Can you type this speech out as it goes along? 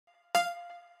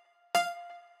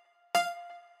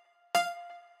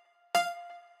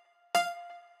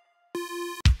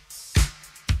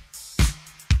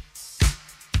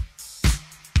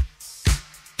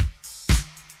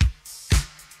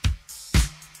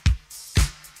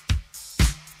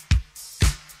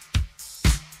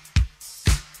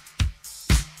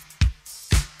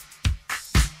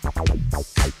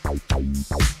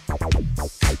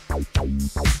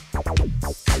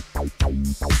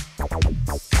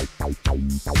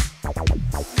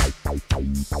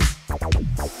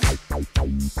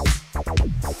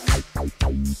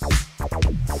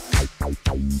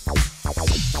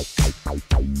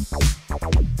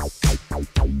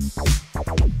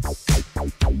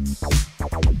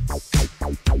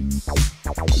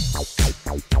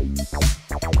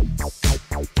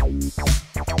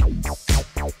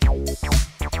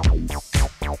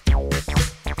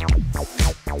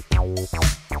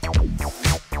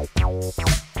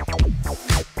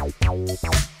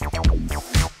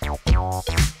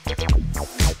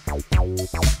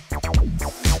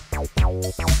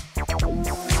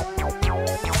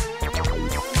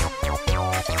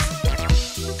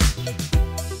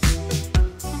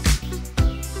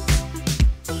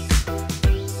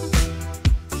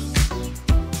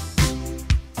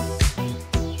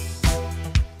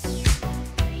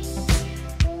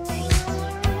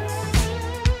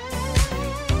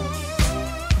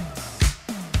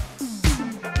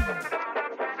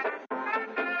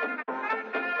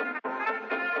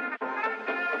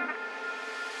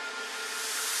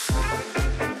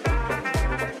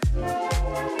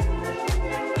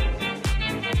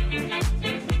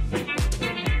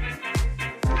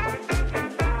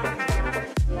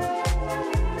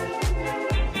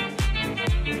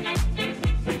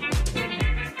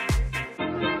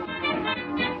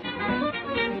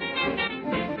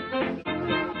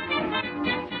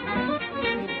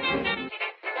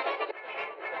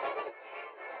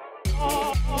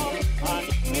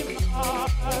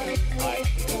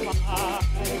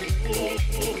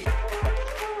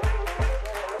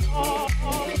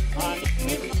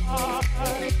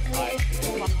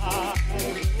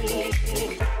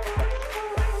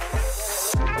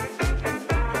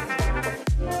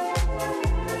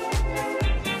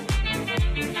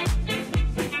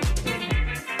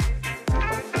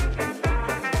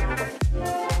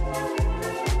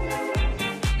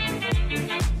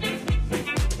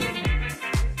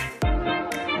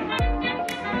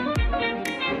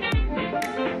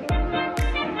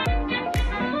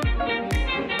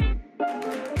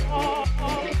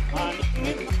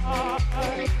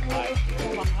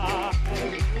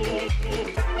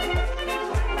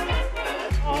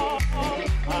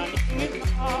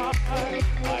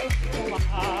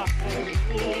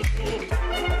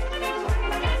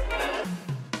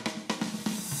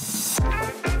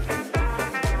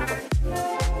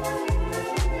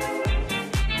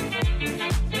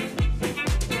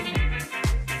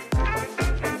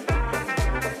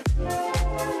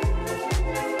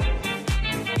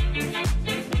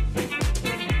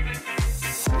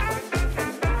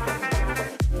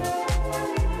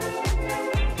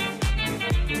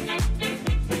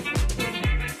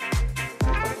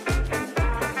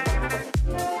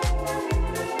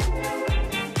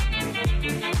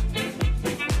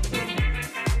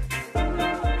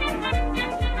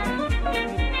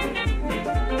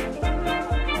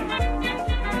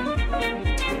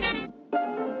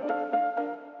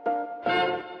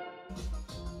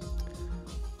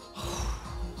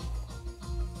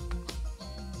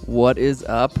What is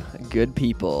up, good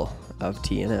people of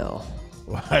TNL?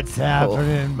 What's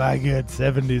happening, my good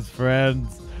 70s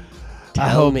friends?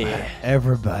 Tell me.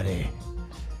 Everybody,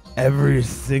 every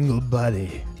single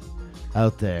buddy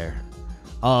out there,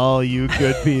 all you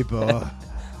good people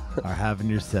are having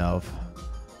yourself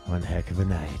one heck of a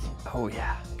night. Oh,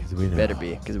 yeah. Because we know. Better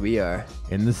be, because we are.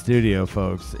 In the studio,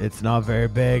 folks. It's not very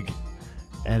big,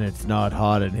 and it's not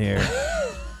hot in here,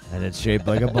 and it's shaped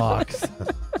like a box.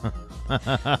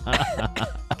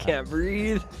 Can't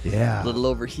breathe. Yeah. A little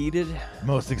overheated.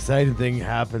 Most exciting thing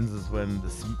happens is when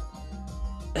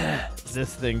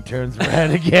this thing turns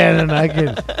red again, and I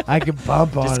can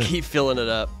pump on it. Just keep filling it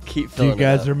up. Keep Do filling you it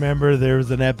guys up. remember there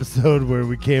was an episode where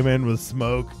we came in with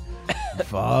smoke, and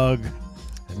fog,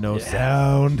 and no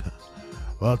sound?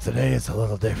 Well, today it's a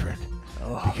little different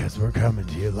because we're coming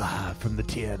to you live from the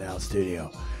TNL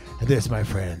studio. And this, my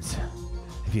friends,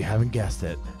 if you haven't guessed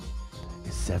it,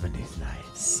 is 70s night.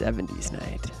 70s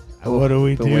night. And what do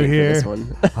we do here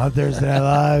on Thursday Night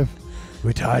Live?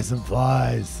 We tie some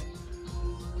flies.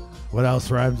 What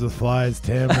else rhymes with flies,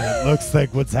 Tim? And it looks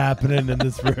like what's happening in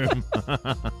this room.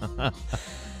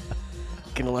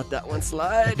 Gonna let that one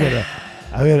slide.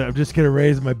 I'm just gonna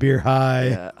raise my beer high.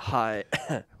 Yeah, high.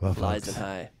 Well, flies folks, and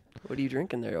high. What are you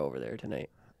drinking there over there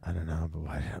tonight? I don't know, but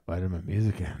why did my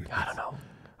music end? I don't know.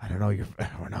 I don't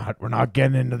know. We're not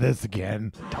getting into this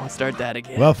again. Don't start that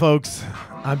again. Well, folks,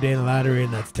 I'm Dana Lattery,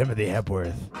 and that's Timothy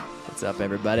Hepworth. What's up,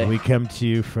 everybody? And we come to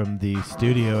you from the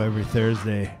studio every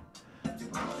Thursday.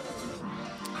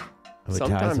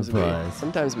 Sometimes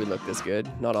we look this good.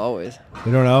 Not always.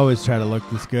 We don't always try to look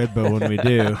this good, but when we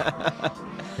do,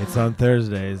 It's on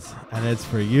Thursdays, and it's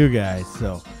for you guys.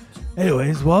 So,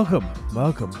 anyways, welcome.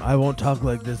 I won't talk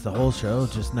like this the whole show,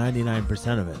 just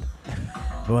 99% of it.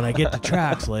 But when I get to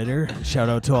Tracks later, shout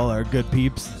out to all our good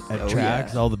peeps at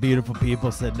Tracks, all the beautiful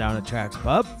people sitting down at Tracks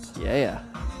Pub. Yeah.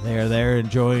 They are there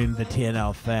enjoying the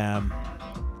TNL fam.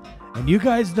 And you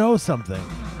guys know something.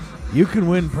 You can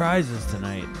win prizes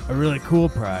tonight. A really cool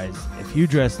prize if you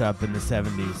dressed up in the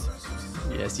 70s.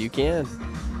 Yes, you can.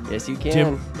 Yes, you can.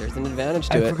 Jim, there's an advantage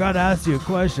to it. I forgot to ask you a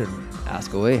question.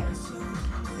 Ask away.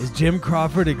 Is Jim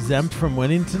Crawford exempt from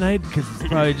winning tonight? Because it's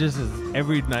probably just his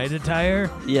every night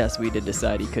attire. Yes, we did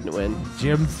decide he couldn't win.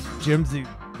 Jim's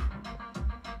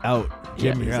out.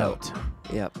 Jim, you're out.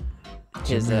 Yep.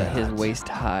 His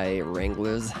waist-high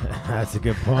Wranglers. That's a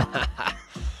good point.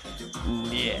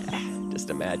 Yeah. Just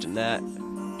imagine that.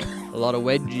 A lot of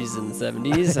wedgies in the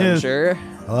 70s, I'm sure.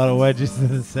 A lot of wedges in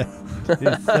the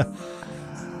 70s.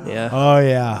 Yeah. Oh,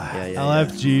 yeah.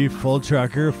 LFG, full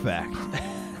trucker effect.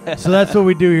 So that's what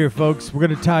we do here, folks. We're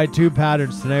going to tie two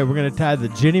patterns tonight. We're going to tie the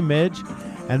Ginny Midge,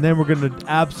 and then we're going to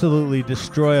absolutely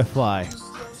destroy a fly.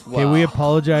 Wow. Okay, we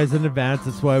apologize in advance.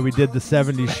 That's why we did the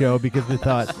 70s show, because we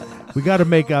thought we got to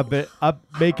make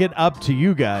it up to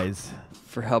you guys.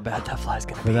 For how bad that fly's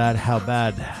going to be. For that, how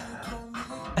bad.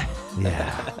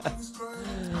 Yeah.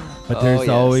 But there's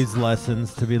always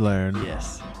lessons to be learned.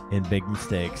 Yes. In big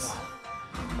mistakes.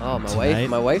 Oh,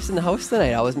 my wife's in the house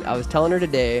tonight. I was telling her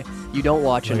today, you don't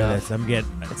watch enough. I'm getting.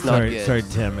 It's not good. Sorry,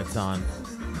 Tim. It's on.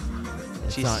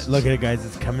 Look at it, guys.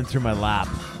 It's coming through my lap.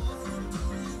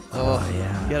 Oh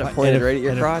yeah. You got it pointed right at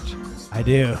your crotch. I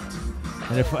do.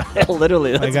 And if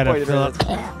literally, if I gotta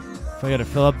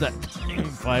fill up that thing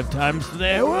 5 times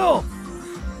today, I will.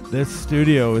 This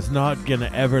studio is not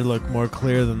gonna ever look more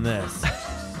clear than this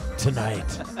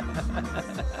tonight.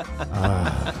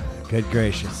 Good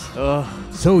gracious.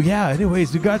 So yeah,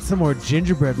 anyways, we got some more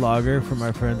gingerbread lager from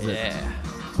our friends at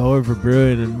Bower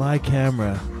Brewing, and my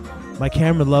camera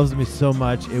loves me so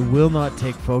much, it will not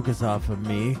take focus off of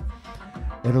me.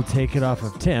 It'll take it off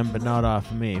of Tim, but not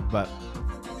off of me. But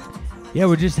yeah,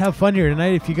 we'll just have fun here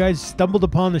tonight. If you guys stumbled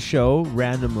upon the show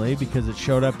randomly because it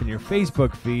showed up in your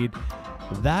Facebook feed,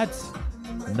 that's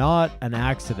not an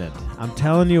accident. I'm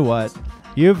telling you what,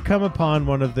 you've come upon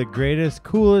one of the greatest,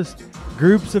 coolest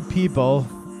groups of people.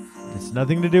 It's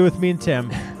nothing to do with me and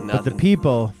Tim, but the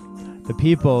people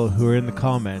who are in the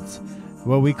comments,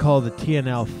 what we call the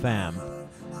TNL fam.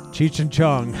 Cheech and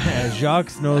Chong,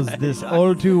 Jacques knows this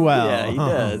all too well. Yeah, he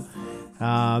does.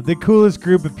 The coolest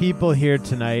group of people here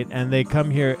tonight, and they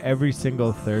come here every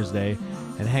single Thursday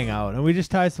and hang out, and we just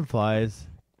tie some flies.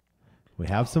 We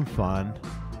have some fun.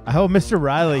 I hope Mr.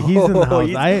 Riley, he's in the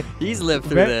house. He's lived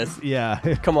through this. Yeah.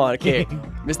 Come on, okay.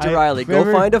 Mr. Riley,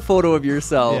 go find a photo of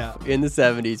yourself in the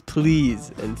 70s,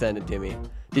 please, and send it to me.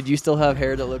 Did you still have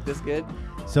hair that looked this good?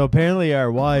 So apparently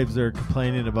our wives are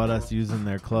complaining about us using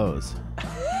their clothes.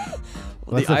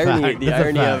 Well, the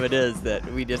irony of it is that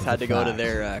we just had to go to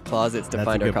their closets to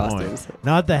find our costumes.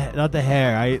 Not the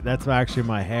hair. That's actually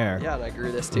my hair. Yeah, and I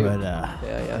grew this too. But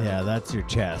yeah, that's your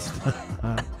chest.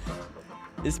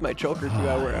 This is my choker too.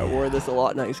 I wore this a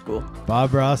lot in high school.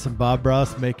 Bob Ross and Bob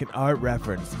Ross making art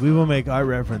reference. We will make art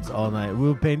reference all night.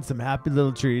 We'll paint some happy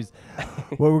little trees.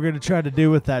 What we're going to try to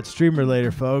do with that streamer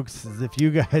later, folks, is if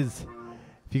you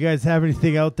guys have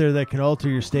anything out there that can alter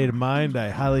your state of mind, I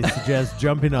highly suggest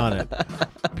jumping on it,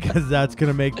 because that's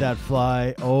going to make that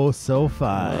fly so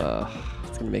fine.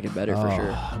 It's going to make it better for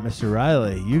sure. Mr.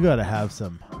 Riley, you got to have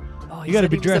some. You got to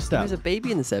be dressed up. He was a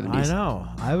baby in the 70s. I know.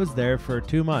 I was there for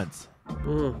 2 months.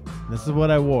 This is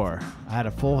what I wore. I had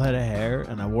a full head of hair,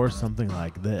 and I wore something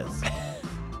like this.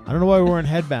 I don't know why we're wearing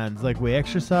headbands. Like, we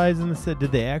exercise in the did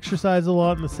they exercise a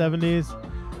lot in the 70s?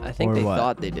 I think they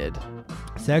thought they did.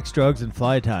 Sex, drugs, and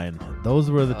fly tying. Those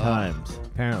were the times,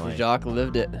 apparently. Jacques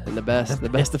lived it in the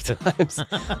best of times.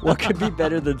 What could be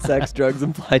better than sex, drugs,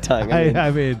 and fly tying?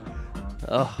 I mean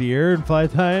beer and fly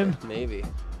tying? Maybe.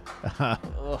 All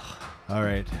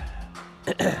right.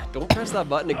 Don't press that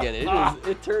button again.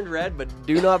 It turned red, but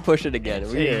do not push it again.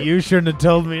 Hey, you shouldn't have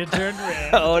told me it turned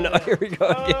red. Oh, no. Here we go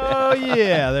again. Oh,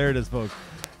 yeah. There it is, folks.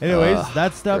 Anyways,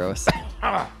 that stuff. Gross.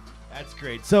 That's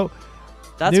great. So,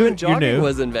 that's when jogging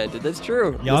was invented. That's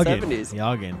true. Yogging. The 70s.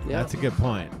 Yogging. Yeah. That's a good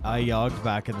point. I yogged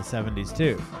back in the 70s,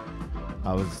 too.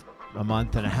 I was a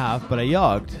month and a half, but I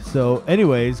yogged. So,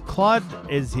 anyways, Claude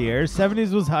is here.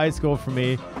 70s was high school for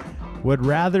me. Would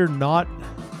rather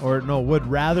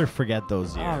forget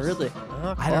those years. Oh, really?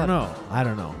 I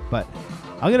don't know. But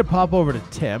I'm going to pop over to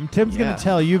Tim. Tim's going to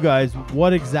tell you guys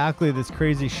what exactly this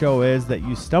crazy show is that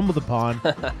you stumbled upon.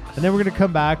 And then we're going to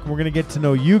come back and we're going to get to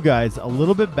know you guys a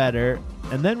little bit better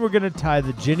and then we're going to tie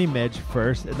the Ginny Midge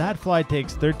first, and that fly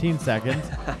takes 13 seconds.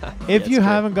 If you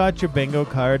haven't got your bingo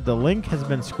card, the link has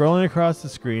been scrolling across the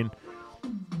screen.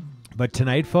 But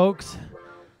tonight, folks,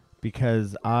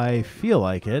 because I feel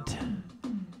like it,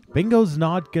 bingo's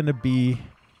not going to be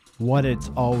what it's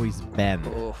always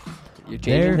been. You're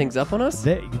changing things up on us?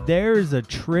 There's a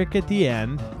trick at the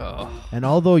end, and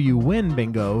although you win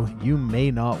bingo, you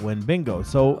may not win bingo.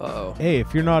 So, hey,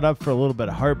 if you're not up for a little bit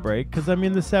of heartbreak, because, I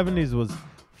mean, the 70s was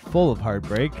full of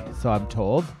heartbreak, so I'm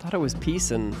told. I thought it was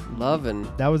peace and love and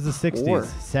that was the 60s. War.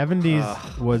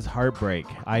 70s was heartbreak.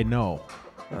 I know.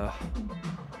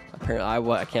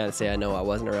 Apparently, I can't say I know. I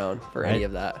wasn't around for any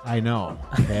of that. I know.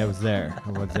 Okay, I was there.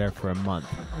 I was there for a month.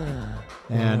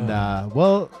 And,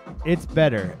 well, it's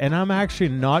better. And I'm actually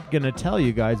not going to tell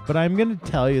you guys, but I'm going to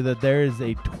tell you that there is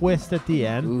a twist at the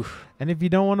end. Oof. And if you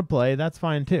don't want to play, that's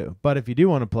fine too. But if you do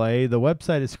want to play, the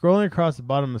website is scrolling across the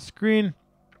bottom of the screen.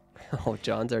 Oh,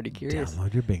 John's already curious.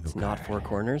 Download your bingo It's card. not four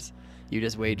corners. You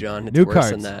just wait, John. It's New worse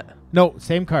cards. than that. No,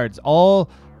 same cards. All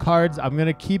cards. I'm going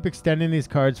to keep extending these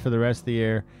cards for the rest of the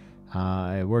year.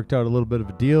 I worked out a little bit of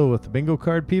a deal with the bingo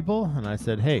card people, and I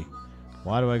said, hey,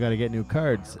 why do I got to get new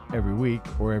cards every week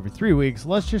or every 3 weeks?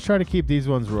 Let's just try to keep these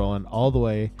ones rolling all the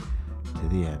way to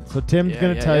the end. So Tim's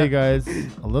going to tell you guys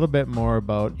a little bit more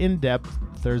about in-depth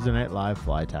Thursday Night Live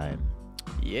fly tying.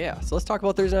 Yeah, so let's talk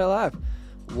about Thursday Night Live.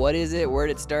 What is it? Where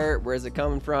did it start? Where's it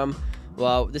coming from?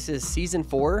 Well, this is season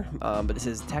 4, but this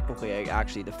is technically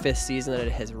actually the 5th season that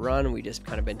it has run. We just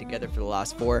kind of been together for the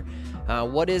last 4.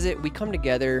 What is it? We come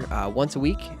together once a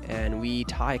week and we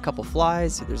tie a couple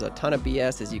flies. There's a ton of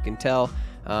BS, as you can tell.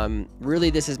 Really,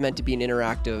 this is meant to be an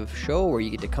interactive show where you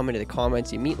get to come into the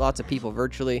comments. You meet lots of people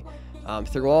virtually.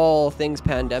 Through all things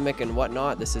pandemic and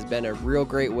whatnot, this has been a real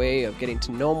great way of getting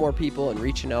to know more people and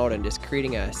reaching out and just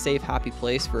creating a safe, happy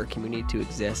place for a community to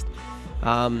exist.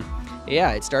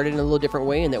 Yeah, it started in a little different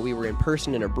way in that we were in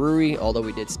person in a brewery, although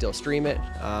we did still stream it.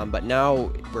 But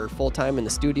now we're full-time in the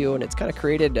studio, and it's kind of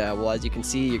created, well, as you can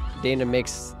see, Dana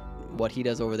makes what he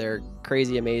does over there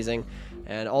crazy amazing.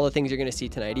 And all the things you're going to see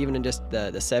tonight, even in just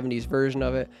the 70s version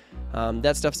of it,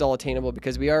 that stuff's all attainable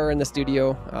because we are in the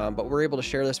studio, but we're able to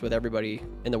share this with everybody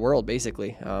in the world,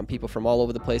 basically. People from all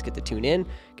over the place get to tune in,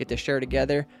 get to share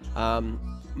together.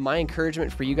 My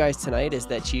encouragement for you guys tonight is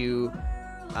that you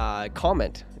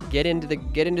comment, get into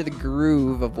the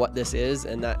groove of what this is,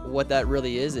 and that what that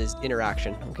really is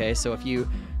interaction. Okay, so if you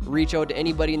reach out to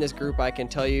anybody in this group, I can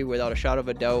tell you without a shadow of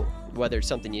a doubt whether it's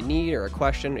something you need or a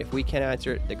question. If we can't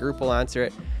answer it, the group will answer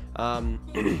it.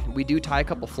 We do tie a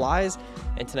couple flies,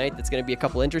 and tonight that's going to be a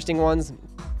couple interesting ones.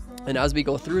 And as we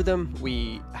go through them,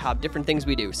 we have different things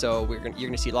we do. So you're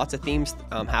going to see lots of themes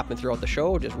happen throughout the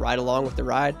show. Just ride along with the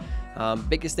ride.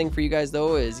 Biggest thing for you guys,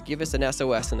 though, is give us an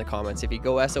SOS in the comments. If you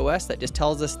go SOS, that just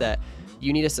tells us that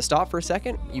you need us to stop for a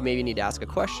second. You maybe need to ask a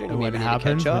question. And you what maybe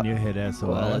happens need to catch up. when you hit SOS?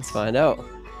 Well, let's find out.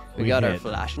 We got our hit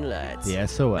flashing lights. The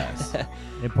SOS.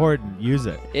 Important. Use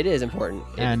it. It is important.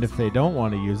 And if they don't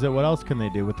want to use it, what else can they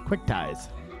do with the quick ties?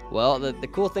 Well, the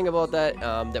cool thing about that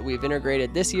that we've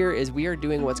integrated this year is we are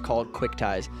doing what's called quick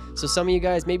ties. So some of you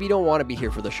guys maybe don't want to be here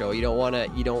for the show. You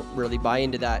don't really buy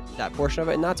into that portion of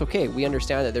it, and that's okay. We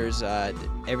understand that there's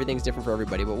everything's different for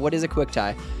everybody. But what is a quick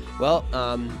tie? Well,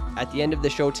 at the end of the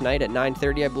show tonight at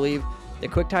 9:30, I believe, the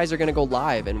quick ties are going to go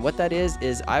live, and what that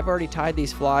is I've already tied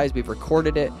these flies. We've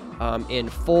recorded it in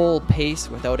full pace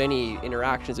without any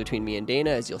interactions between me and Dana,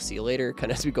 as you'll see later.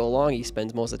 Kind of as we go along, he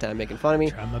spends most of the time making fun of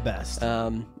me. Try my best.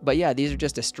 But yeah, these are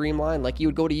just a streamline, like you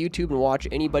would go to YouTube and watch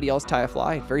anybody else tie a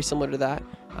fly. Very similar to that.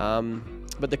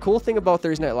 But the cool thing about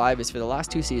Thursday Night Live is for the last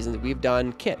 2 seasons, we've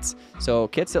done kits. So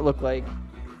kits that look like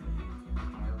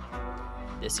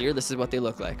this year. This is what they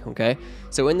look like, okay?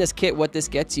 So in this kit, what this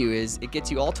gets you is it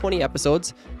gets you all 20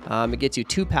 episodes. It gets you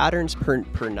 2 patterns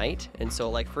per night. And so,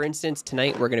 like, for instance,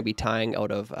 tonight we're going to be tying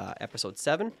out of episode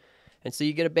 7. And so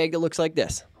you get a bag that looks like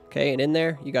this, okay? And in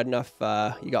there, you got enough,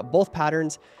 you got both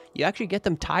patterns. You actually get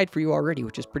them tied for you already,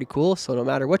 which is pretty cool. So no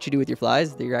matter what you do with your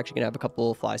flies, you're actually going to have a couple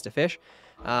of flies to fish.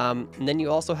 And then you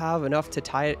also have enough to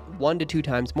tie it 1 to 2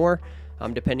 times more,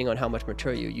 depending on how much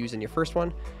material you use in your first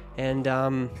one. And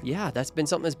yeah, that's been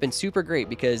something that's been super great,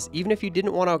 because even if you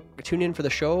didn't want to tune in for the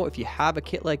show, if you have a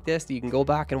kit like this, you can go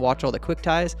back and watch all the quick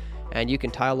ties, and you can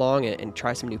tie along and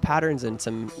try some new patterns and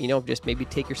some, just maybe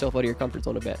take yourself out of your comfort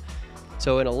zone a bit.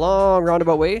 So in a long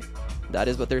roundabout way, that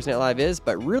is what Thursday Night Live is,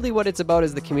 but really what it's about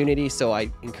is the community. So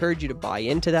I encourage you to buy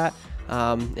into that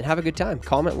and have a good time.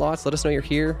 Comment lots, let us know you're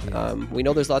here. We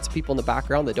know there's lots of people in the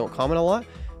background that don't comment a lot,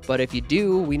 but if you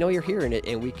do, we know you're here,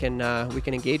 and we can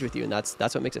engage with you, and that's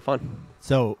what makes it fun.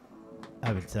 So,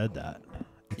 having said that,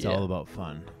 it's all about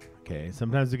fun. Okay,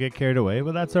 sometimes we get carried away,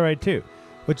 but that's all right too.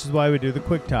 Which is why we do the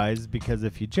quick ties, because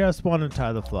if you just want to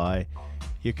tie the fly,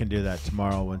 you can do that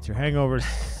tomorrow once your hangover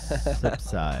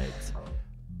subsides.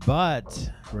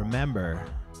 But remember,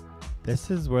 this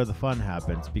is where the fun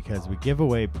happens, because we give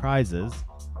away prizes.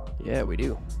 Yeah, we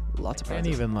do. Lots of prizes.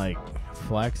 And even like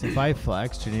flex. If I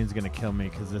flex, Janine's going to kill me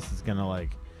because this is going to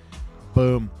like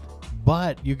boom.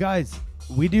 But you guys,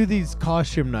 we do these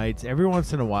costume nights every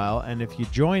once in a while. And if you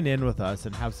join in with us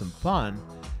and have some fun,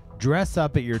 dress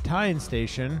up at your tying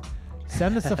station,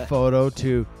 send us a photo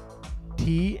to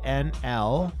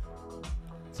TNL.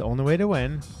 It's the only way to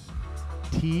win.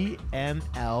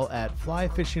 TNL at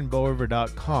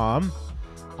flyfishingbowriver.com.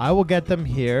 I will get them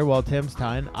here while Tim's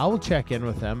tying. I will check in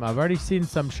with them. I've already seen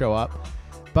some show up,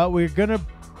 but we're gonna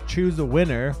choose a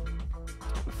winner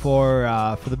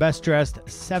for the best dressed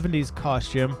 70s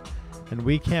costume, and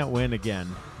we can't win again.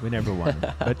 We never won,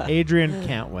 but Adrian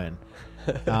can't win.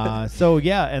 So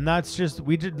yeah, and that's just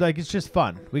it's just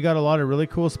fun. We got a lot of really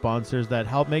cool sponsors that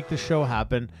help make the show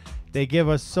happen. They give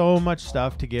us so much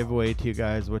stuff to give away to you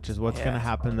guys, which is what's going to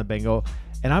happen in the bingo.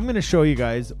 And I'm going to show you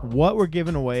guys what we're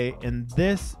giving away in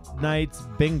this night's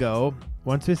bingo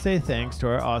once we say thanks to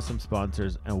our awesome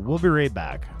sponsors, and we'll be right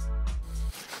back.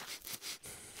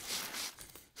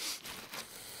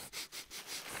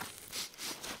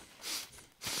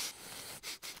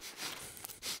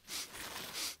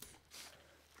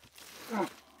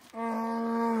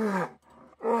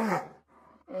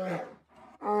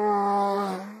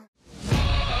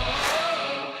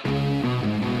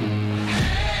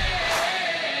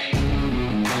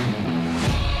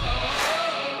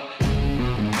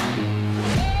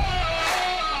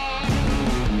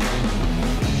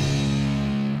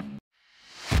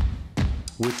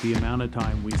 With the amount of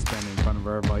time we spend in front of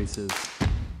our vices,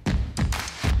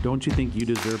 don't you think you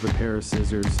deserve a pair of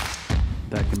scissors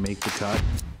that can make the cut?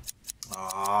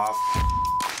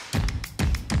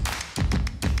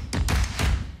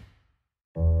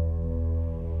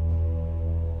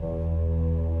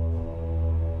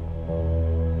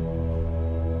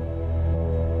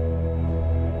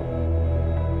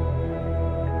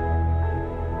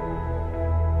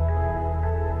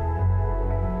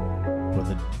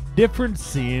 Different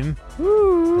scene.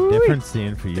 A different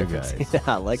scene for you guys. Yeah,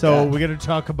 I like so that. we're going to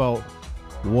talk about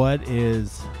what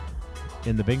is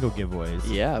in the bingo giveaways.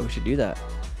 Yeah, we should do that.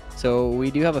 So we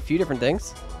do have a few different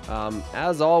things.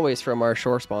 As always, from our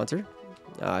shore sponsor,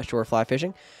 Shore Fly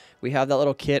Fishing, we have that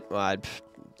little kit.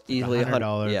 Easily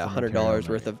 $100. Yeah, $100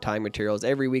 worth of tying materials.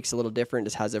 Every week's a little different.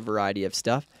 Just has a variety of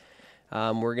stuff.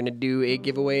 We're going to do a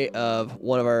giveaway of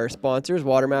one of our sponsors,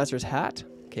 WaterMaster's hat.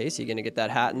 Okay, so you're going to get that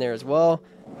hat in there as well.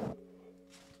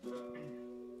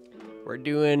 We're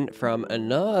doing from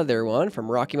another one from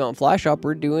Rocky Mountain Fly Shop.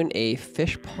 We're doing a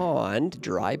fish pond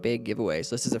dry bag giveaway.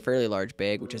 So this is a fairly large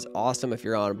bag, which is awesome if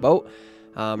you're on a boat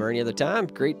or any other time.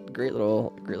 Great little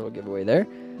giveaway there.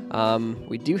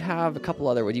 We do have a couple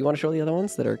other. Do you want to show the other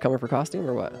ones that are coming for costume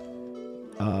or what?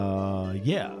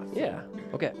 Yeah. Yeah.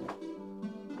 Okay.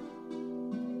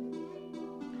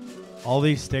 All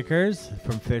these stickers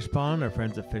from Fish Pond, our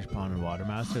friends at Fish Pond and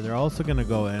WaterMaster, they're also going to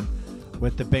go in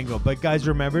with the bingo. But guys,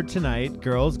 remember tonight,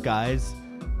 girls, guys,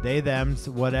 they, thems,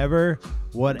 whatever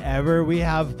we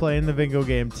have playing the bingo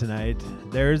game tonight,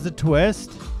 there's a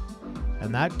twist,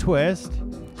 and that twist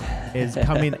is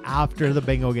coming after the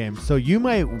bingo game. So you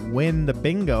might win the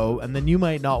bingo, and then you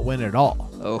might not win at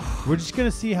all. Oh, we're just going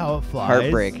to see how it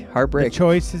flies. Heartbreak. The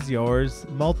choice is yours.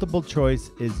 Multiple choice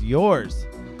is yours.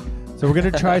 So we're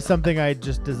going to try something I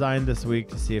just designed this week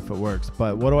to see if it works.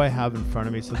 But what do I have in front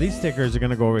of me? So these stickers are going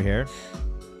to go over here.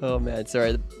 Oh, man.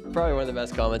 Sorry. Probably one of the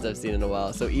best comments I've seen in a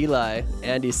while. So Eli,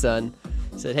 Andy's son,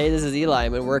 said, "Hey, this is Eli.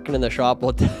 I've been working in the shop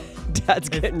while Dad's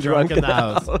getting drunk in the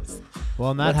house."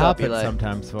 Well, and that happens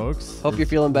sometimes, folks. Hope you're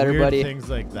feeling better, weird buddy. Things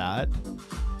like that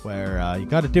where you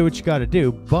got to do what you got to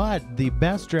do. But the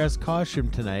best dressed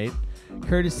costume tonight,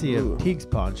 courtesy of Teague's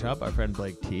Pawn Shop, our friend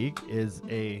Blake Teague, is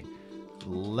a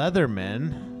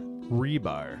Leatherman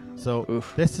rebar. So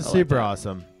this is super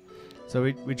awesome. So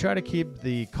we try to keep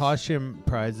the costume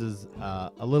prizes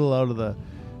a little out of the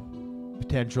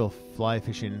potential fly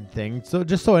fishing thing. So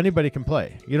just so anybody can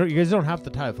play. You guys don't have to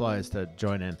tie flies to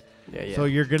join in. Yeah. So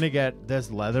you're gonna get this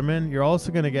Leatherman. You're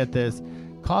also gonna get this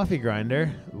coffee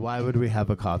grinder. Why would we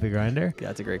have a coffee grinder?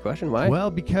 That's a great question. Why?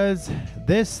 Well, because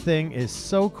this thing is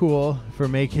so cool for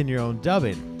making your own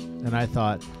dubbing. And I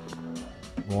thought,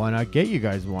 why not get you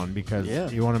guys one? Because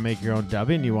you want to make your own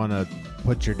dubbing, you want to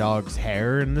put your dog's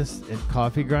hair in this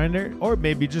coffee grinder, or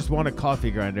maybe just want a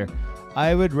coffee grinder.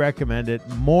 I would recommend it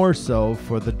more so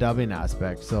for the dubbing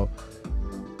aspect. So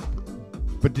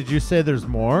But did you say there's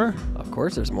more? Of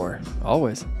course there's more.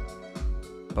 Always.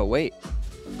 But wait.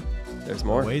 There's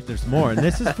more. Wait, there's more. And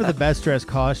this is for the best dressed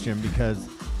costume because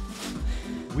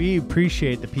we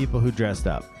appreciate the people who dressed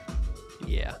up.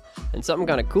 Yeah. And something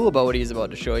kind of cool about what he's about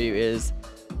to show you is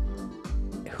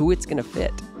who it's going to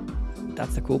fit.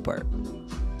 That's the cool part.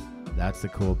 That's the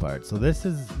cool part. So this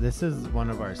is one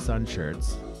of our sun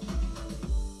shirts.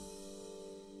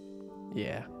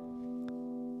 Yeah.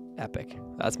 Epic.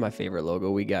 That's my favorite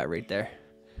logo we got right there.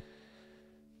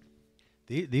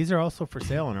 These are also for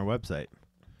sale on our website.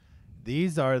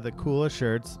 These are the coolest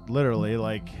shirts. Literally,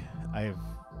 like I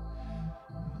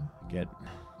get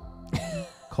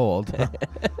cold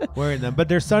wearing them, but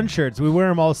they're sun shirts. We wear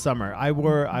them all summer.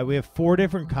 We have 4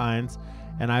 different kinds,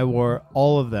 and I wore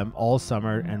all of them all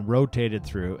summer and rotated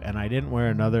through. And I didn't wear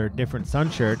another different sun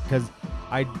shirt because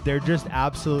they're just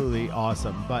absolutely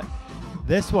awesome. But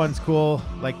this one's cool,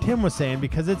 like Tim was saying,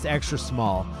 because it's extra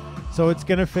small. So it's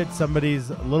going to fit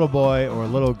somebody's little boy or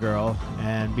little girl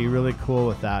and be really cool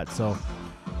with that. So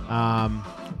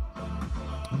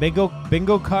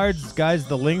bingo cards, guys,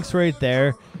 the link's right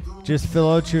there. Just fill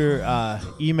out your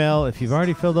email. If you've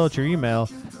already filled out your email,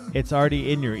 it's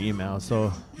already in your email.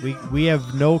 So we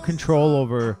have no control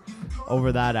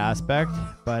over that aspect.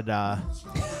 But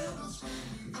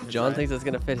John thinks it's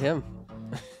going to fit him.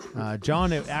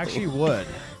 John, it actually would.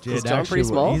 Is John pretty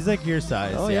small? He's like your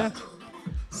size. Oh, yeah.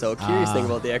 So curious thing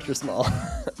about the extra small.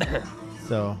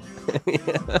 So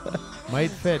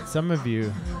might fit some of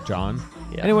you, John.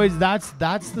 Yeah. Anyways, that's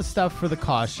the stuff for the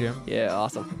costume. Yeah,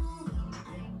 awesome.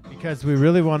 Because we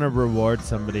really want to reward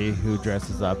somebody who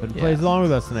dresses up and plays along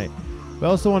with us tonight. We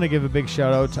also want to give a big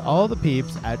shout out to all the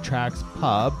peeps at Trax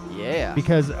Pub. Yeah.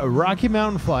 Because a Rocky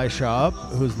Mountain Fly Shop,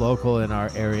 who's local in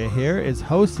our area here, is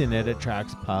hosting it at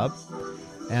Trax Pub.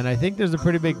 And I think there's a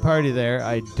pretty big party there.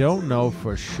 I don't know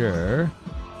for sure.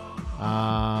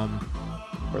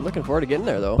 We're looking forward to getting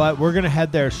there, though. But we're going to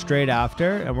head there straight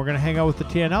after, and we're going to hang out with the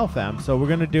TNL fam. So we're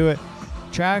going to do it.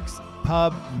 Trax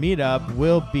Pub meetup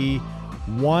will be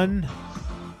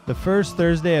the first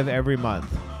Thursday of every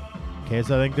month. Okay,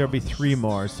 so I think there'll be 3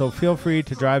 more. So feel free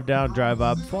to drive down, drive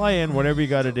up, fly in, whatever you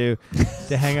got to do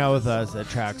to hang out with us at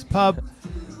Trax Pub.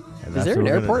 Is there an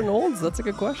airport in Olds? That's a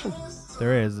good question.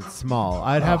 There is. It's small.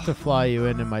 I'd have to fly you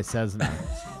in my Cessna.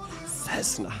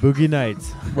 Cessna. Boogie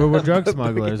Nights. We're drug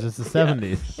smugglers. It's the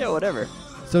 70s. Yeah, whatever.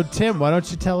 So, Tim, why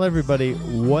don't you tell everybody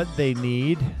what they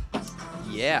need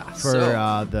for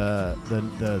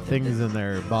the things in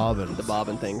their bobbins? The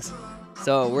bobbin things.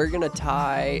 So we're going to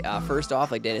tie, first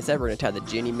off, like Danny said, we're going to tie the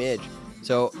Ginny Midge.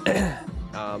 So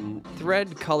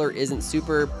thread color isn't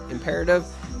super imperative,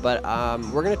 but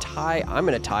I'm going to tie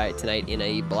it tonight in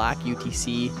a black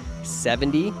UTC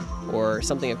 70 or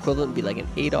something equivalent, be like an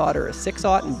 8/0 or a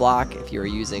 6/0 in black if you're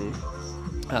using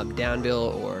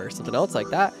downbill or something else like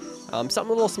that. Something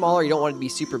a little smaller. You don't want it to be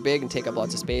super big and take up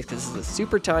lots of space because this is a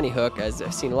super tiny hook. As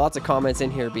I've seen lots of comments in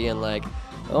here being like,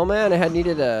 oh man, I had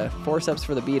needed a forceps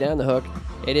for the bead and the hook.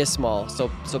 It is small, so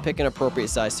pick an appropriate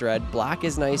size thread. Black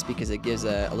is nice because it gives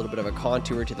a little bit of a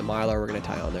contour to the mylar we're going to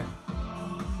tie on there.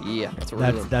 Yeah, that's what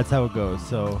we're doing. That's how it goes.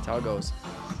 So that's how it goes.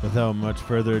 Without much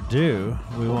further ado,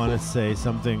 we want to say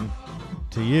something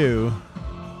to you.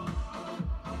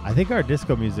 I think our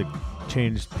disco music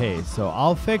changed pace, so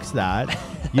I'll fix that.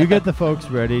 You get the folks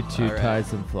ready to tie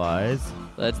some flies.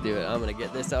 Let's do it. I'm going to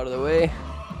get this out of the way.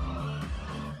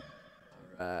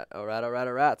 All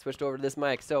right. Switched over to this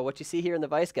mic. So what you see here in the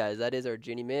vise, guys, that is our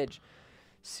Ginny Midge.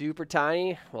 Super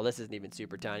tiny. Well, this isn't even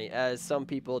super tiny. As some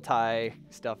people tie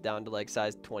stuff down to like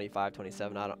size 25,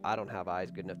 27. I don't have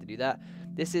eyes good enough to do that.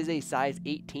 This is a size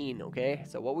 18, okay?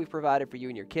 So what we've provided for you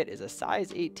in your kit is a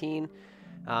size 18,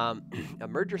 a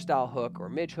merger style hook or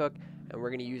midge hook, and we're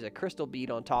going to use a crystal bead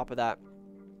on top of that.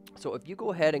 So if you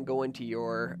go ahead and go into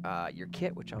your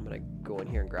kit, which I'm going to go in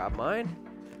here and grab mine,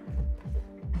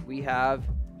 we have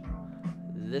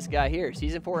this guy here,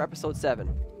 Season 4, Episode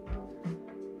 7.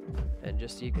 And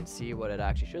just so you can see what it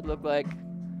actually should look like,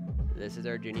 this is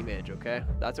our Ginny Midge, okay?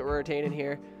 That's what we're retaining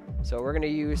here. So we're going to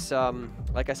use some,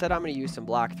 like I said, I'm going to use some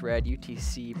black thread,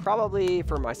 UTC. Probably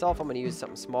for myself, I'm going to use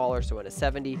something smaller, so in a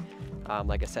 70,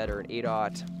 like I said, or an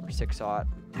 8/0 or 6/0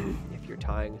 if you're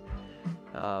tying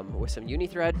with some uni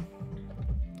thread.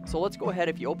 So let's go ahead.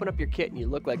 If you open up your kit and you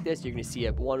look like this, you're going to see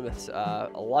one with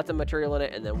lots of material in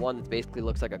it, and then one that basically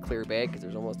looks like a clear bag because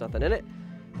there's almost nothing in it.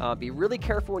 Be really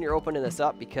careful when you're opening this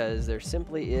up because there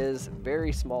simply is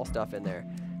very small stuff in there.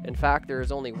 In fact, there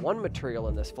is only one material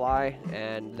in this fly,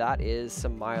 and that is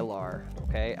some mylar.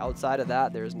 Okay, outside of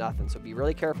that, there's nothing. So be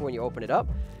really careful when you open it up,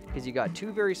 because you got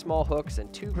 2 very small hooks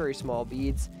and 2 very small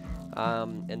beads,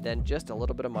 and then just a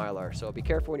little bit of mylar. So be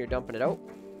careful when you're dumping it out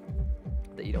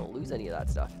that you don't lose any of that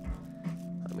stuff.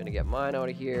 I'm gonna get mine out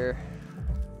of here.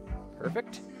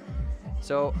 Perfect.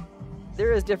 So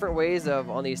there is different ways of,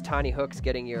 on these tiny hooks,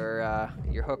 getting your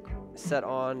hook set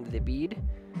on the bead,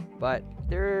 but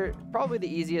they're probably the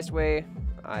easiest way.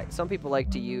 Some people like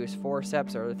to use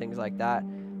forceps or other things like that.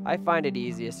 I find it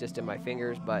easiest just in my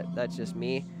fingers, but that's just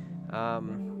me.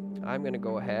 I'm gonna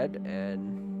go ahead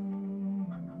and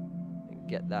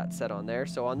get that set on there.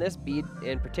 So on this bead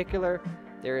in particular,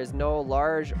 there is no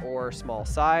large or small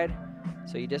side,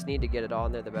 so you just need to get it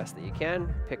on there the best that you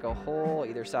can. Pick a hole,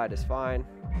 either side is fine,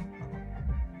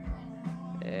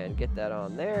 and get that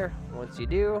on there. Once you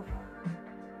do,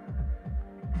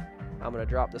 I'm gonna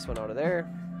drop this one out of there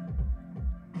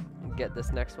and get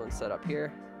this next one set up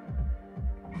here.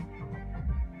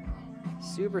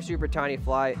 Super, super tiny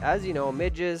fly. As you know,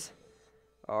 midges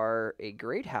are a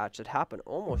great hatch that happen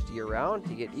almost year round.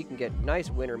 You can get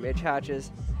nice winter midge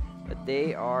hatches, but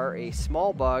they are a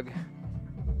small bug.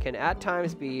 Can at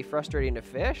times be frustrating to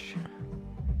fish,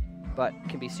 but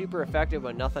can be super effective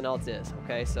when nothing else is.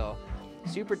 Okay, so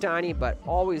super tiny, but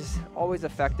always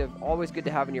effective, always good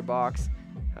to have in your box.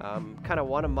 Kind of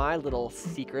one of my little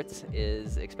secrets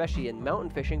is, especially in mountain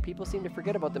fishing, people seem to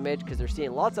forget about the midge because they're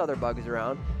seeing lots of other bugs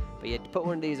around, but you have to put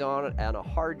one of these on a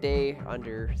hard day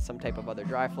under some type of other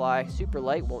dry fly. Super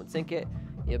light, won't sink it.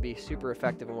 You'll be super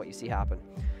effective in what you see happen.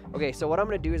 Okay, so what I'm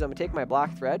going to do is I'm going to take my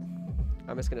black thread.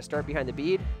 I'm just going to start behind the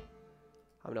bead.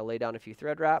 I'm going to lay down a few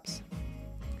thread wraps,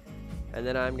 and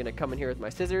then I'm going to come in here with my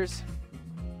scissors.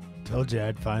 Told you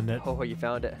I'd find it. Oh, you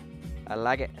found it. I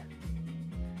like it.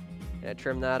 And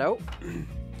trim that out.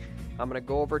 I'm gonna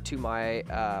go over to my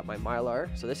my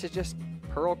mylar. So this is just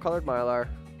pearl colored mylar,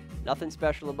 nothing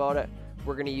special about it.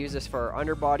 We're gonna use this for our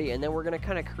underbody, and then we're gonna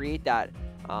kind of create that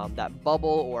that bubble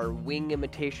or wing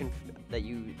imitation that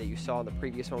you saw in the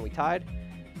previous one we tied.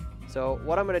 So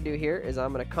what I'm gonna do here is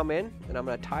I'm gonna come in and I'm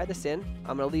gonna tie this in.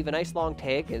 I'm gonna leave a nice long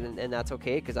tag, and that's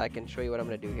okay because I can show you what I'm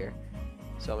gonna do here.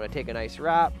 So I'm gonna take a nice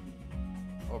wrap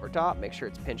over top, make sure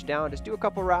it's pinched down, just do a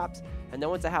couple wraps, and then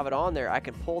once I have it on there, I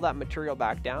can pull that material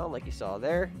back down like you saw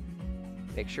there.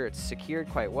 Make sure it's secured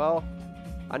quite well.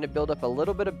 I'm gonna build up a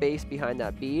little bit of base behind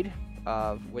that bead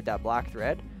with that black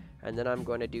thread, and then I'm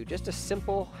going to do just a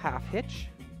simple half hitch,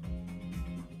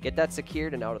 get that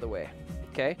secured and out of the way.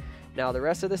 Okay, now the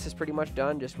rest of this is pretty much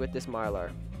done just with this mylar.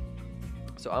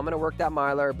 So I'm gonna work that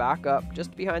mylar back up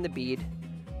just behind the bead,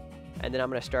 and then I'm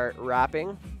gonna start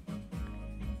wrapping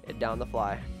it down the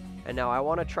fly. And now I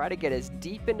want to try to get as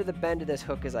deep into the bend of this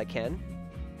hook as I can.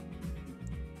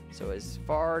 So as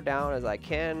far down as I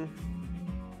can.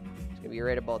 It's gonna be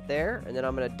right about there, and then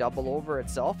I'm gonna double over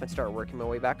itself and start working my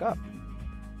way back up.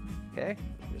 Okay,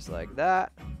 just like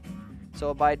that.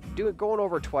 So by going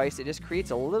over twice, it just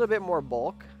creates a little bit more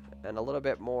bulk and a little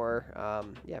bit more,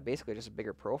 yeah, basically just a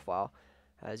bigger profile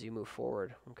as you move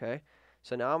forward. Okay,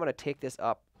 so now I'm gonna take this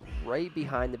up right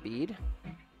behind the bead.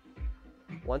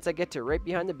 Once I get to right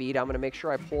behind the bead, I'm going to make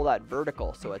sure I pull that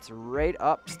vertical so it's right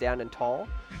up, standing tall,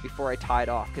 before I tie it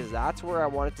off, because that's where I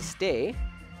want it to stay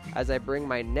as I bring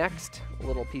my next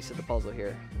little piece of the puzzle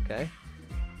here. Okay,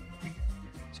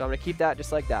 so I'm going to keep that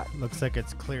just like that. Looks like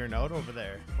it's clearing out over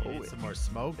there. Need some more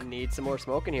smoke. I need some more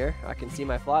smoke in here. I can see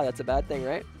my fly. That's a bad thing,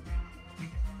 right?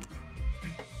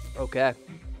 Okay,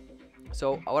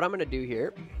 so what I'm going to do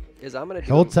here is I'm going to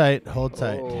hold tight.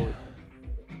 Oh,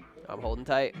 I'm holding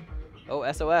tight. Oh,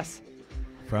 SOS.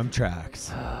 From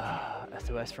Tracks.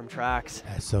 SOS from Tracks.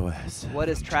 SOS. What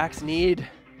does Tracks need?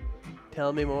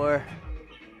 Tell me more.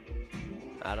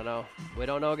 I don't know. We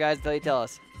don't know, guys, until you tell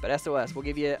us. But SOS. We'll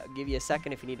give you a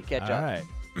second if you need to catch up.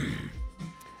 All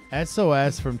right.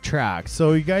 SOS from Tracks.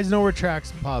 So you guys know where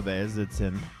Tracks Pub is. It's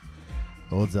in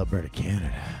Olds, Alberta,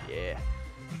 Canada. Yeah.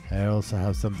 I also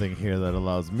have something here that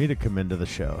allows me to come into the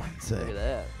show and say, look at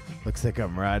that. Looks like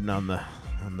I'm riding on the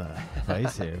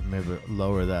vice here. Maybe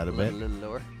lower that a bit. A little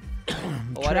lower.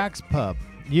 Tracks Pub.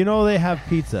 You know they have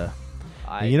pizza.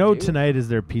 You know tonight is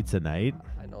their pizza night.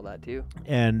 I know that too.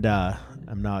 And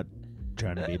I'm not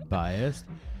trying to be biased,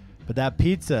 but that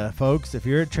pizza, folks, if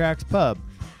you're at Tracks Pub,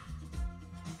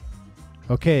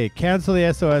 okay, cancel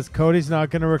the SOS. Cody's not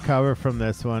going to recover from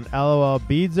this one. LOL,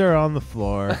 beads are on the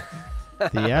floor.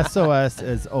 The SOS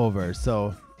is over.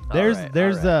 So there's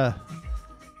the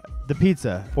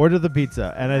pizza. Order the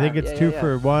pizza, and I think it's 2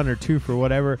 for 1 or 2 for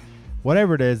whatever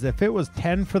it is. If it was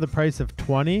 10 for the price of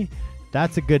 20,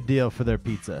 that's a good deal for their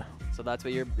pizza. So that's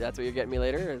what you're getting me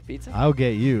later, pizza? I'll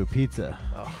get you pizza.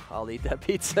 Oh, I'll eat that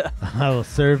pizza. I will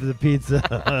serve the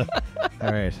pizza.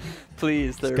 All right.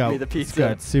 Please serve me the pizza. It's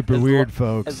got super weird,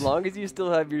 folks. As long as you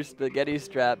still have your spaghetti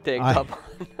strap tank top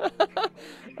on.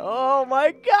 Oh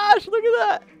my gosh, look at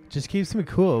that. Just keeps me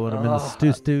cool when I'm in the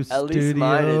studio. At least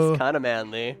mine is kind of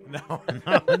manly. No.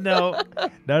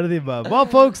 None of the above. Well,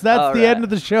 folks, that's the end of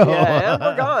the show. Yeah, and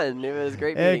we're gone. It was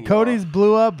great meeting And Cody's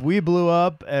blew up, we blew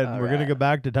up, and we're going to go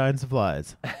back to tying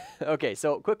supplies. Okay,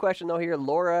 so quick question, though, here.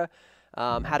 Laura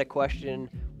had a question.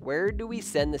 Where do we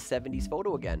send the 70s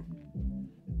photo again?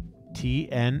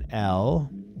 TNL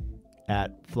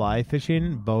at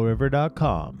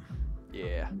flyfishingbowriver.com.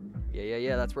 Yeah.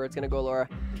 That's where it's going to go, Laura.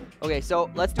 Okay,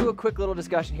 so let's do a quick little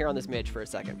discussion here on this midge for a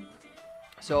second.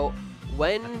 So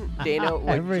when Dana,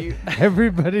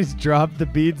 everybody's dropped the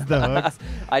beads, the hooks,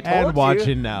 I told and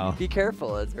watching now. Be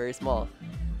careful, it's very small.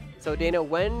 So Dana,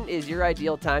 when is your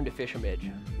ideal time to fish a midge?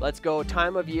 Let's go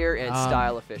time of year and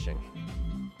style of fishing.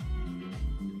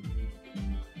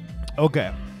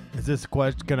 Okay, is this a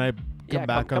question? Can I come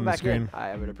back on the screen?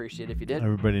 I would appreciate it if you did.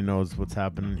 Everybody knows what's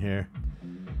happening here.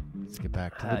 Let's get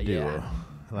back to the duo. Yeah.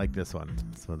 I like this one.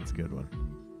 This one's a good one.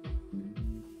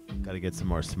 Got to get some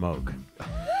more smoke.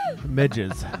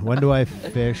 Midges. When do I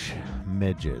fish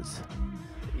midges?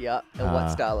 Yeah, and what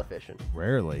style of fishing?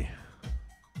 Rarely.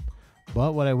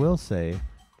 But what I will say,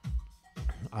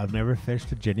 I've never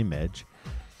fished a Ginny Midge.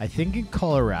 I think in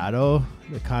Colorado,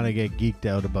 they kind of get geeked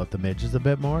out about the midges a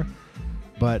bit more.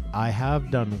 But I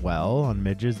have done well on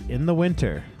midges in the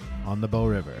winter on the Bow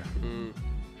River.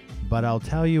 But I'll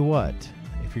tell you what,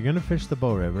 if you're gonna fish the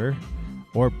Bow River,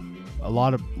 or a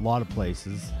lot of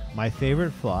places, my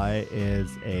favorite fly is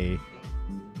a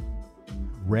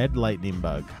red lightning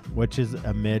bug, which is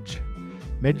a midge.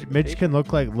 Midge can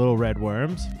look like little red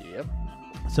worms. Yep.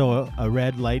 So a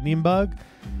red lightning bug,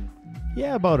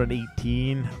 yeah, about an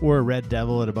 18, or a red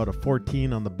devil at about a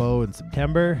 14 on the bow in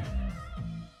September.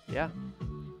 Yeah.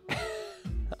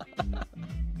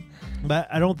 But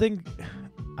I don't think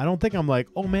I'm like,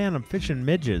 oh man, I'm fishing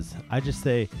midges. I just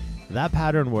say that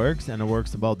pattern works, and it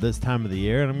works about this time of the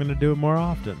year, and I'm going to do it more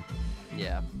often.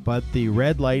 Yeah. But the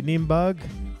red lightning bug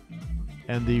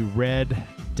and the red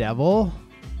devil,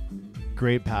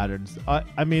 great patterns.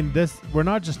 I mean, we're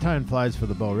not just tying flies for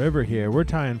the Bow River here. We're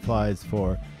tying flies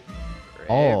for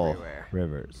all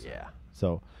rivers. Yeah.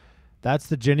 So that's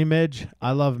the Ginny Midge.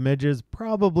 I love midges.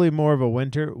 Probably more of a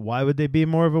winter. Why would they be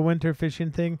more of a winter fishing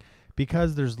thing?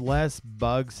 Because there's less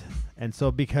bugs, and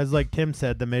so because, like Tim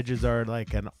said, the midges are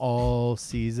like an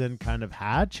all-season kind of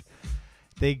hatch.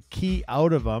 They key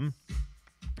out of them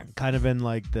kind of in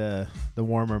like the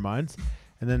warmer months,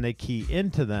 and then they key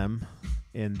into them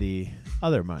in the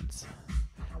other months.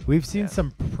 We've seen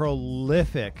some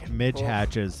prolific midge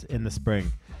hatches in the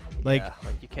spring. Like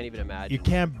you can't even imagine. You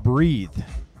can't breathe,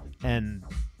 and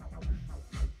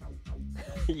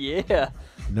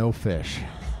no fish.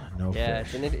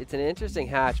 It's an interesting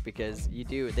hatch because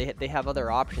they have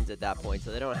other options at that point,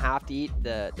 so they don't have to eat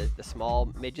the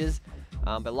small midges.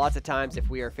 But lots of times, if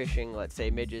we are fishing, let's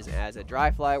say midges as a dry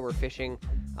fly, we're fishing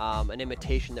an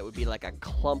imitation that would be like a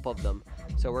clump of them.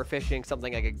 So we're fishing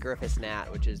something like a Griffith's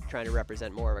gnat, which is trying to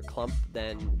represent more of a clump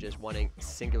than just one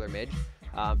singular midge.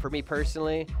 For me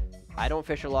personally, I don't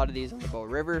fish a lot of these on the Bow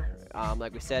River,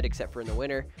 like we said, except for in the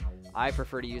winter. I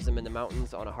prefer to use them in the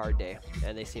mountains on a hard day,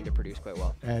 and they seem to produce quite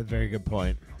well. Very good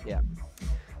point. Yeah.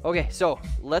 Okay, so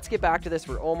let's get back to this.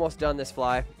 We're almost done this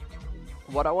fly.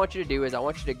 What I want you to do is I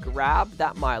want you to grab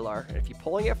that mylar, and if you're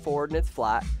pulling it forward and it's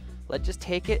flat, let's just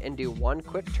take it and do one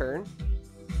quick turn.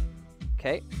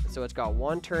 Okay, so it's got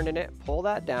one turn in it. Pull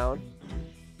that down.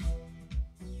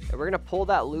 And we're going to pull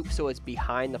that loop so it's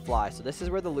behind the fly. So this is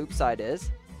where the loop side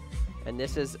is. And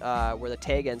this is where the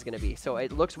tag end's going to be. So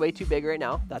it looks way too big right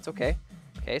now. That's okay.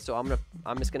 Okay, so I'm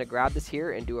just going to grab this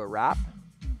here and do a wrap.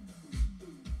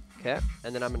 Okay,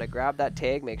 and then I'm going to grab that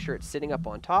tag, make sure it's sitting up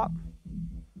on top.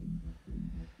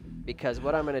 Because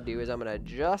what I'm going to do is I'm going to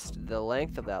adjust the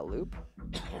length of that loop.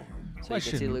 So you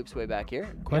can see the loop's way back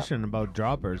here. Question about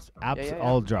droppers.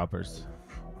 All droppers.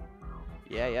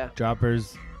 Yeah.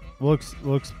 Droppers. Looks.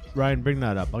 Ryan, bring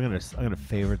that up. I'm gonna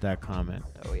favorite that comment.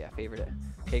 Oh yeah, favorite it.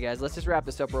 Okay, guys, let's just wrap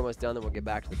this up. We're almost done, then we'll get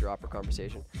back to the dropper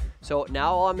conversation. So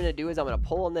now all I'm gonna do is I'm gonna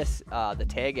pull on this the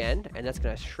tag end, and that's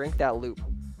gonna shrink that loop.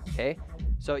 Okay.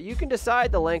 So you can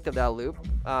decide the length of that loop.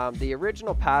 The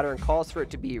original pattern calls for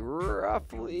it to be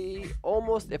roughly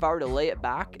almost. If I were to lay it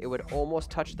back, it would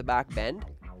almost touch the back bend,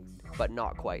 but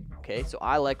not quite. Okay. So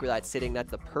I like where that's sitting.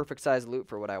 That's the perfect size loop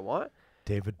for what I want.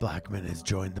 David Blackman has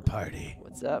joined the party.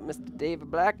 What's up, Mr.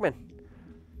 David Blackman?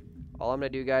 All I'm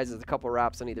going to do, guys, is a couple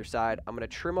wraps on either side. I'm going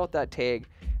to trim out that tag,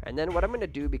 and then what I'm going to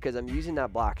do, because I'm using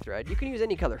that black thread, you can use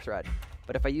any color thread,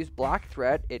 but if I use black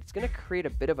thread, it's going to create a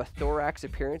bit of a thorax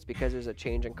appearance because there's a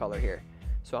change in color here.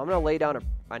 So I'm going to lay down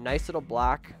a nice little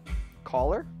black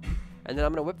collar, and then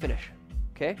I'm going to whip finish.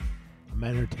 Okay? I'm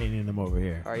entertaining them over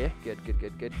here. Are you? Good, good,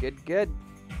 good, good, good, good.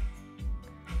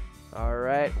 All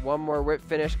right, one more whip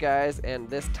finish, guys, and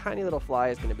this tiny little fly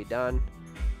is going to be done.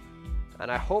 And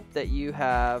I hope that you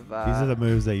have... These are the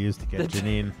moves I used to get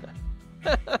Janine.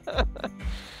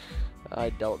 I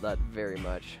doubt that very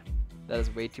much. That is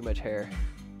way too much hair.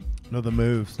 No, the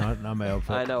moves, not my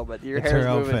outfit. I know, but your It's hair is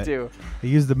her moving outfit. too. I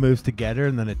used the moves to get her,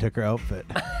 and then I took her outfit.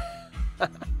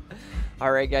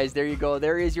 All right, guys, there you go.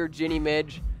 There is your Ginny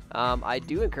Midge. I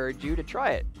do encourage you to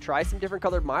try it. Try some different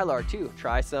colored Mylar too.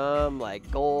 Try some like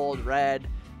gold, red.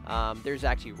 There's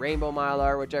actually rainbow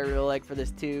Mylar, which I really like for this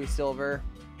too. Silver.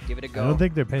 Give it a go. I don't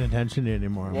think they're paying attention to you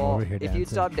anymore. I'm Well, over here if dancing. you'd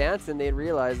stop dancing, they'd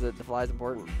realize that the fly's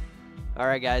important. All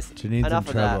right, guys. Janine's Enough in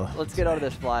of that. trouble. Let's get out of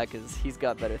this fly because he's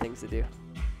got better things to do.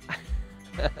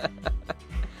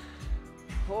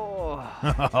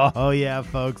 Oh. Oh, yeah,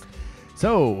 folks.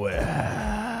 So,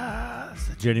 it's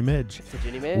a Ginny Midge. It's a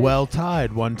Ginny Midge. Well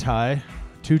tied. One tie.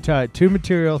 Two tie. Two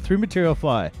material. Three material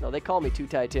fly. No, they call me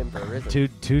Two-Tie Tim for a reason.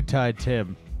 Two tie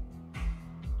Tim.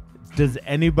 Does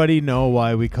anybody know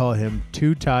why we call him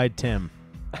Two Tie Tim?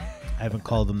 I haven't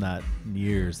called him that in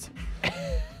years.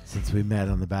 Since we met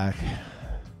on the back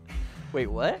Wait,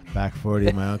 what? 40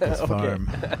 of my uncle's farm.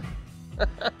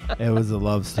 It was a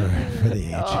love story for the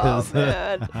ages. Oh,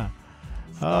 man. Oh,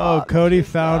 Stop. Cody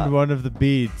Just found stop. one of the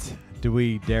beads. Do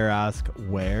we dare ask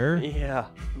where? Yeah,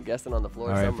 I'm guessing on the floor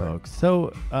All right, somewhere. folks.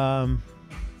 So,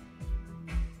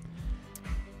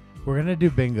 we're going to do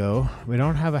bingo. We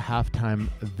don't have a halftime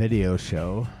video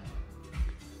show.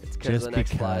 It's because Just the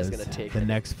next fly is because going to take the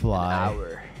next an fly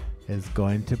hour. is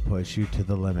going to push you to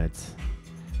the limits.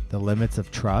 The limits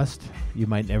of trust. You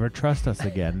might never trust us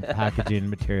again. Packaging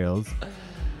materials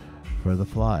for the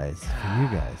flies for you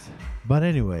guys. But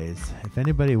anyways, if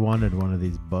anybody wanted one of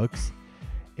these books,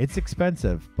 it's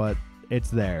expensive, but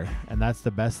it's there. And that's the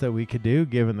best that we could do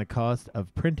given the cost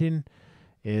of printing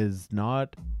is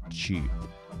not cheap.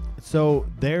 So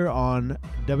they're on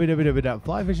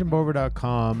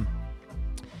www.flyfishingbover.com.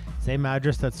 Same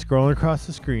address that's scrolling across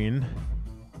the screen.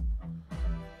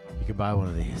 You can buy one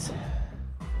of these.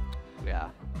 Yeah.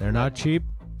 They're not cheap,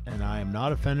 and I am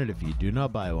not offended if you do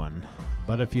not buy one.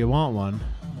 But if you want one,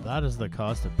 that is the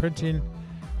cost of printing,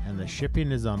 and the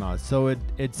shipping is on us. So it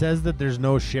says that there's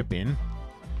no shipping.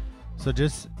 So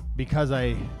just because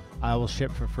I will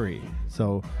ship for free.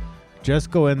 So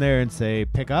just go in there and say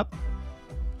pick up.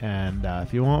 And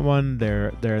if you want one,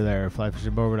 they're there.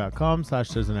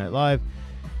 flyfishingbover.com/Thursday Night Live.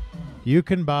 You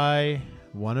can buy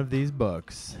one of these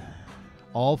books.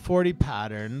 All 40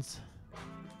 patterns.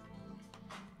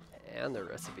 And the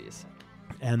recipes.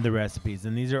 And the recipes.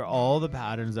 And these are all the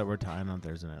patterns that we're tying on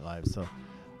Thursday Night Live. So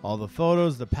all the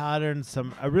photos, the patterns,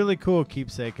 a really cool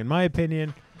keepsake in my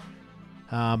opinion.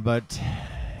 But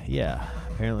yeah,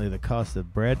 apparently the cost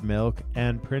of bread, milk,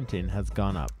 and printing has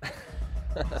gone up.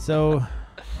 So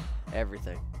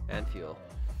Everything. And fuel.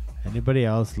 anybody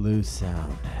else lose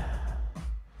sound?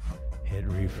 Hit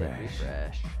refresh.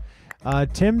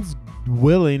 Tim's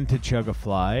willing to chug a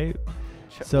fly.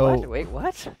 So what? Wait,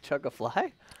 what? Chug a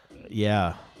fly?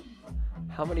 yeah,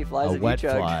 How many flies a have wet you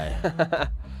chugged?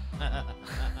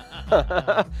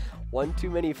 fly. One too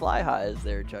many fly highs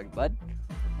there, Chug Bud.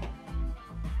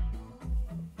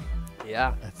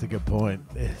 Yeah. That's a good point.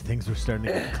 Things were starting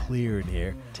to get clear in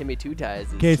here. Timmy Two Ties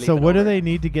is Okay, so sleeping what do over. they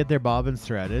need to get their bobbins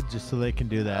threaded just so they can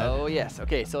do that? Oh, yes.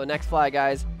 Okay, so next fly,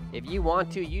 guys. If you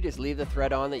want to, you just leave the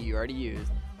thread on that you already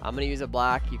used. I'm going to use a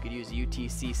black. You could use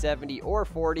UTC 70 or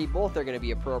 40. Both are going to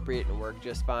be appropriate and work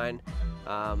just fine.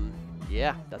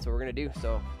 Yeah, that's what we're going to do.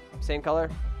 So same color,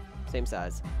 same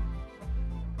size.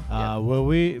 Yeah. Well,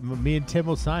 me and Tim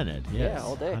will sign it. Yes, Yeah,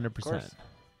 all day. 100%. Of course.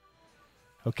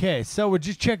 Okay, so we're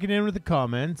just checking in with the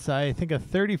comments. I think a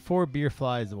 34 beer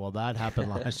flies. Well, that happened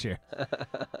last year.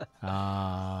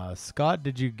 Scott,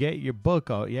 did you get your book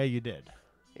out? Yeah, you did.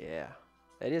 Yeah,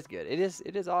 it is good. It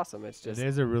is awesome. It's just It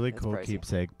is a really it's cool pricey.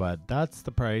 keepsake, but that's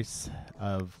the price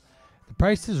of. The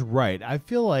Price is Right. I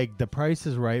feel like The Price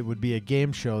is Right would be a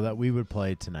game show that we would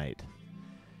play tonight.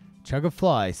 Chug a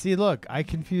fly. See, look, I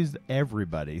confused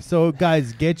everybody. So,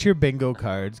 guys, get your bingo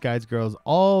cards. Guys, girls,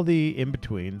 all the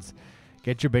in-betweens.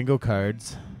 Get your bingo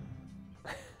cards.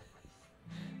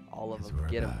 all of Because them. we're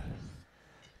Get them. about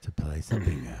to play some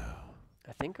bingo.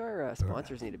 I think our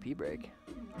sponsors need a pee break.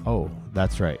 Oh,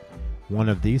 that's right. One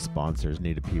of these sponsors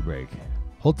need a pee break.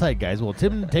 Hold tight, guys. Well,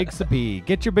 Tim takes a pee.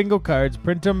 Get your bingo cards,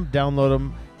 print them, download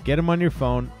them, get them on your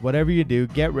phone. Whatever you do,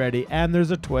 get ready. And there's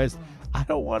a twist. I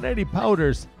don't want any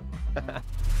powders.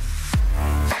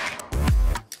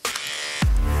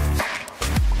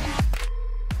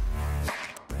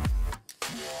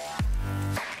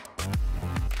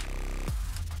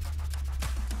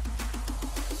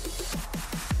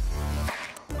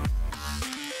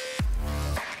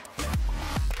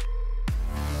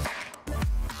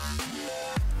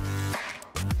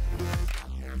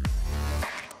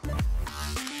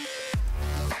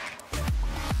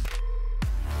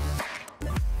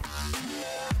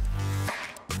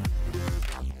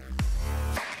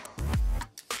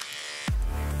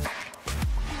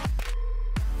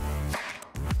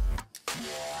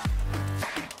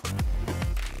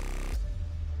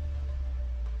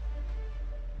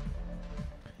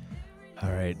 All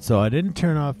right, so I didn't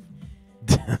turn off.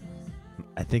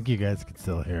 I think you guys can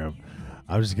still hear him.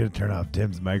 I'm just going to turn off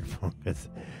Tim's microphone because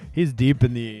he's deep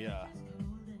in the...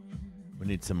 we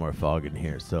need some more fog in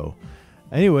here. So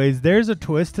anyways, there's a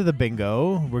twist to the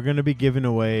bingo. We're going to be giving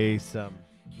away a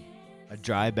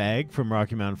dry bag from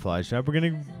Rocky Mountain Fly Shop. We're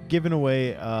going to be giving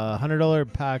away a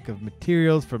 $100 pack of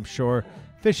materials from Shore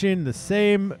Fishing. The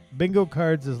same bingo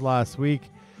cards as last week,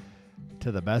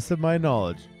 to the best of my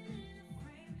knowledge.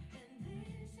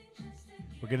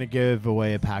 We're going to give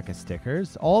away a pack of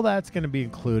stickers. All that's going to be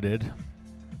included.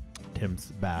 Tim's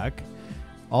back.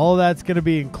 All that's going to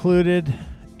be included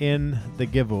in the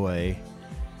giveaway.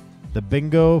 The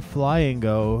Bingo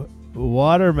Flyingo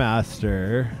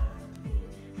WaterMaster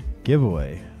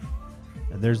giveaway.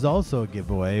 And there's also a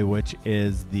giveaway, which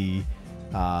is the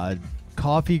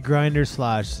coffee grinder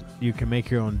 / you can make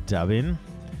your own dubbing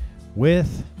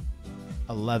with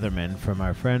a Leatherman from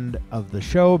our friend of the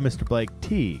show, Mr. Blake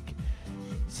Teague.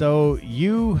 So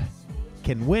you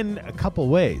can win a couple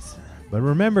ways. But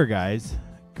remember, guys,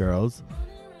 girls,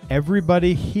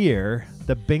 everybody here,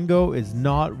 the bingo is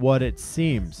not what it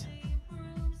seems.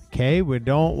 Okay? We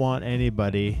don't want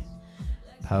anybody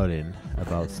pouting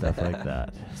about stuff like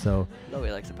that. So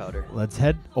nobody likes a powder. Let's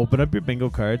open up your bingo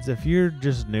cards. If you're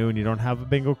just new and you don't have a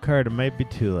bingo card, it might be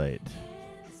too late.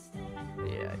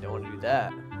 Yeah, I don't want to do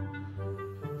that.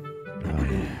 Oh,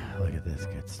 yeah. Look at this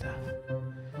good stuff.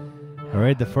 All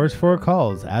right, the first 4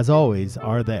 calls, as always,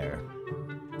 are there.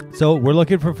 So we're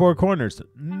looking for 4 corners.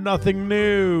 Nothing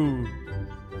new.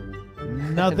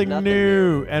 Nothing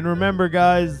new. And remember,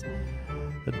 guys,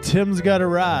 Tim's got a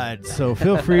ride, so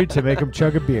feel free to make him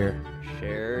chug a beer.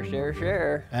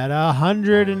 Share. At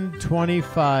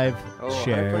 125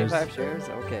 shares. 125 shares?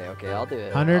 Okay, I'll do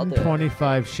it.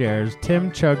 125 shares.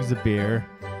 Tim chugs a beer.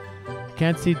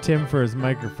 Can't see Tim for his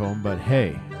microphone, but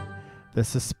hey, the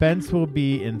suspense will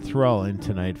be enthralling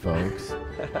tonight, folks.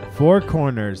 4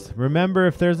 corners. Remember,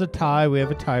 if there's a tie, we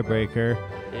have a tiebreaker.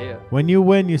 Yeah. When you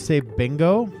win, you say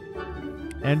bingo.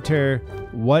 Enter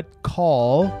what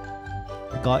call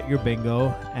got your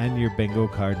bingo and your bingo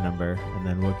card number, and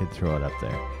then we can throw it up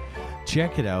there.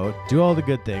 Check it out. Do all the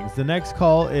good things. The next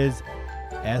call is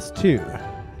S2.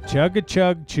 Chug a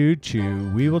chug, choo choo.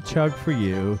 We will chug for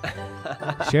you.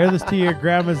 Share this to your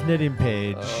grandma's knitting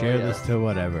page. Share this to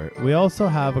whatever. We also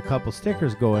have a couple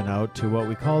stickers going out to what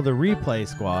we call the replay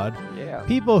squad. Yeah.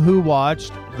 People who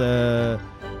watched the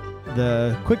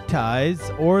quick ties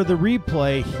or the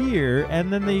replay here,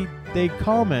 and then they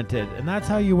commented, and that's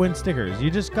how you win stickers.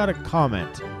 You just gotta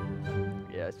comment.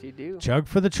 Yes, you do. Chug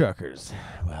for the truckers.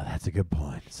 Well, that's a good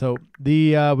point. So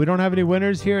we don't have any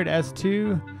winners here at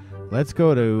S2. Let's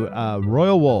go to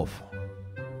Royal Wolf.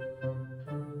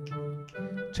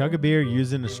 Chug a beer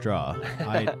using a straw.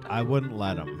 I wouldn't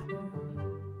let him.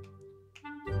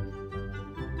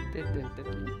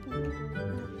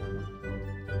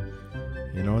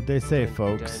 You know what they say,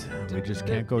 folks. We just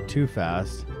can't go too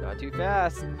fast. Not too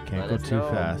fast. Can't go too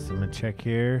fast. I'm going to check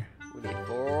here. We need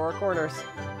 4 corners.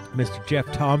 Mr.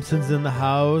 Jeff Thompson's in the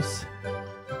house.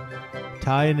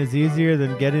 Tying is easier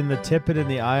than getting the tippet in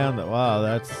the eye on the... Wow,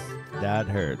 that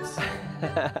hurts.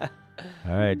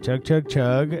 All right, chug, chug,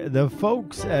 chug. The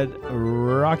folks at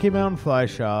Rocky Mountain Fly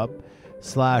Shop /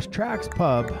 Trax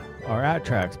Pub are at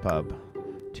Trax Pub.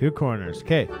 2 corners.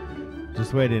 Okay,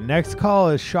 just waiting. Next call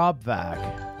is Shop Vac.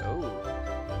 Oh.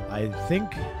 I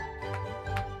think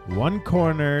 1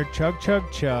 corner. Chug, chug,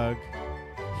 chug.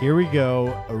 Here we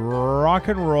go. Rock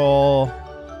and roll.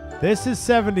 This is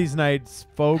 70s nights,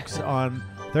 folks, on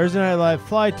Thursday Night Live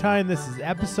Fly Time. This is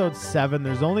episode 7.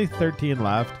 There's only 13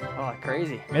 left. Oh,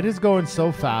 crazy. It is going so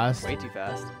fast. Way too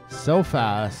fast. So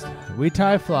fast. We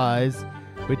tie flies.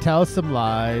 We tell some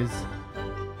lies.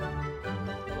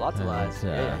 Lots of lies.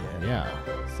 Yeah.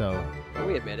 So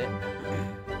we admit it.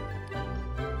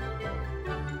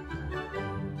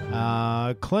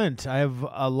 Clint, I have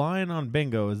a line on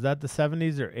bingo. Is that the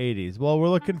 70s or 80s? Well, we're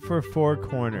looking for 4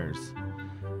 corners.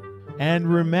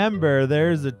 And remember,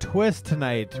 there's a twist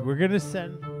tonight. We're going to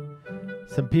send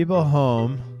some people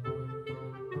home.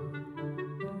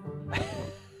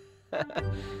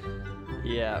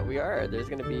 Yeah, we are. There's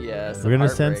going to be some We're going to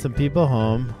send heartbreak. some people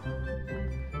home.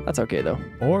 That's okay, though.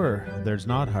 Or there's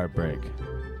not heartbreak.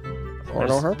 Or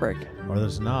no heartbreak. Or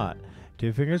there's not.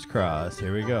 2 fingers crossed.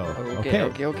 Here we go.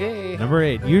 Okay. Number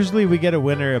 8. Usually we get a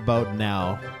winner about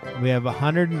now. We have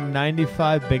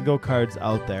 195 bingo cards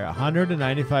out there.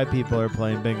 195 people are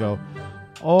playing bingo.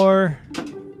 Or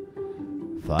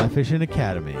Fly Fishing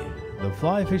Academy. The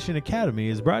Fly Fishing Academy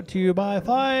is brought to you by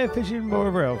Fly Fishing Bow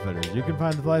River Outfitters. You can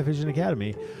find the Fly Fishing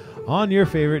Academy on your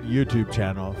favorite YouTube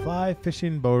channel, Fly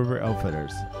Fishing Bow River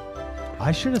Outfitters.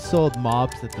 I should have sold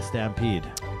mops at the Stampede.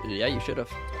 Yeah, you should have.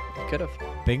 Could have.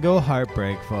 Bingo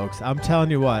heartbreak, folks. I'm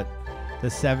telling you what, the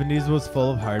 70s was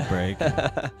full of heartbreak.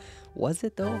 Was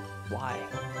it, though? Why?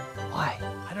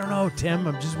 I don't know, Tim.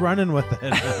 I'm just running with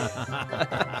it.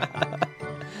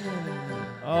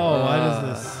 Oh, why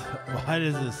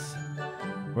does this?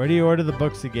 Where do you order the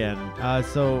books again?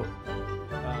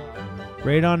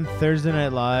 Right on Thursday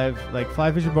Night Live, like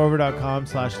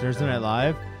flyfishingbover.com/Thursday Night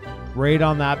Live. Right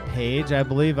on that page, I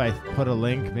believe I put a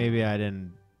link. Maybe I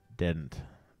didn't.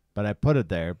 But I put it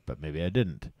there, but maybe I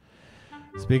didn't.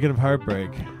 Speaking of heartbreak,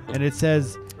 and it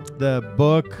says the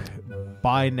book,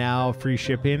 buy now, free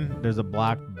shipping. There's a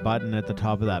black button at the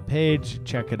top of that page.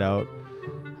 Check it out.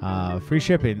 Free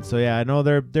shipping. So yeah, I know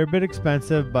they're a bit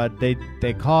expensive, but they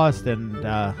cost, and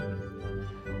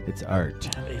it's art.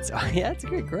 It's a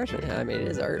great question. I mean, it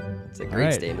is art. It's a great All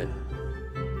right. statement.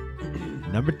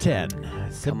 Number 10,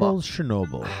 Sybil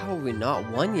Chernobyl. How have we not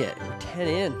won yet? We're 10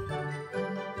 in.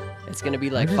 It's going to be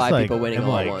like I'm just 5 like- people winning I'm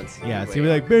all like- at once. Yeah, it's Wait. gonna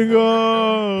be like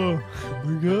bingo.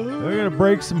 We're gonna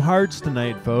break some hearts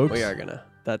tonight, folks. We are going to.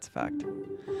 That's a fact.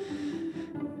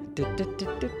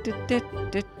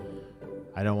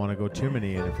 I don't want to go too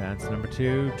many in advance. Number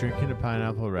 2, drinking a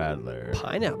pineapple rattler.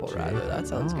 Pineapple Rattler. That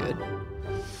sounds good.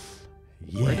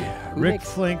 Yeah. Who Rick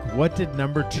makes- Flink, what did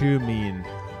number 2 mean?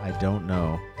 I don't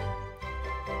know.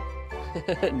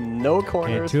 No Okay,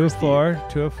 corners. 2 of for 4,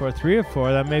 2 of 4, 3 of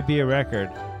 4. That may be a record.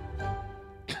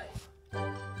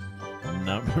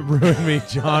 Number ruin me.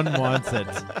 John wants it.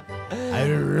 I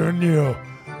will ruin you. Steve.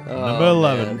 Number Oh,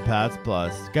 11, man. Pats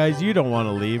Plus. Guys, you don't want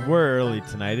to leave. We're early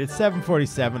tonight. It's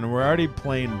 7:47, and we're already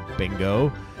playing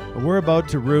bingo. And we're about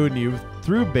to ruin you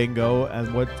through bingo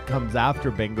and what comes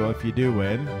after bingo if you do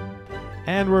win.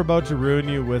 And we're about to ruin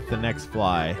you with the next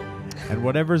fly. And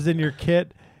whatever's in your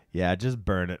kit, yeah, just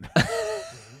burn it.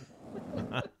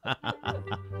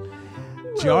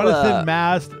 Jonathan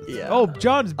Mast. yeah. Oh,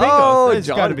 John's bingo. Oh, You got to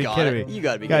John be got kidding it. me. You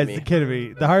got to be Guys, kidding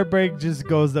me. The heartbreak just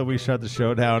goes that we shut the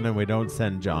show down and we don't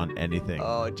send John anything.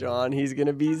 Oh, John, he's going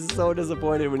to be so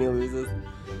disappointed when he loses.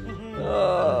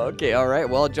 Oh, okay, all right.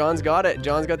 Well, John's got it.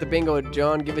 John's got the bingo.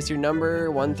 John, give us your number,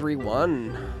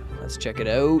 131. Let's check it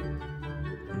out.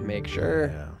 Make sure.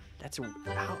 Yeah. It's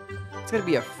going to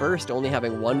be a first, only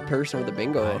having one person with a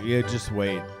bingo. You just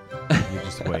wait. You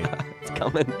just wait. It's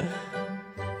coming.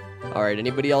 All right,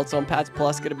 anybody else on Pat's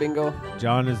Plus get a bingo?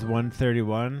 John is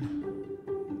 131.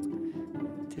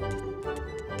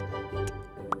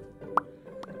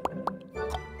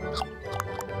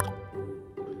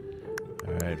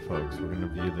 All right, folks, we're going to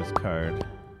view this card.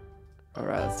 All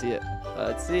right, let's see it.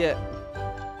 Let's see it.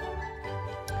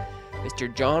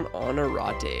 Mr. John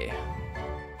Honorate.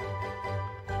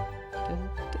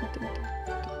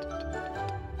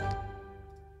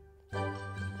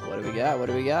 What do we got? What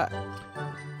do we got?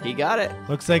 He got it.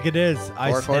 Looks like it is.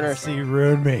 I Four said corners. C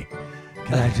ruined me.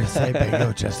 Can I just say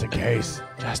bingo just in case?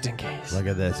 Just in case. Look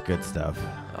at this good stuff.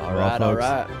 All Well, right, all folks,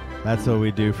 right. That's what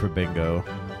we do for bingo.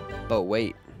 But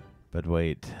wait, But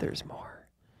wait, there's more.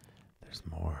 there's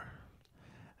more.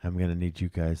 I'm going to need you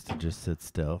guys to just sit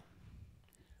still.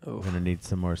 Oof. We're going to need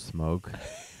some more smoke.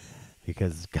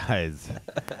 Because, guys,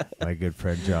 my good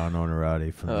friend John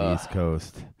Onorati from the East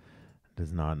Coast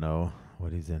does not know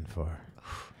what he's in for.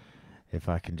 If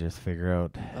I can just figure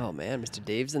out, Oh, man, Mr.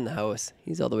 Dave's in the house.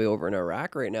 He's all the way over in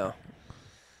Iraq right now.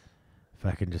 if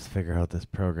I can just figure out this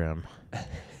program,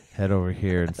 head over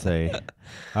here and say,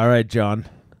 all right, John.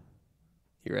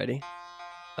 You ready?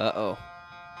 Uh-oh.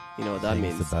 You know what that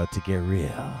Things means. about to get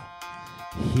real.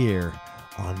 Here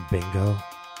on Bingo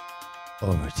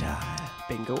Overtime.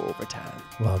 Bingo overtime.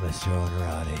 Well, Mr.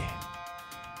 Onorati,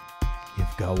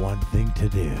 you've got one thing to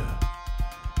do,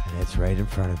 and it's right in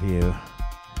front of you.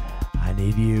 I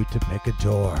need you to pick a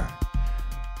door.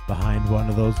 Behind one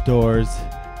of those doors,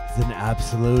 is an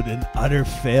absolute and utter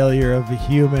failure of a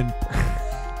human.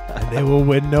 And they will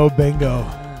win no bingo.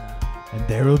 And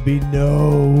there will be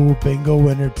no bingo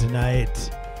winner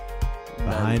tonight.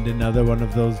 Behind another one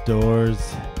of those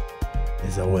doors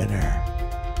is a winner.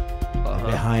 And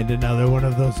behind another one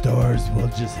of those doors, we'll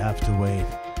just have to wait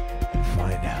and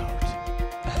find out.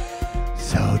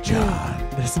 So, John,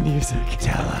 this music.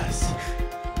 Tell us,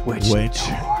 Which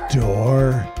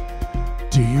door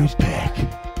do you pick?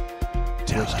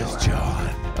 Tell us, John.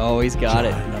 Oh, he's got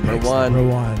it. Number one. Number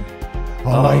one.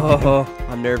 Oh,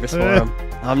 I'm nervous for him.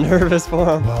 I'm nervous for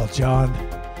him. Well, John,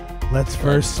 let's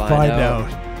first find out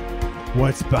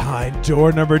what's behind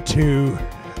door number 2,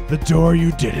 the door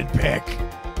you didn't pick.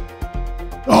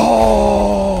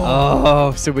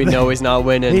 Oh, so we know he's not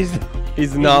winning.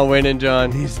 He's not winning,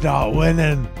 John. He's not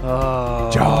winning.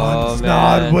 Oh, John's man.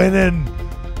 not winning.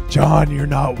 John, you're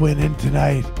not winning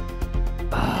tonight.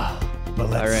 But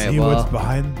let's see what's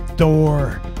behind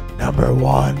door number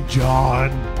 1,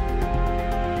 John.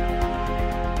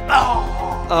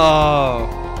 Oh,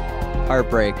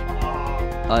 heartbreak.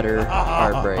 Utter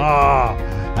heartbreak.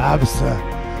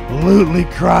 Absolutely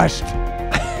crushed.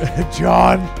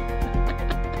 John.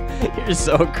 You're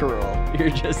so cruel. You're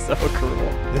just so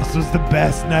cruel. This was the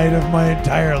best night of my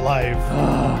entire life.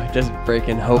 Just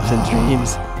breaking hopes and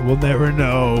dreams. We'll never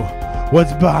know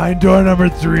what's behind door number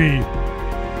 3.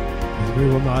 Because we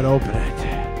will not open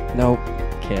it. Nope.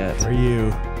 Can't. For you,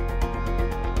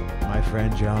 my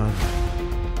friend John.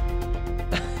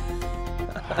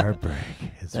 Heartbreak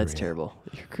is That's real. terrible.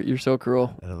 You're so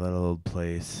cruel. At a little old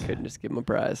place Couldn't just give him a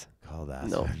prize. called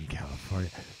Aspen, California.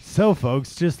 So,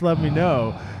 folks, just let me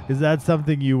know. Is that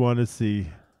something you want to see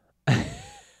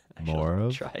more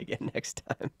of? Try again next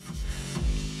time.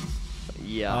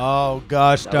 Yeah. Oh,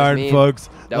 gosh That was darn, mean. folks.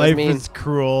 That was Life mean. is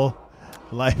cruel.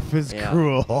 Life is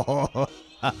cruel.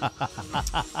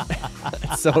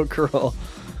 It's so cruel.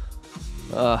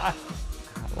 Well,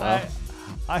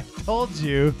 I told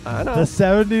you I know. the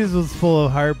 70s was full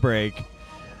of heartbreak.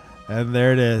 And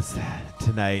there it is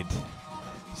tonight.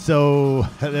 So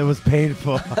it was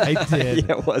painful. I did.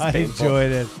 Yeah, it was painful.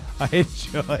 Enjoyed it. I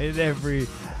enjoyed every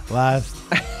last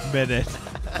minute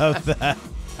of that.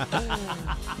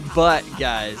 but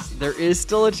guys, there is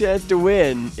still a chance to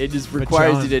win. It just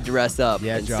requires John- you to dress up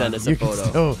and John, send us a you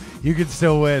photo. You can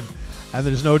still win. And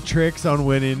there's no tricks on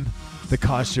winning the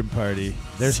costume party.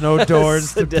 There's no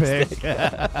doors to pick.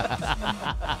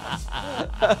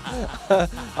 I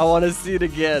want to see it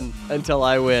again until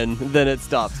I win. Then it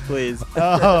stops, please.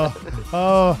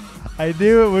 Oh, I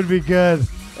knew it would be good.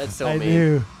 That's so I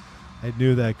mean.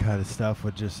 knew that kind of stuff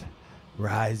would just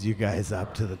rise you guys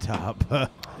up to the top.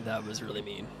 That was really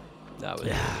mean. That was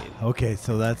really mean. Okay,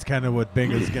 so that's kind of what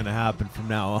bingo's going to happen from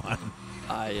now on.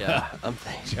 I'm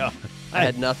John, I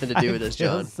had nothing to do with this,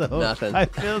 John. Nothing. I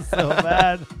feel so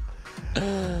bad.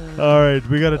 All right,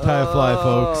 we got to tie a fly,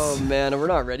 folks. Oh, man, we're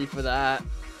not ready for that.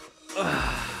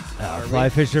 Fly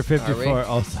Fisher 54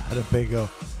 also had a bingo.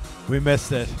 We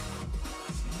missed it.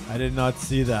 I did not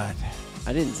see that.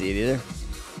 I didn't see it either.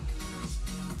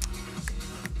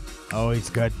 Oh, he's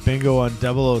got bingo on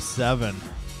 007.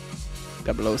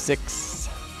 006.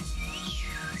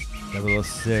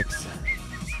 006.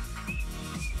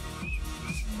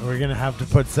 We're going to have to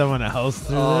put someone else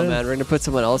through Oh, this? man, we're going to put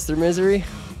someone else through misery?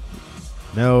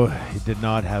 No, he did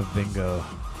not have bingo.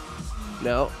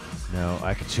 No. No,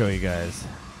 I can show you guys.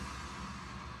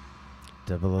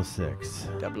 006.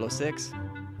 006.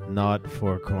 Not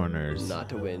four corners. Not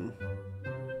to win.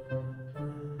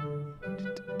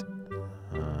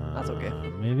 That's okay.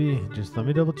 Maybe just let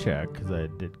me double check because I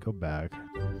did go back.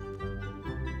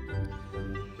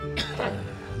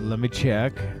 Let me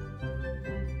check.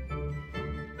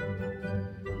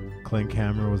 Clink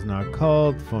hammer was not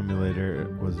called.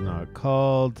 Formulator was not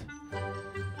called.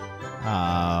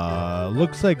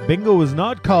 Looks like bingo was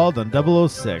not called on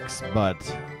 006, but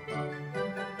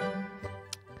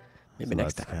Maybe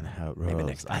next that's time. kind of how it Maybe rolls.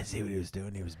 next time. I see what he was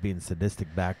doing. He was being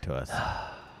sadistic back to us.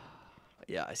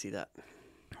 Yeah, I see that.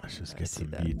 Let's just I get see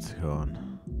some that. beats going.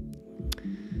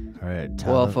 All right.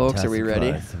 Well, folks, are we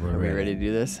ready? Flies. Are we ready to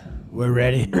do this? We're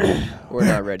ready. We're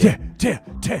not ready.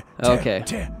 Okay.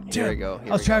 Here we go.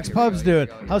 How's Trax Pubs doing?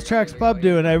 How's Trax Pub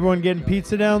doing? Everyone getting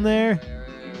pizza down there?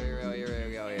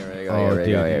 Oh,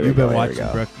 dude, you've been watching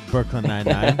Brooklyn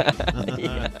Nine-Nine.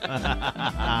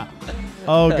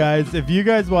 Oh, guys, if you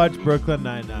guys watch Brooklyn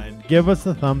Nine-Nine, give us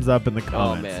a thumbs up in the Oh,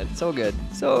 comments. man. So good.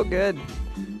 So good.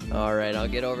 All right, I'll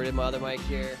get over to my other mic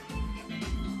here.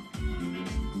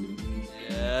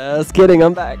 Just kidding.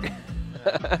 I'm back.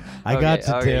 I got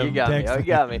you, okay, Tim. You got me. Text You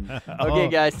got me. Okay,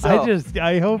 guys. So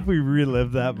I hope we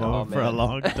relive that moment for a man.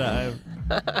 long time.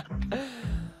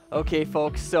 Okay,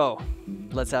 folks. So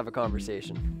let's have a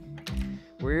conversation.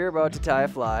 We're about to tie a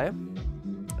fly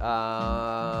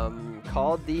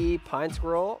called the Pine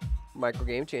Squirrel Micro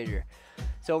Game Changer.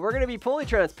 So we're going to be fully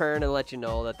transparent and let you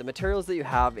know that the materials that you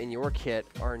have in your kit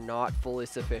are not fully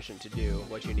sufficient to do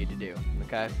what you need to do,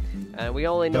 okay? And we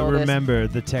only know But remember,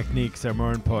 the techniques are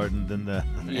more important than the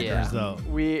end result.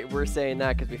 We're saying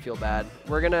that because we feel bad.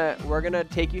 We're gonna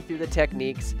take you through the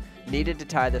techniques needed to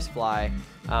tie this fly.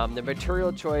 The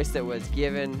material choice that was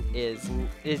given is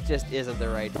just isn't the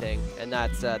right thing, and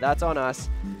that's on us.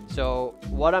 So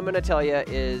what I'm gonna tell you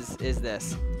is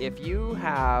this: if you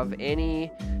have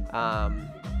any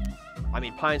I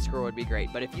mean, Pine Squirrel would be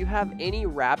great, but if you have any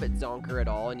rabbit zonker at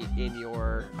all in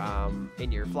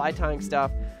your fly tying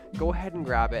stuff, go ahead and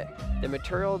grab it. The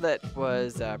material that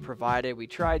was provided, we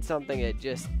tried something,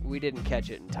 we didn't catch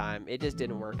it in time. It just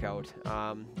didn't work out.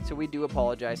 So we do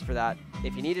apologize for that.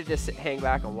 If you need to just hang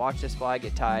back and watch this fly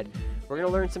get tied, we're going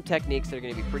to learn some techniques that are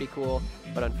going to be pretty cool,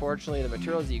 but unfortunately the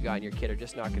materials that you got in your kit are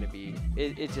just not going to be,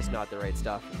 it's just not the right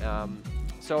stuff.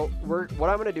 So what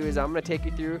I'm going to do is I'm going to take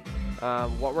you through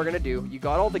what we're going to do. You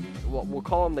got all the, we'll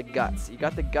call them the guts. You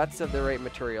got the guts of the right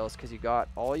materials because you got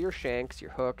all your shanks,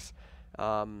 your hooks,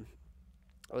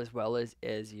 as well as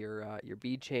your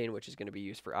bead chain, which is going to be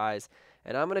used for eyes.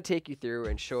 And I'm going to take you through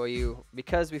and show you,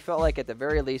 because we felt like at the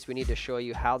very least we need to show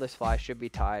you how this fly should be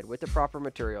tied with the proper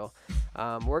material.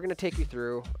 We're going to take you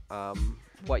through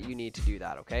what you need to do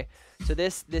that, okay? So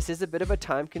this is a bit of a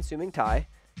time-consuming tie.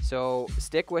 So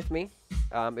stick with me.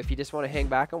 If you just want to hang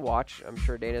back and watch, I'm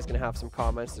sure Dana's going to have some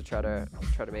comments to try to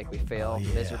make me fail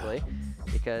miserably,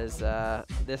 because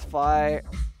this fly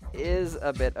is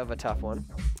a bit of a tough one,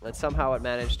 and somehow it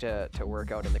managed to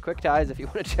work out in the quick ties. If you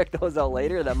want to check those out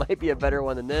later, that might be a better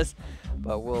one than this,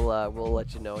 but we'll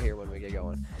let you know here when we get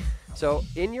going. So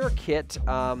in your kit,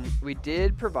 we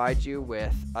did provide you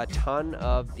with a ton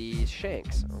of these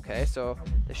shanks, okay? So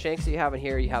the shanks that you have in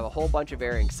here, you have a whole bunch of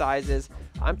varying sizes.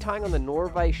 I'm tying on the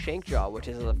Norvise shank jaw, which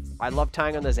is, I love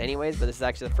tying on this anyways, but this is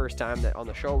actually the first time that on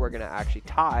the show we're gonna actually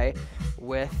tie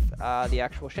with the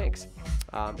actual shanks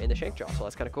in the shank jaw, so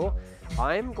that's kind of cool.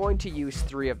 I'm going to use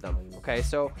 3 of them, okay?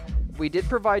 So we did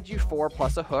provide you 4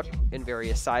 plus a hook in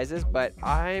various sizes, but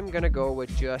I'm gonna go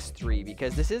with just 3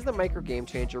 because this is the micro game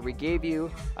changer. We gave you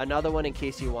another one in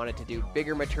case you wanted to do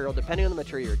bigger material. Depending on the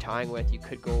material you're tying with, you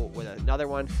could go with another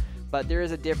one, but there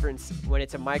is a difference. When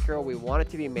it's a micro, we want it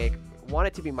to be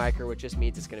micro, which just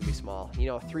means it's going to be small,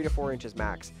 3 to 4 inches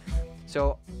max.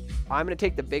 So I'm going to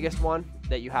take the biggest one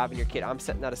that you have in your kit. I'm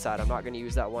setting that aside. I'm not going to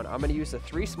use that one. I'm going to use the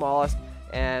 3 smallest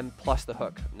and plus the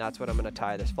hook, and that's what I'm going to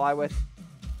tie this fly with.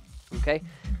 Okay,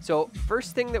 so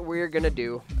first thing that we're going to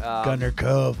do, Gunner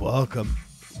Cove, welcome.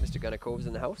 Mr. Gunner Cove's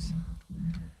in the house.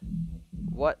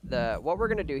 What we're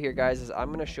going to do here, guys, is I'm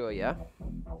going to show you.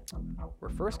 We're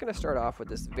first going to start off with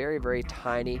this very, very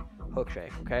tiny hook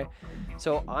shank, okay?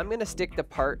 So I'm going to stick the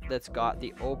part that's got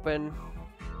the open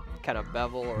kind of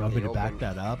bevel, or want me to back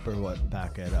that up or what?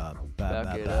 Back it up.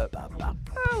 Back it up.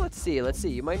 Let's see.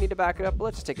 You might need to back it up, but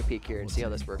let's just take a peek here and see how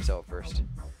this works out first.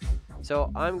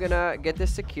 So I'm going to get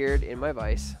this secured in my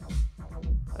vise.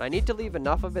 And I need to leave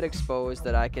enough of it exposed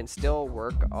that I can still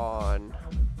work on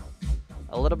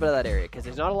a little bit of that area, because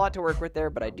there's not a lot to work with there,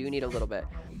 but I do need a little bit.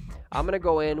 I'm going to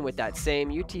go in with that same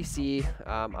UTC.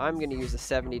 I'm going to use the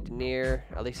 70 denier,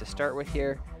 at least to start with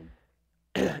here,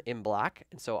 in black.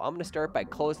 And so I'm going to start by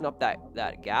closing up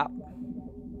that gap.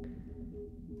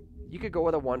 You could go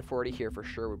with a 140 here for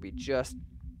sure, would be just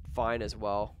fine as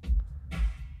well.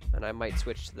 And I might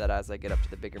switch to that as I get up to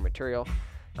the bigger material.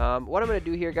 What I'm going to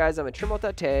do here, guys, I'm going to trim out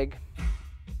that tag.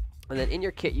 And then in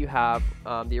your kit you have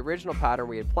the original pattern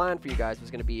we had planned for you guys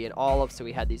was going to be in olive, so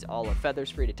we had these olive feathers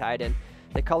for you to tie it in.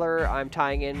 The color I'm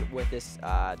tying in with this,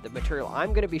 the material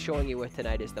I'm going to be showing you with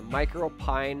tonight is the Micro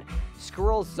Pine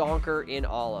Squirrel Zonker in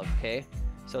olive, okay?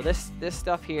 So this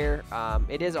stuff here,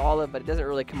 it is olive, but it doesn't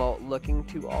really come out looking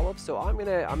too olive, so I'm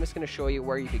just going to show you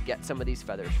where you could get some of these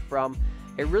feathers from.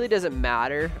 It really doesn't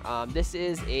matter. This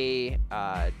is a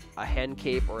hen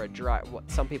cape, or a dry, what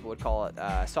some people would call it,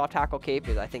 soft tackle cape,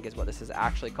 I think is what this is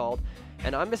actually called.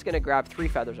 And I'm just going to grab 3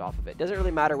 feathers off of it. Doesn't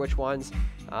really matter which ones.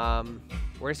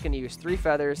 We're just going to use 3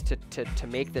 feathers to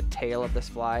make the tail of this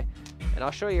fly. And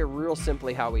I'll show you real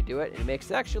simply how we do it. It makes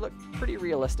it actually look pretty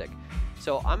realistic.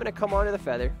 So I'm going to come onto the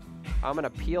feather. I'm going to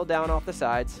peel down off the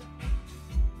sides.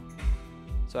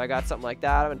 So I got something like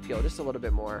that. I'm going to peel just a little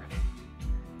bit more.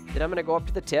 Then I'm going to go up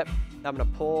to the tip. I'm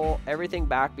going to pull everything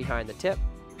back behind the tip.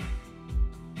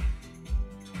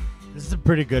 This is a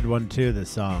pretty good one too, this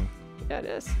song. Yeah, it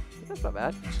is. That's not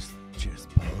bad. Just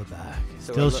pull it back.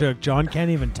 So Still shook. John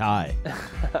can't even tie.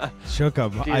 Shook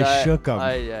him. Dude, I shook him.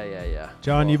 Yeah.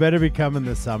 John, Cool. you better be coming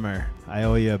this summer. I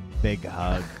owe you a big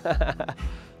hug.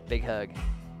 Big hug.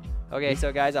 Okay,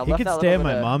 so guys, I'll He left could that stay at little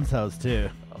my bit of- mom's house too.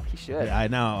 Oh, he should. Yeah, I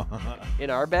know. In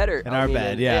our bed or? In our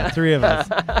bed, yeah. 3 of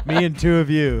us. Me and 2 of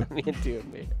you. Me and 2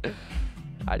 of me.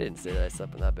 I didn't say that I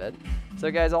slept in that bed. So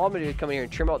guys, all I'm gonna do is come here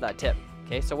and trim out that tip.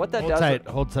 Okay, so what that Hold does. tight.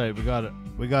 Hold tight. We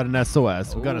got an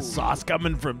SOS. We got Ooh. a sauce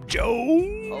coming from Joe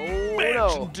Oh, no.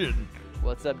 Manchington.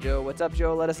 What's up, Joe? What's up,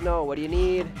 Joe? Let us know. What do you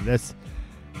need?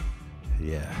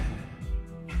 Yeah.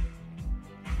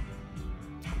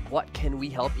 What can we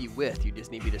help you with? You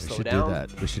just need me to We slow should down. do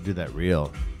that. We should do that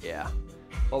real. Yeah.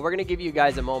 Well, we're gonna give you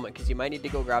guys a moment because you might need to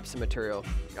go grab some material.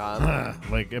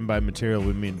 Like, and by material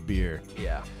we mean beer.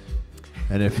 Yeah.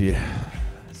 And if you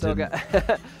So, didn't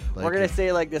we're like gonna it-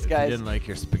 say like this, if you guys. didn't like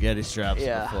your spaghetti straps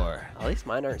Yeah. before. At least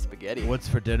mine aren't spaghetti. What's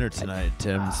for dinner tonight,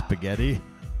 Tim? Spaghetti?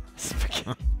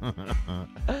 Spaghetti.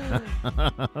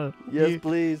 You- Yes,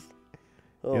 please.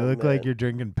 Oh, You look like man. you're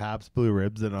drinking Pabst Blue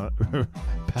Ribs and I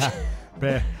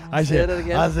Say said, that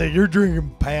again? I said you're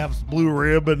drinking Pabst Blue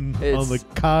Ribbon on It's- the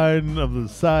kind of the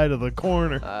side of the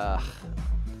corner. I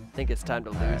think it's time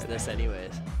to lose this,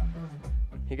 anyways.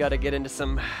 You got to get into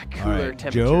some cooler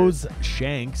temperatures. Joe's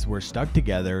shanks were stuck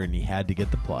together and he had to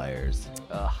get the pliers.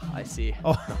 Ugh, I see.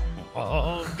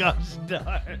 Oh gosh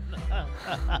darn.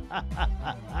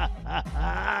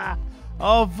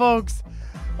 Oh, folks.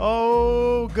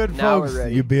 Oh, good Now we're folks.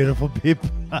 ready. You beautiful people.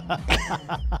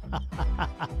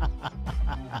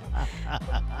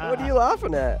 What are you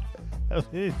laughing at?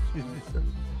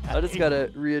 I just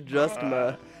gotta readjust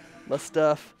my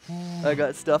stuff. I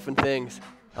got stuff and things.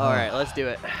 All right, let's do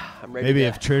it. I'm ready. Maybe to,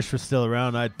 if Trish was still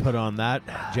around, I'd put on that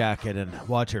jacket and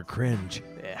watch her cringe.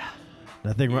 yeah.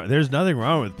 Nothing wrong. There's nothing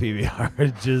wrong with PBR.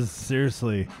 It's just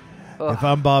seriously. Ugh. If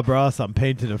I'm Bob Ross, I'm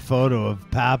painting a photo of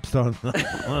Pabst on the.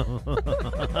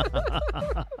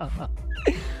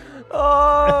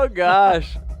 Oh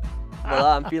gosh. Well,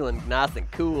 I'm feeling nice and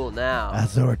cool now.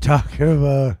 That's what we're talking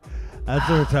about. That's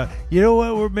what we're talking. You know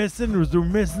what we're missing? We're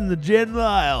missing the Jen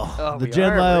Lyle. Oh, the we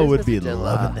Jen are. Lyle Where's would Mr. be Jen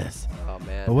loving Lyle? this. Oh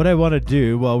man. But what I want to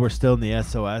do while we're still in the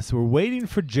SOS, we're waiting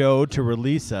for Joe to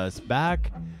release us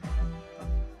back.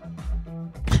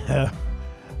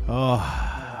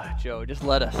 Joe, just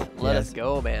let us Yes.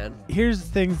 go, man. Here's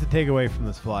things to take away from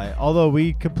this fly. Although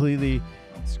we completely,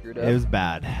 Screwed up. it was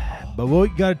bad. But what we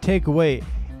got to take away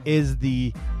is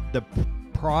the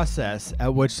process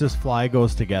at which this fly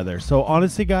goes together. So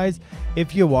honestly, guys,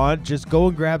 if you want, just go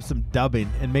and grab some dubbing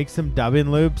and make some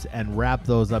dubbing loops and wrap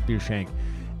those up your shank.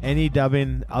 Any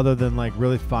dubbing other than like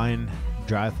really fine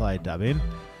dry fly dubbing.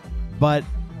 But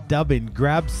dubbing,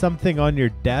 grab something on your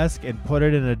desk and put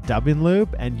it in a dubbing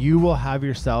loop and you will have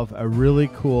yourself a really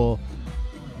cool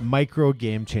micro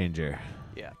game changer.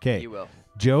 Yeah. 'Kay. You will.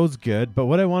 Joe's good, but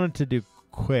what I wanted to do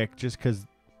quick, just because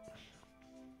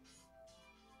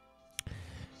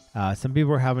some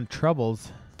people are having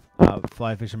troubles,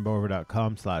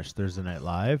 flyfishingbover.com/Thursday Night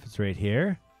Live. It's right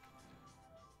here.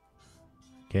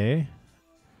 Okay.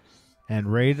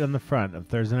 And right on the front of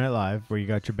Thursday Night Live, where you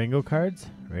got your bingo cards,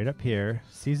 right up here,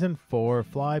 Season 4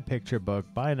 Fly Picture Book.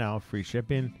 Buy now, free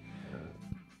shipping.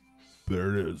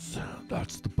 There it is.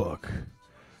 That's the book.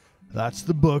 That's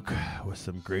the book with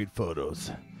some great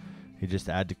photos. You just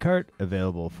add to cart,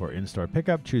 available for in-store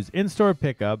pickup. Choose in-store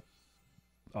pickup.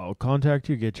 I'll contact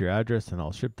you, get your address, and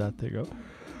I'll ship that thing out.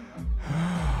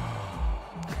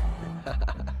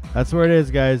 That's where it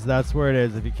is, guys. That's where it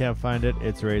is. If you can't find it,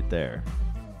 it's right there.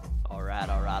 All right.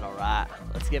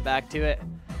 Let's get back to it.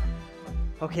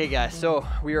 Okay, guys. So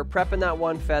we were prepping that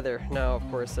one feather. Now,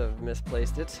 of course, I've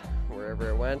misplaced it wherever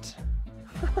it went.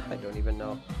 I don't even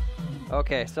know.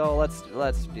 Okay, so let's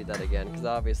do that again because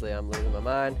obviously I'm losing my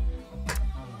mind.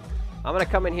 I'm gonna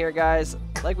come in here, guys,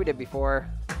 like we did before.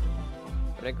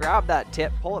 I'm gonna grab that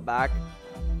tip, pull it back,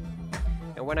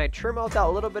 and when I trim out that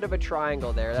little bit of a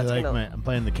triangle there, that's I'm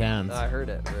playing the cans. I heard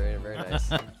it. Very, very nice.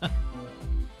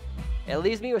 It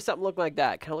leaves me with something looking like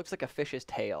that. Kind of looks like a fish's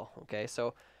tail. Okay,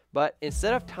 so, but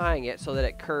instead of tying it so that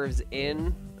it curves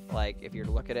in, like if you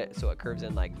look at it, so it curves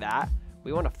in like that,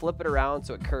 we want to flip it around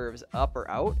so it curves up or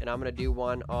out. And I'm going to do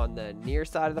one on the near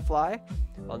side of the fly,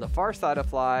 on the far side of the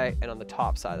fly, and on the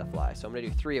top side of the fly. So I'm going to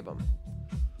do 3 of them.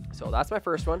 So that's my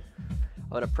first one. I'm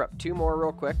going to prep 2 more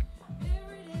real quick.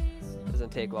 Doesn't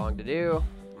take long to do.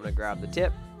 I'm going to grab the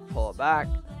tip, pull it back,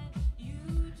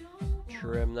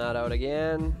 trim that out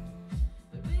again.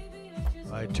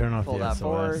 I turn off Pull the that SOS.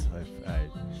 forward.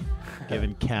 I've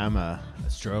given Cam a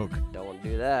stroke. Don't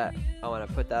Don't do that. I want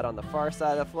to put that on the far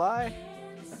side of the fly.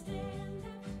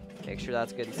 Make sure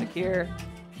that's good and secure.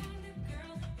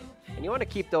 And you want to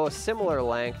keep those similar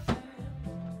length.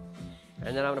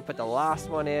 And then I'm going to put the last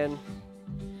one in.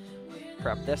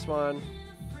 Prep this one.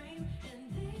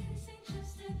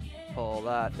 Pull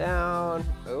that down.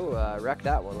 Oh, wrecked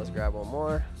that one. Let's grab one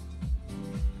more.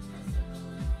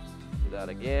 Do that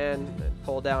again. And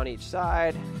pull down each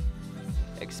side.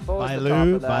 Expose the top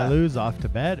of that. Bailu's off to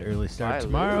bed. Early start Bailu.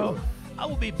 tomorrow. I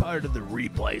will be part of the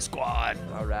replay squad.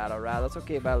 All right. That's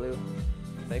okay, Bailu.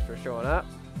 Thanks for showing up.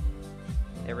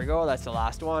 There we go. That's the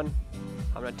last one.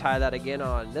 I'm going to tie that again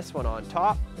on this one on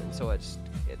top. And so it's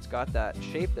got that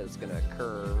shape that's going to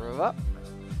curve up.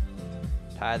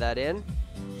 Tie that in.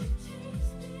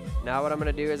 Now what I'm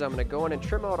going to do is I'm going to go in and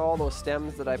trim out all those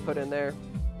stems that I put in there.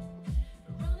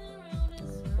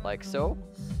 Like so.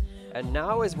 And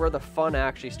now is where the fun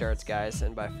actually starts, guys.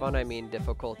 And by fun, I mean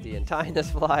difficulty in tying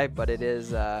this fly, but it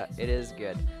is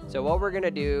good. So what we're going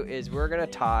to do is we're going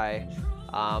to tie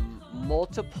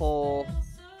multiple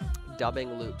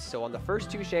dubbing loops. So on the first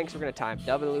two shanks, we're going to tie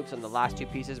dubbing loops. On the last two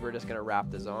pieces, we're just going to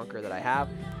wrap the zonker that I have.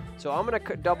 So I'm going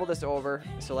to double this over.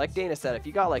 So like Dana said, if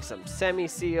you got like some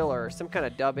semi-seal or some kind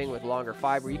of dubbing with longer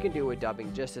fiber, you can do it with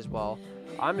dubbing just as well.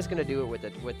 I'm just going to do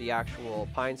it with the actual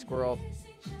pine squirrel.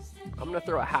 I'm going to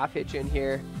throw a half hitch in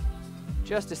here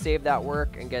just to save that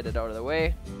work and get it out of the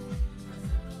way.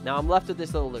 Now I'm left with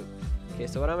this little loop. Okay,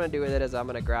 so what I'm going to do with it is I'm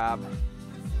going to grab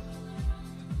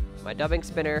my dubbing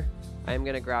spinner. I'm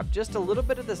going to grab just a little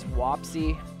bit of this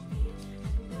Wapsi,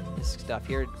 this stuff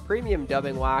here, premium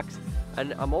dubbing wax.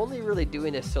 And I'm only really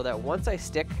doing this so that once I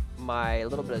stick my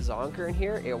little bit of zonker in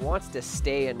here, it wants to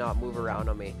stay and not move around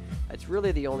on me. That's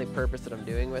really the only purpose that I'm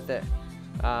doing with it.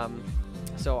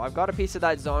 So I've got a piece of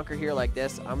that zonker here like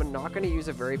this. I'm not going to use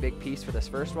a very big piece for this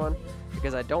first one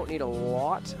because I don't need a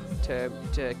lot to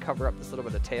cover up this little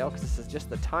bit of tail, because this is just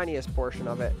the tiniest portion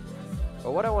of it.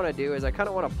 But what I want to do is I kind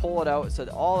of want to pull it out so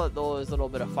that all of those little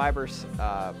bit of fibers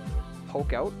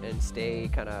poke out and stay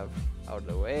kind of out of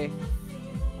the way.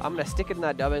 I'm going to stick it in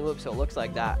that dubbing loop so it looks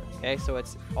like that. Okay, so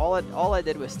it's all I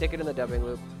did was stick it in the dubbing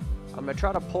loop. I'm going to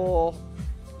try to pull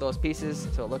those pieces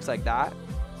so it looks like that.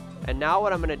 And now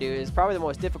what I'm going to do is probably the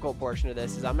most difficult portion of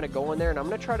this is I'm going to go in there and I'm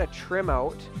going to try to trim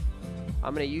out.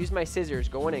 I'm going to use my scissors,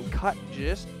 go in and cut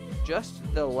just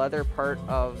the leather part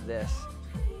of this,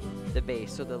 the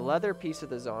base. So the leather piece of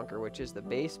the zonker, which is the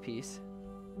base piece,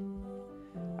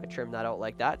 I trim that out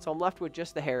like that. So I'm left with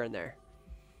just the hair in there.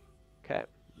 Okay,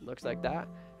 looks like that.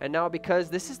 And now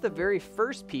because this is the very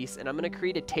first piece and I'm going to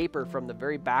create a taper from the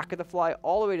very back of the fly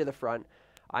all the way to the front,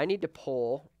 I need to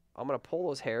pull, I'm going to pull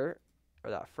those hair, or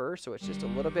that fur, so it's just a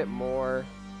little bit more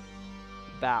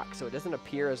back so it doesn't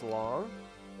appear as long.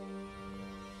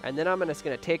 And then I'm just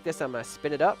going to take this, I'm going to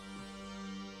spin it up.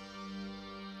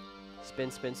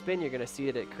 Spin, spin, spin. You're going to see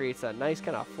that it creates a nice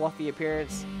kind of fluffy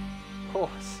appearance. Oh,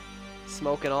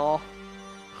 smoke and all.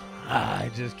 I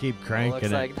just keep cranking looks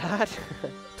it. Like that.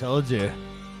 Told you.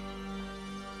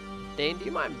 Dane, do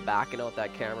you mind backing out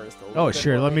that camera just a little bit? Oh,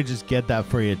 sure. Let me just get that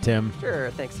for you, Tim.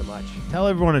 Sure. Thanks so much. Tell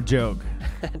everyone a joke.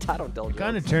 I don't tell jokes.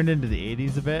 Kind of turned into the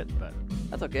 80s a bit, but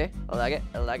that's okay. I like it.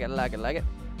 I like it. I like it. I like it.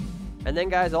 And then,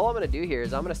 guys, all I'm going to do here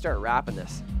is I'm going to start wrapping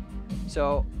this.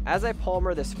 So as I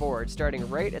palmer this forward, starting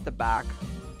right at the back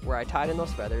where I tied in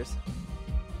those feathers,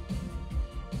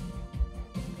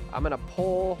 I'm going to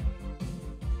pull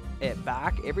it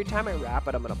back. Every time I wrap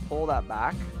it, I'm going to pull that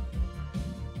back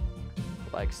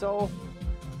like so.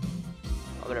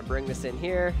 I'm going to bring this in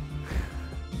here.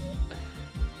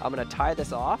 I'm going to tie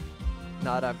this off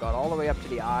now that I've got all the way up to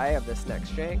the eye of this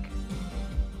next shank.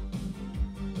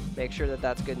 Make sure that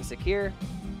that's good and secure.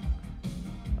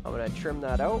 I'm going to trim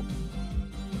that out.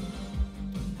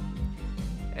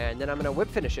 And then I'm going to whip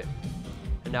finish it.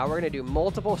 And now we're going to do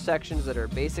multiple sections that are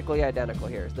basically identical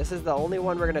here. This is the only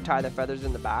one we're going to tie the feathers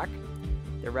in the back.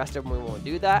 The rest of them we won't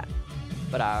do that.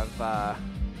 But I've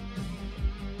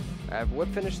whip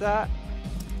finished that.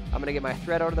 I'm going to get my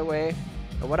thread out of the way.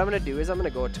 And what I'm going to do is I'm going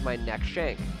to go to my next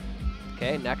shank.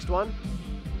 Okay, next one.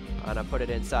 I'm going to put it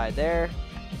inside there.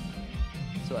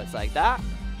 So it's like that.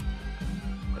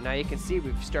 And now you can see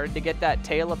we've started to get that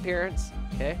tail appearance.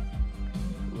 Okay,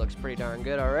 looks pretty darn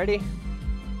good already.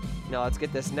 Now let's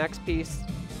get this next piece.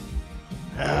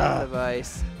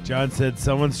 Device. John said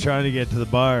someone's trying to get to the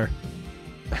bar.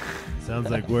 Sounds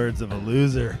like words of a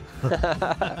loser.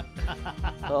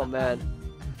 Oh man,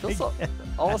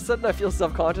 all of a sudden I feel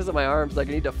self-conscious in my arms, like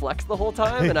I need to flex the whole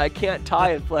time, and I can't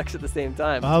tie and flex at the same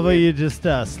time. How about you just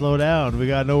slow down? We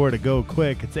got nowhere to go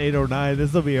quick. It's 8:09.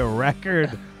 This will be a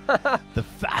record. The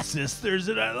fastest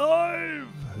Thursday Night Live.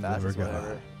 Fastest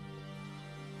whatever.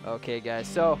 Okay, guys.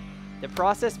 So the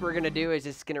process we're going to do is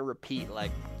just going to repeat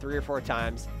like 3 or 4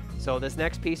 times. So this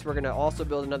next piece, we're going to also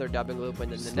build another dubbing loop,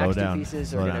 and then the next 2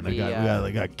 pieces are going to be...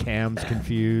 We got cams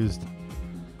confused.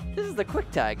 This is the quick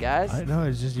tie, guys. I know.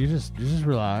 It's just you just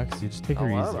relax. You just take it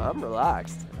easy. I'm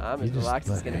relaxed. I'm as relaxed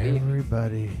as it's going to be.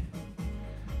 Everybody,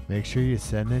 make sure you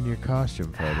send in your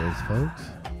costume photos, folks.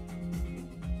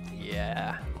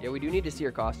 Yeah. Yeah, we do need to see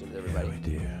your costumes, everybody. Yeah, we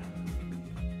do.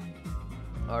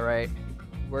 All right.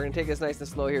 We're going to take this nice and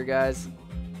slow here, guys.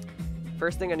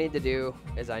 First thing I need to do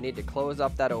is I need to close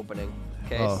up that opening.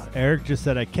 Okay. Oh, Eric just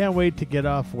said, I can't wait to get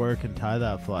off work and tie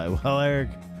that fly. Well, Eric,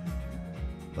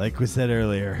 like we said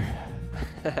earlier,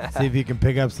 see if you can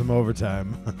pick up some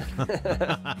overtime.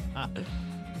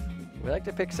 We like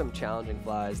to pick some challenging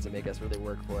flies to make us really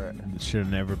work for it. Should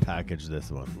have never packaged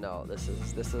this one. No, this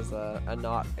is a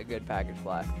not a good package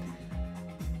fly.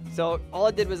 So all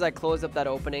I did was I closed up that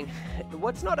opening.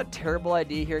 What's not a terrible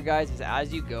idea here, guys, is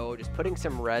as you go, just putting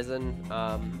some resin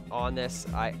on this.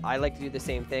 I like to do the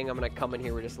same thing. I'm going to come in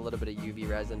here with just a little bit of UV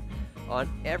resin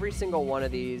on every single one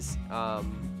of these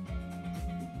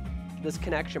this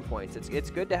connection points. It's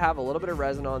good to have a little bit of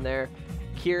resin on there,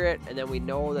 cure it, and then we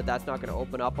know that that's not going to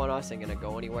open up on us and going to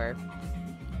go anywhere.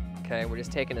 Okay, we're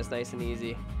just taking this nice and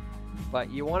easy.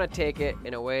 But you want to take it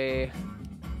in a way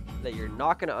that you're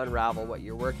not going to unravel what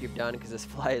your work you've done, because this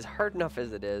fly is hard enough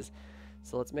as it is.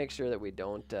 So let's make sure that we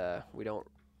don't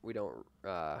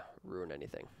ruin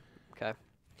anything. Okay.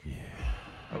 Yeah.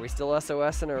 Are we still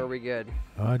SOSing or are we good?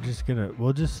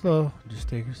 We'll just slow. Just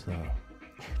take her slow.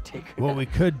 What we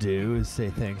could do is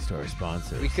say thanks to our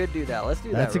sponsors. We could do that. Let's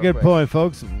do that. That's a good point,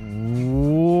 folks.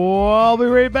 I'll be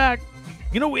right back.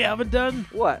 You know what we haven't done?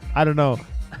 What? I don't know.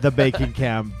 The baking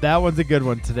cam. That one's a good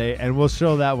one today, and we'll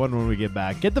show that one when we get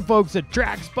back. Get the folks at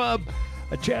Trax Pub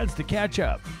a chance to catch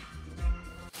up.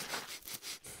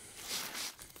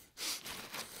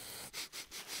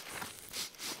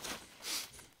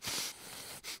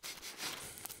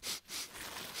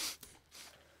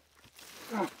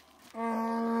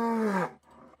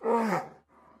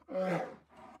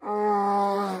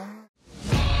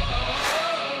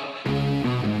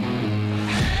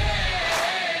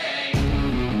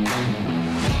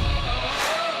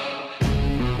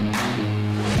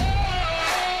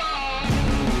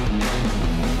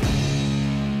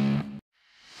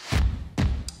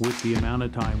 With the amount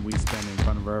of time we spend in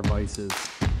front of our vices,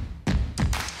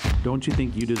 don't you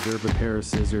think you deserve a pair of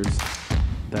scissors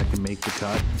that can make the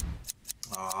cut?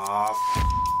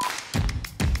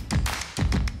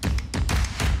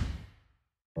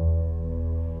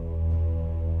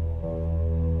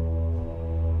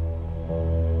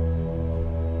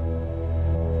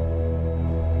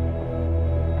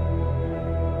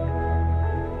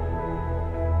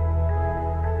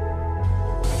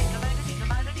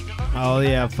 Oh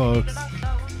yeah, folks.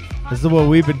 This is what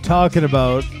we've been talking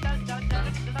about.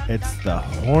 It's the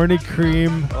horny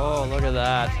cream. Oh, look at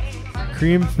that.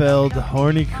 Cream-filled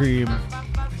horny cream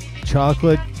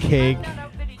chocolate cake.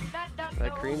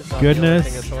 That cream's not the only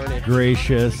thing that's Goodness horny.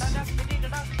 gracious.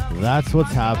 That's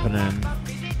what's happening.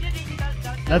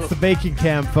 That's the baking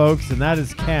cam, folks, and that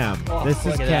is Cam. Oh, This is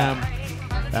look at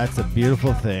Cam. That's a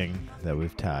beautiful thing that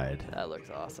we've tied. That looks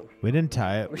awesome. We didn't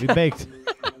tie it. We baked.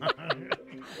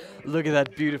 Look at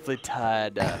that beautifully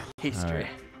tied pastry. Right.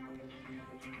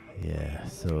 Yeah,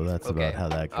 so that's Okay. about how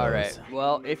that goes. All right.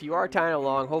 Well, if you are tying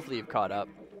along, hopefully you've caught up.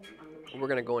 We're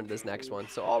going to go into this next one.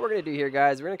 So all we're going to do here,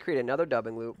 guys, we're going to create another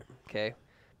dubbing loop. Okay.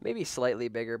 Maybe slightly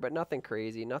bigger, but nothing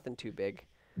crazy, nothing too big.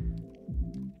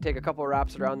 Take a couple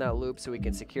wraps around that loop so we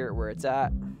can secure it where it's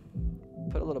at.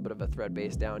 Put a little bit of a thread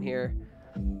base down here.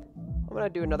 I'm going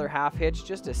to do another half hitch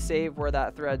just to save where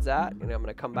that thread's at. And I'm going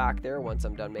to come back there once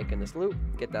I'm done making this loop.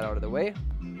 Get that out of the way.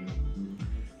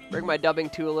 Bring my dubbing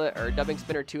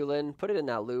spinner tool in. Put it in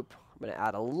that loop. I'm going to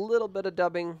add a little bit of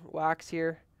dubbing wax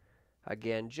here.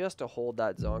 Again, just to hold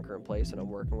that zonker in place when I'm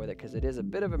working with it, because it is a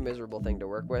bit of a miserable thing to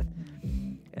work with.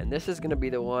 And this is going to be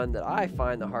the one that I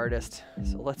find the hardest.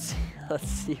 So let's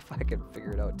see if I can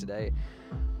figure it out today.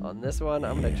 On this one,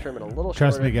 I'm going to trim it a little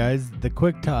Trust shorter. me, guys, the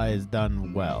quick tie is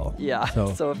done well. Yeah,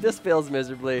 so if this fails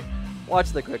miserably,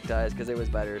 watch the quick ties because it was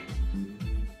better.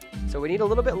 So we need a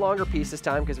little bit longer piece this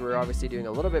time because we're obviously doing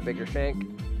a little bit bigger shank.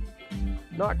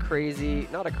 Not a crazy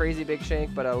big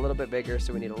shank, but a little bit bigger,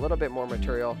 so we need a little bit more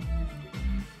material.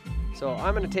 So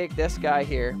I'm going to take this guy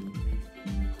here,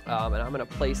 and I'm going to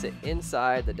place it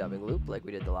inside the dubbing loop like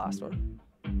we did the last one.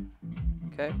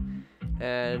 Okay.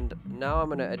 And now I'm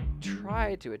going to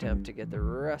try to attempt to get the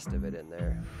rest of it in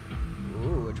there.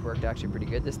 Ooh, which worked actually pretty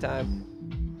good this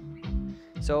time.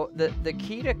 So the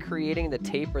key to creating the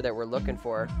taper that we're looking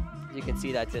for, as you can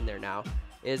see that's in there now,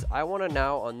 is I want to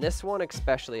now, on this one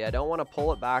especially, I don't want to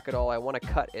pull it back at all. I want to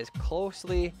cut as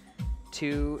closely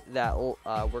to that, we're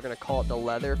going to call it the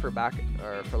leather for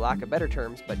lack of better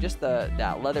terms, but just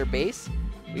that leather base.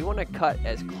 We want to cut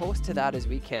as close to that as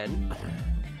we can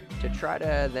to try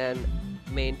to then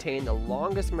maintain the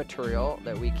longest material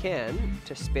that we can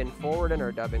to spin forward in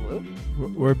our dubbing loop.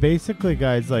 We're basically,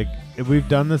 guys, like, we've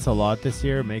done this a lot this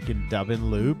year, making dubbing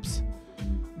loops.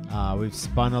 We've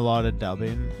spun a lot of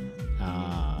dubbing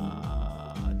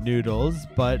noodles,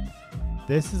 but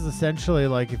this is essentially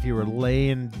like if you were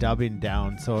laying dubbing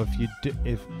down. So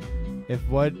if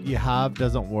what you have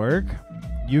doesn't work,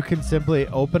 you can simply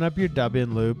open up your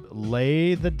dubbing loop,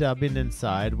 lay the dubbing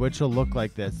inside, which will look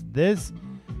like this. This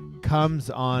comes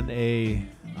on a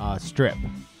strip.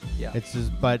 Yeah.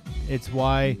 But it's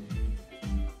why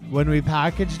when we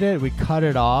packaged it, we cut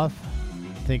it off,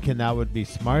 thinking that would be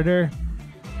smarter,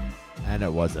 and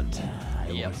it wasn't.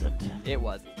 It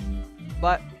wasn't.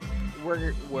 But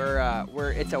we're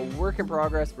it's a work in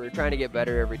progress. We're trying to get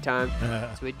better every time.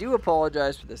 So we do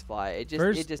apologize for this fly. It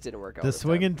just didn't work out. The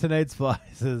swinging tonight's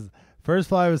flies is first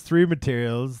fly was 3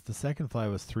 materials. The second fly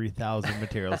was 3,000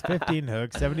 materials. 15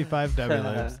 hooks, 75 dubbing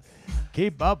loops.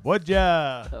 Keep up, would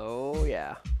ya? Oh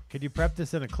yeah. Could you prep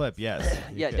this in a clip? Yes.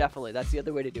 Yeah, definitely. That's the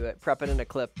other way to do it. Prep it in a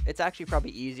clip. It's actually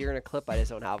probably easier in a clip. I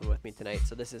just don't have one with me tonight.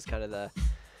 So this is kind of the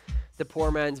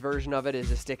poor man's version of it, is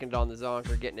just sticking it on the zonk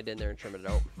or getting it in there and trimming it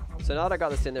out. So now that I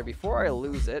got this in there, before I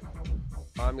lose it,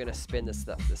 I'm going to spin this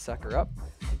sucker up.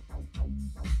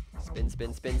 Spin,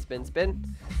 spin, spin, spin, spin.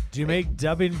 Do you make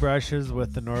dubbing brushes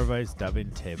with the Norvise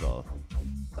dubbing table?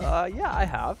 Yeah, I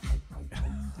have.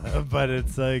 But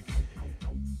it's like,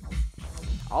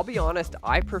 I'll be honest,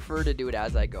 I prefer to do it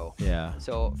as I go. yeah.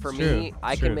 So for me,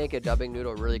 I can make a dubbing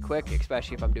noodle really quick,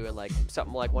 especially if I'm doing like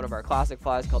something like one of our classic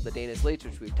flies called the Danish leech,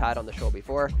 which we've tied on the show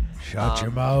before. Shut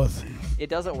your mouth. It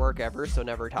doesn't work ever, so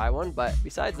never tie one. But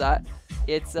besides that,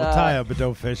 it's We'll tie them, but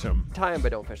don't fish them. tie them,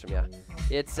 but don't fish them. Yeah,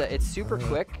 it's super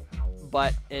quick.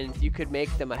 And you could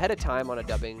make them ahead of time on a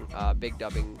dubbing, big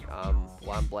dubbing.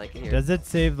 Well, I'm blanking here. Does it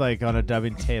save like on a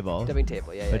dubbing table? Dubbing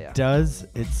table, yeah. But does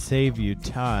it save you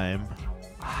time?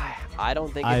 I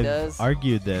don't think it I've does.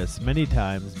 argued this many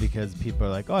times because people are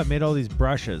like, "Oh, I made all these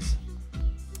brushes,"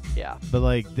 Yeah. but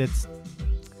like that's,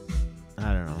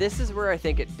 I don't know. This is where I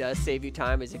think it does save you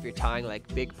time, is if you're tying like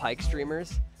big pike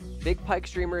streamers. Big pike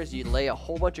streamers, you lay a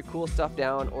whole bunch of cool stuff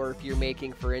down, or if you're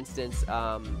making, for instance,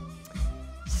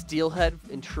 steelhead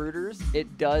intruders,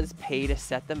 it does pay to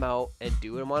set them out and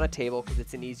do them on a table, because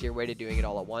it's an easier way to doing it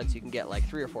all at once. You can get like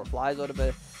 3 or 4 flies out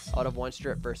of one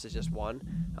strip versus just one,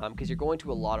 because you're going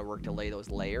to a lot of work to lay those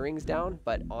layerings down.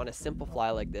 But on a simple fly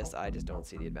like this, I just don't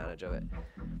see the advantage of it.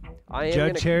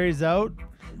 Judge Cherry's out.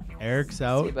 Eric's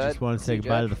out. you, bud. Just want to say See you,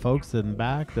 goodbye Judd. to the folks in the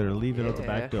back that are leaving out the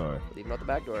Yeah. back door. Leaving out the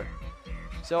back door.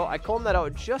 So I combed that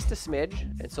out just a smidge,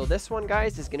 and so this one,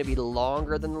 guys, is going to be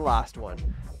longer than the last one.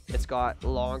 It's got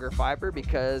longer fiber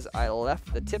because I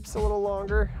left the tips a little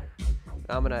longer.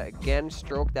 I'm going to again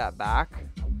stroke that back.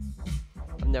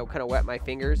 I'm now kind of wet my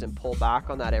fingers and pull back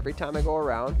on that every time I go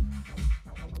around.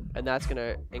 And that's going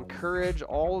to encourage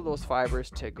all of those fibers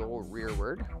to go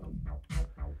rearward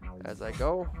as I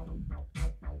go.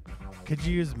 Could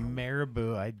you use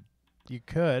marabou? You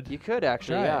could. You could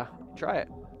actually, Try it. yeah. Try it.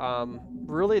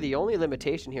 Really, the only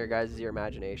limitation here, guys, is your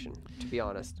imagination, to be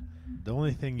honest. The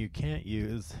only thing you can't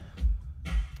use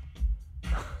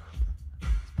is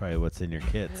probably what's in your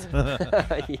kits.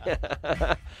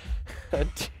 Yeah.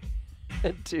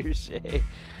 Touche.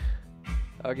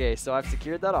 Okay, so I've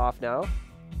secured that off now.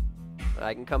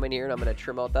 I can come in here and I'm going to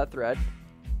trim out that thread.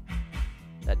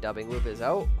 That dubbing loop is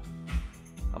out.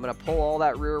 I'm going to pull all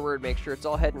that rearward, make sure it's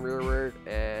all heading rearward,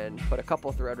 and put a couple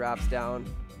thread wraps down.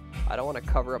 I don't want to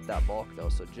cover up that bulk though,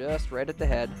 so just right at the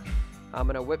head. I'm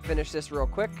going to whip finish this real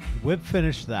quick. Whip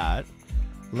finish that.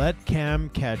 Let Cam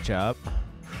catch up.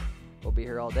 We'll be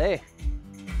here all day.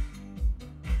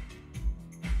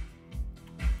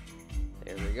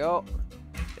 There we go.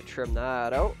 Trim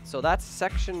that out. So that's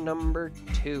section number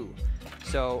 2.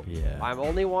 So Yeah. I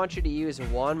only want you to use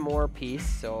one more piece.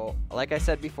 So like I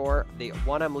said before, the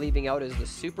one I'm leaving out is the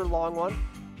super long one.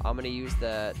 I'm going to use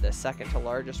the second to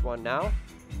largest one now.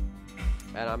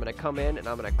 And I'm going to come in and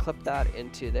I'm going to clip that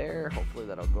into there. Hopefully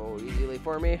that'll go easily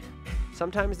for me.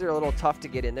 Sometimes they're a little tough to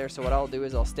get in there, so what I'll do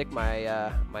is I'll stick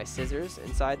my my scissors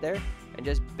inside there and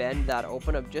just bend that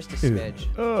open up just a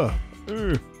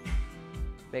smidge.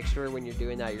 Make sure when you're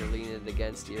doing that, you're leaning it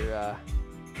against your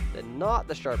not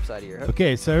the sharp side of your hook.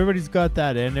 Okay, so everybody's got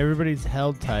that in. Everybody's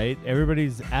held tight.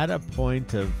 Everybody's at a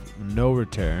point of no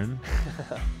return.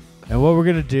 And what we're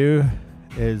going to do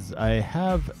is I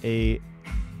have a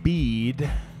bead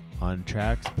on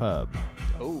Trax Pub.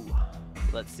 Oh,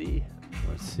 let's see.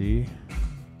 Let's see.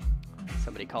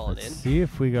 Somebody calling Let's in. see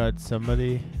if we got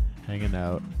somebody hanging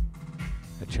out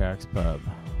at Trax Pub.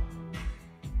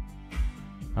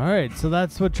 All right, so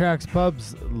that's what Trax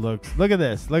Pubs looks. Look at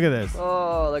this. Look at this.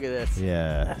 Oh, look at this.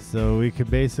 Yeah, so we can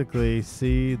basically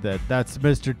see that that's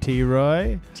Mr.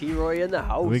 T-Roy. T-Roy in the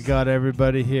house. We got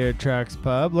everybody here at Trax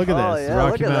Pub. Look at Oh, this. yeah,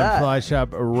 Rocky look at Mountain that. Fly Shop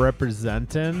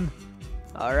representing.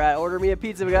 All right, order me a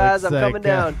pizza, guys. Looks I'm coming like,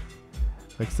 down.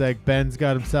 Looks like Ben's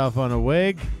got himself on a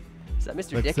wig. Is that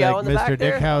Mr. Looks Dick like out in the Mr. back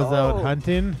there? Dickow's out Oh.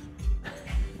 hunting.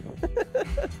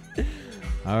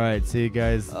 All right, see you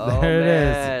guys. Oh, there it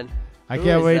is. man. I Who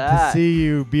can't is wait that? to see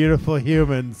you, beautiful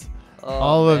humans. Oh,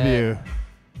 All of man. you.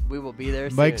 We will be there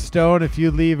Mike soon. Stone, if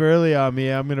you leave early on me,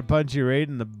 I'm going to punch you right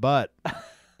in the butt.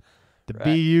 The Right.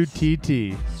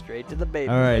 B-U-T-T. Straight to the baby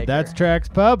All right, maker. that's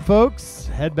Trax Pub, folks.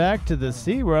 Head back to the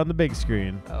sea. We're on the big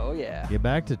screen. Oh, yeah. Get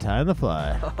back to Time to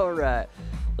Fly. All right.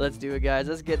 Let's do it, guys.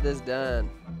 Let's get this done.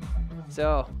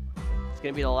 So, it's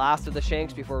going to be the last of the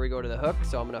shanks before we go to the hook.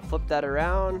 So, I'm going to flip that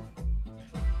around.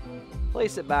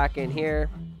 Place it back in here.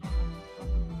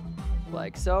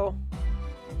 Like so.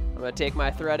 I'm going to take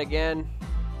my thread again.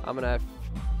 I'm going to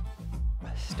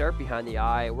start behind the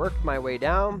eye, work my way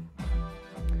down.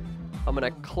 I'm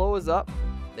going to close up.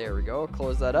 There we go.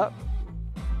 Close that up.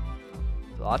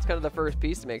 So that's kind of the first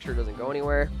piece to make sure it doesn't go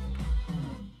anywhere.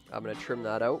 I'm going to trim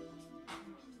that out.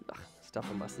 Ugh, stuff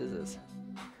on my scissors.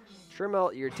 Trim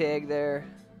out your tag there.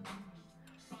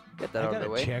 Get that out of the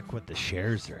way. check what the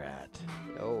shares are at.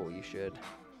 Oh, you should.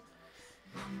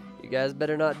 You guys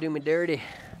better not do me dirty.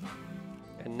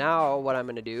 And now what I'm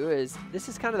going to do is, this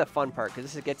is kind of the fun part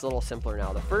because this gets a little simpler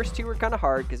now. The first two were kind of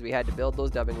hard because we had to build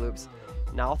those dubbing loops.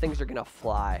 Now things are going to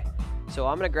fly. So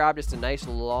I'm going to grab just a nice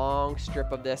long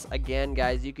strip of this. Again,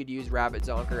 guys, you could use rabbit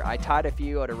zonker. I tied a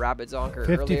few out of rabbit zonker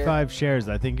 55 earlier. shares.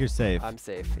 I think you're safe. I'm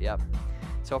safe, yep.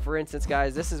 So for instance,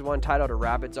 guys, this is one tied out of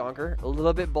rabbit zonker. A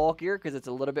little bit bulkier because it's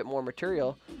a little bit more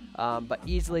material, but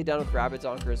easily done with rabbit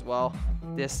zonker as well.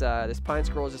 This pine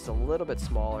squirrel is just a little bit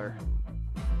smaller.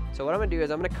 So what I'm going to do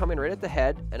is I'm going to come in right at the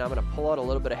head and I'm going to pull out a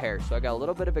little bit of hair. So I got a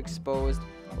little bit of exposed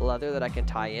leather that I can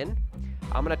tie in.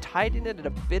 I'm going to tie it in at a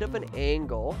bit of an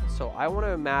angle. So I want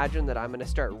to imagine that I'm going to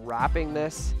start wrapping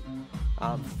this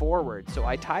forward. So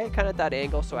I tie it kind of at that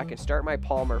angle so I can start my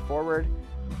palmer forward.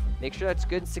 Make sure that's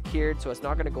good and secured so it's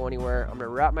not going to go anywhere. I'm going to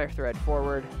wrap my thread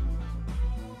forward.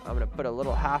 I'm going to put a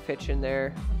little half hitch in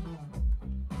there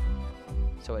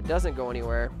so it doesn't go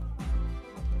anywhere.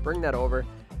 Bring that over.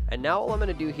 And now all I'm going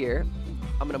to do here,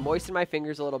 I'm going to moisten my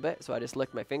fingers a little bit. So I just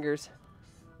licked my fingers.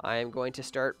 I am going to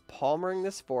start palmering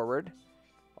this forward.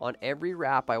 On every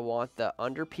wrap, I want the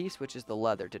under piece, which is the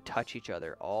leather, to touch each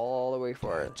other all the way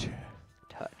forward.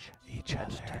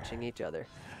 Touching each other.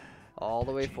 All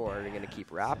the way forward. We're going to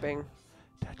keep wrapping.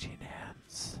 Touching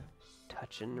hands.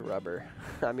 Touching rubber.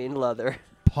 I mean leather.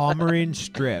 Palmering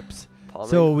strips.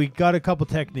 So we got a couple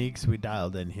techniques we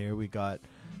dialed in here.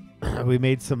 We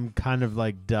made some kind of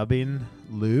like dubbing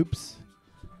loops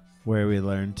where we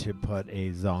learned to put a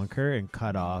zonker and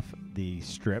cut off the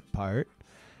strip part.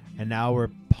 And now we're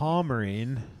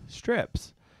palmering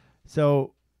strips.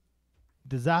 So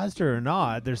disaster or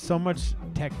not, there's so much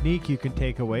technique you can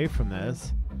take away from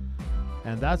this.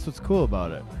 And that's what's cool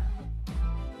about it.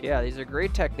 Yeah, these are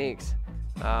great techniques.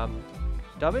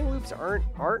 Dubbing loops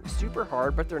aren't super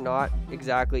hard, but they're not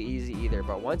exactly easy either.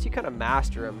 But once you kind of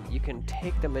master them, you can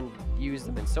take them and use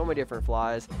them in so many different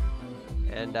flies.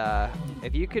 And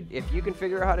if you can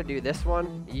figure out how to do this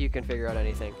one, you can figure out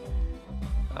anything.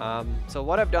 So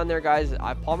what I've done there, guys,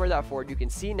 I palmered that forward. You can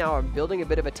see now I'm building a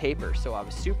bit of a taper. So I'm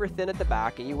super thin at the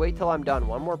back, and you wait till I'm done.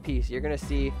 One more piece, you're gonna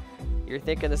see. You're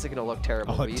thinking this is gonna look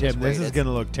terrible. Oh, Tim, this is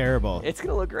gonna look terrible. It's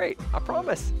gonna look great. I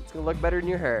promise. It's gonna look better than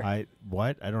your hair. I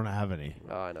don't have any.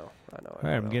 Oh, I know. All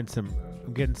right, I'm getting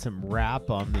some rap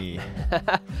on the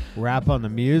rap on the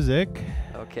music.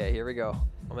 Okay, here we go.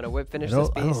 I'm gonna finish this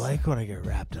I piece. don't like when I get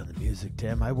rapped on the music,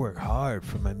 Tim. I work hard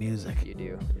for my music. You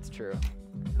do. It's true.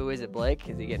 Who is it, Blake?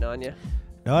 Is he getting on you?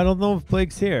 No, I don't know if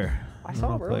Blake's here. I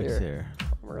saw him earlier.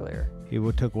 He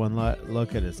took one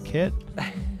look at his kit.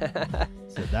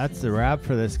 So that's the wrap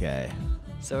for this guy.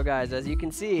 So guys, as you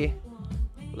can see,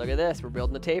 look at this. We're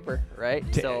building a taper, right?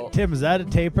 So Tim, is that a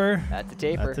taper? That's a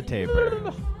taper. That's a taper.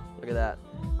 Look at that.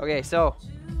 Okay, so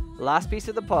last piece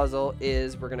of the puzzle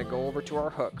is we're gonna go over to our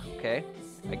hook. Okay.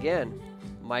 Again,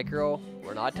 micro.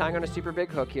 We're not tying on a super big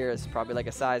hook here. It's probably like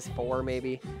a size 4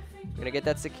 maybe. We're gonna get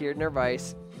that secured in our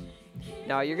vise.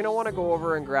 Now you're gonna want to go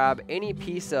over and grab any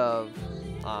piece of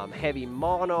heavy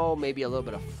mono, maybe a little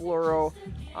bit of fluoro.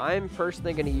 I'm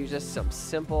personally gonna use just some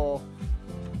simple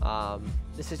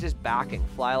This is just backing,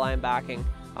 fly line backing.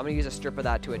 I'm gonna use a strip of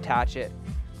that to attach it.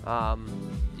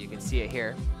 You can see it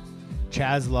here.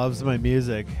 Chaz loves my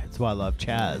music. That's why I love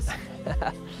Chaz.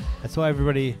 That's why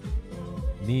everybody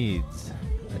needs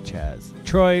a Chaz.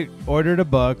 Troy ordered a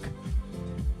book.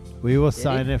 We will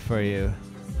sign it for you.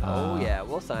 Oh yeah,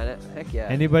 we'll sign it. Heck yeah.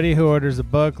 Anybody who orders a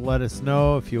book, let us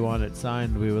know if you want it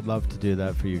signed. We would love to do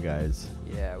that for you guys.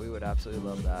 Yeah, we would absolutely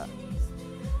love that.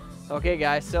 Okay,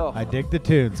 guys, so I dig the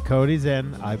tunes. Cody's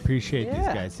in. I appreciate these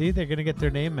guys. See, they're gonna get their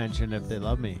name mentioned if they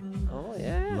love me. Oh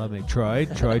yeah. Love me. Troy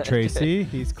Tracy.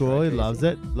 He's cool. Troy he Tracy. Loves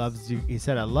it. Loves you. He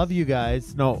said, "I love you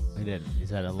guys." No, he didn't. He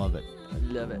said, "I love it."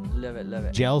 Love it, love it, love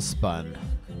it. Gel spun.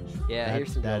 Yeah,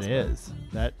 here's some That gel spun. is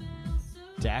that.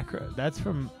 Dacra. That's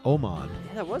from Oman.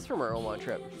 Yeah, that was from our Oman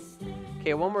trip.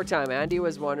 Okay, one more time. Andy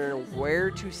was wondering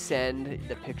where to send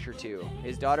the picture to.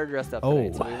 His daughter dressed up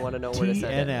tonight, so we want to know where to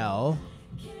send it.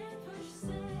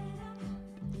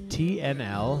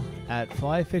 TNL at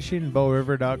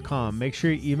flyfishingbowriver.com. Make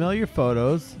sure you email your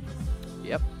photos.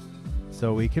 Yep.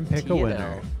 So we can pick a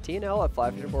winner. TNL at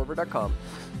flyfishingbowriver.com.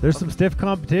 There's some stiff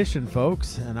competition,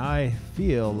 folks, and I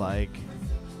feel like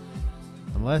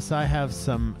unless I have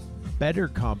some better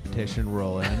competition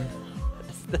roll in.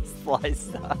 This fly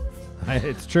stuff.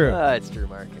 It's true. It's true,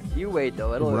 Mark. You wait,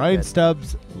 though. It'll Ryan look good.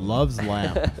 Stubbs loves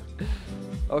lamp.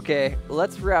 Okay,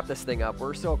 let's wrap this thing up.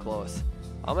 We're so close.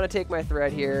 I'm going to take my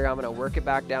thread here. I'm going to work it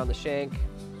back down the shank.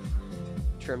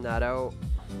 Trim that out.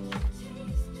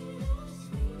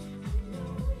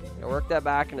 Gonna work that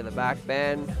back into the back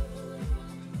bend.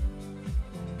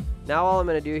 Now all I'm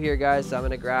going to do here, guys, is I'm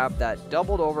going to grab that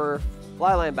doubled over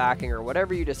fly line backing or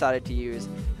whatever you decided to use.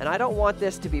 And I don't want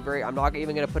this to be I'm not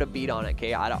even going to put a bead on it,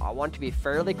 okay? I want it to be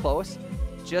fairly close,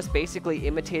 just basically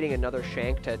imitating another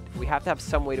shank. We have to have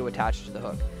some way to attach it to the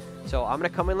hook. So I'm going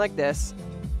to come in like this.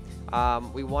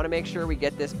 We want to make sure we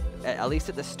get this, at least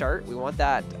at the start, we want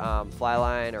that fly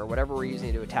line or whatever we're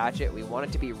using to attach it, we want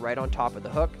it to be right on top of the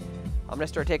hook. I'm going to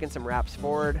start taking some wraps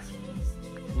forward.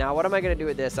 Now, what am I going to do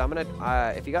with this? I'm going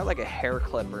to, if you got like a hair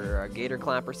clip or a gator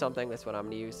clamp or something, that's what I'm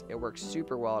going to use. It works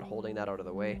super well at holding that out of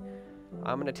the way.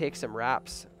 I'm going to take some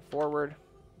wraps forward,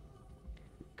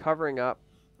 covering up.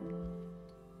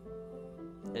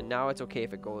 And now it's okay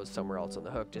if it goes somewhere else on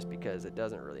the hook, just because it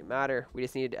doesn't really matter. We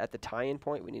just need, at the tie-in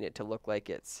point, we need it to look like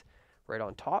it's right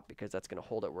on top, because that's going to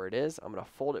hold it where it is. I'm going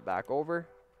to fold it back over,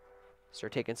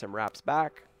 start taking some wraps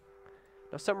back.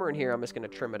 Now somewhere in here, I'm just going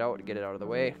to trim it out to get it out of the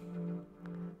way,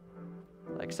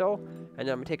 like so. And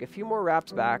then I'm going to take a few more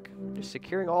wraps back, just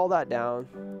securing all that down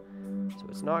so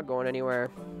it's not going anywhere.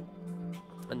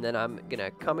 And then I'm going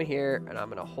to come in here and I'm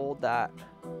going to hold that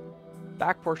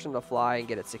back portion of the fly and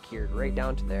get it secured right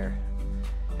down to there.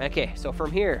 Okay, so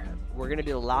from here, we're going to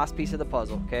do the last piece of the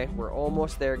puzzle, okay? We're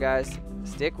almost there, guys.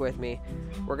 Stick with me.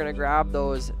 We're going to grab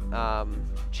those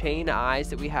chain eyes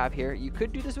that we have here. You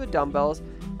could do this with dumbbells,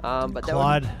 but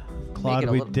Claude,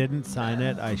 we didn't sign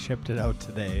it. I shipped it out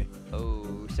today.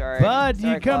 Oh, sorry. But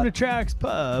sorry, you come Claude. to Trax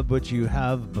Pub, which you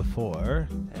have before.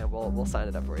 And we'll sign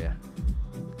it up for you.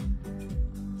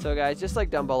 So guys, just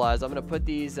like dumbbell eyes, I'm gonna put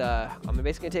these, I'm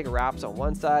basically gonna take wraps on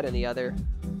one side and the other,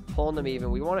 pulling them even.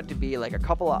 We want it to be like a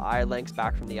couple of eye lengths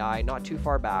back from the eye, not too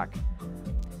far back.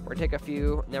 We're gonna take a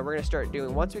few, and then we're gonna start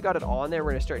doing, once we got it on there,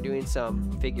 we're gonna start doing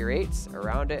some figure eights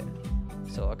around it.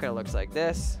 So it kind of looks like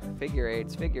this, figure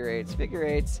eights, figure eights, figure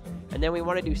eights. And then we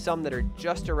wanna do some that are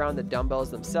just around the dumbbells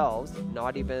themselves,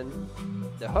 not even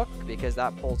the hook, because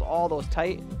that pulls all those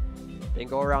tight. Then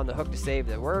go around the hook to save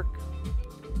the work.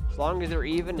 As long as they're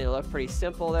even, it'll look pretty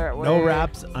simple there. No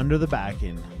wraps under the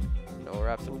backing. No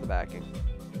wraps under the backing.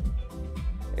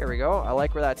 Here we go. I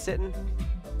like where that's sitting.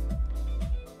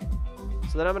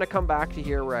 So then I'm going to come back to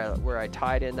here where I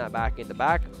tied in that backing at the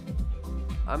back.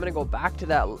 I'm going to go back to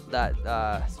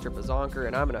that strip of zonker,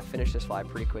 and I'm going to finish this fly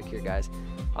pretty quick here, guys.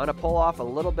 I'm going to pull off a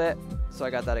little bit, so I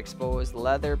got that exposed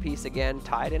leather piece again,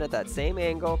 tied in at that same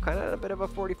angle, kind of a bit of a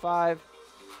 45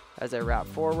 as I wrap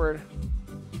forward.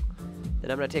 Then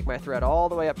I'm going to take my thread all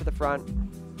the way up to the front,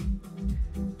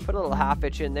 put a little half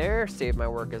hitch in there, save my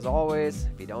work as always.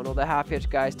 If you don't know the half hitch,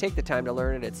 guys, take the time to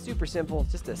learn it. It's super simple,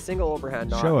 just a single overhand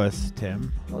knot. Show us,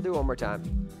 Tim. I'll do one more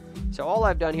time. So all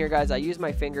I've done here, guys, I use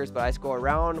my fingers, but I just go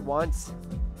around once.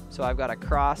 So I've got a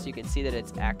cross. You can see that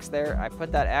it's X there. I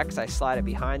put that X, I slide it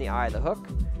behind the eye of the hook.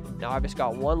 Now I've just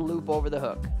got one loop over the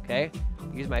hook, okay?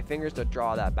 Use my fingers to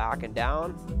draw that back and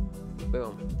down.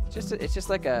 Boom. It's just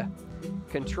like a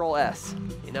Control S,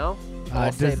 you know?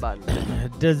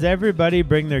 Button. Does everybody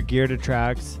bring their gear to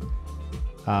Trax?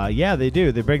 Yeah, they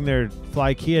do. They bring their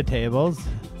Fly Kia tables.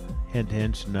 Hint,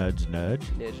 hint, nudge, nudge.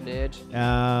 Nidge,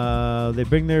 nidge. They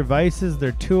bring their vices,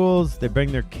 their tools, they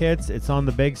bring their kits. It's on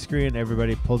the big screen.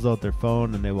 Everybody pulls out their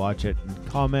phone and they watch it and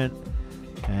comment.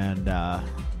 And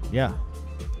yeah,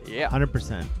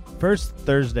 100%. First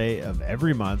Thursday of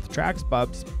every month, Tracks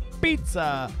Bubs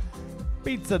Pizza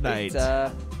night.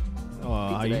 Pizza. Oh,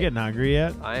 are you night. getting hungry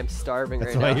yet? I am starving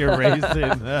That's right why now. you're racing.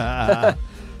 Sorry,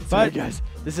 But guys,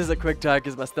 this is a quick time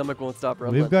because my stomach won't stop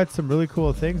rumbling. we've got some really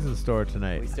cool things in store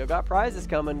tonight. We still got prizes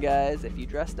coming, guys. If you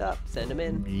dressed up, send them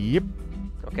in. Yep.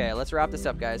 Okay, let's wrap this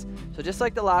up, guys. So just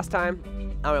like the last time,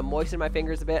 I'm gonna moisten my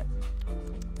fingers a bit,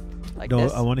 like No,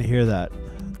 this. I want to hear that.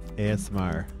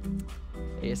 ASMR.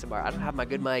 ASMR. I don't have my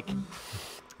good mic.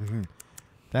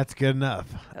 That's good enough.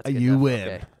 That's good You enough.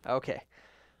 win. Okay.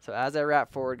 So as I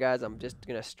wrap forward, guys, I'm just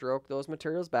gonna stroke those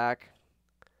materials back.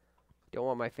 Don't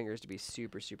want my fingers to be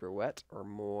super, super wet or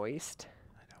moist.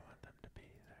 I don't want them to be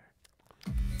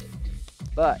there.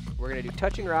 But we're gonna do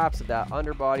touching wraps of that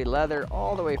underbody leather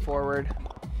all the way forward.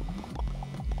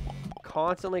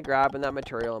 Constantly grabbing that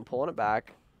material and pulling it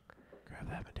back. Grab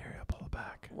that material, pull it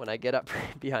back. When I get up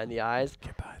behind the eyes,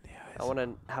 Get behind the eyes. I want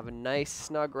to have a nice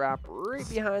snug wrap right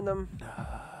behind them.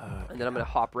 And then I'm going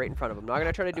to hop right in front of them. Not going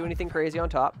to try to do anything crazy on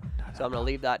top. So I'm going to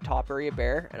leave that top area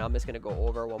bare, and I'm just going to go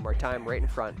over one more time right in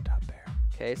front.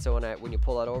 Okay, so when you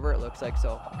pull that over, it looks like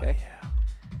so. Okay.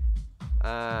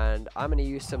 And I'm going to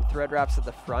use some thread wraps at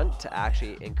the front to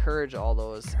actually encourage all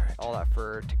that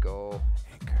fur to go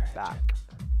back.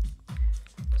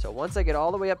 So once I get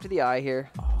all the way up to the eye here,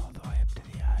 All the way up to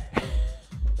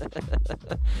the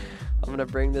eye. I'm going to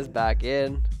bring this back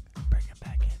in. Bring it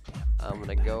back in, Tim. I'm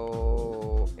going to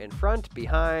go in front,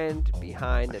 behind,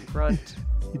 behind, and front.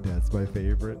 That's my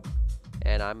favorite.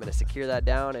 And I'm going to secure that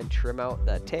down and trim out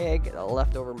that tag, the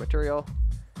leftover material.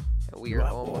 And we are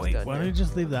almost Wait, done why here. don't you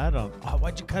just leave that on? Oh,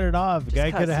 why'd you cut it off? The Just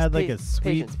guy cut, could have had just like a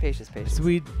sweet, patience.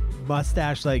 sweet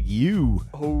mustache like you.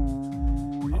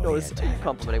 Oh, you know, yeah, you're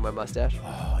complimenting my mustache.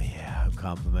 Oh yeah, I'm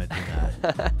complimenting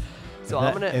that. So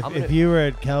If you were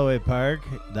at Callaway Park,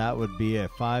 that would be a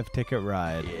 5-ticket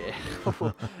ride.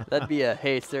 Yeah. That'd be a,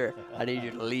 hey, sir, I need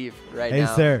you to leave right Hey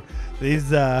now. sir, these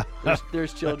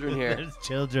There's children here. there's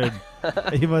children.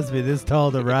 You must be this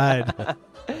tall to ride.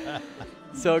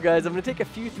 So guys, I'm going to take a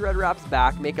few thread wraps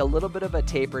back, make a little bit of a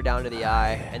taper down to the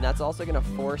eye, and that's also going to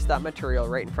force that material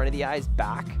right in front of the eyes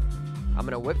back. I'm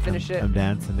going to whip finish it. I'm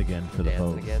dancing again for the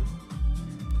Dancing folks. again.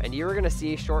 And you're going to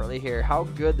see shortly here how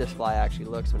good this fly actually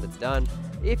looks when it's done.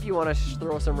 If you want to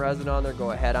throw some resin on there,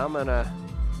 go ahead. I'm gonna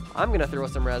throw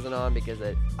some resin on because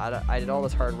I did all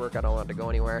this hard work. I don't want it to go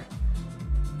anywhere.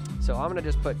 So I'm going to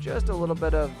just put just a little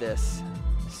bit of this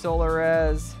Solar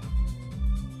Res.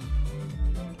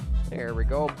 There we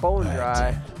go. Bone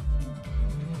dry.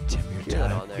 Tim, Get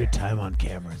that on there. your time on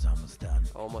camera is almost done.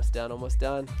 Almost done, almost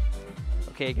done.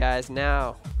 Okay, guys,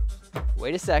 now,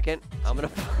 wait a second. I'm gonna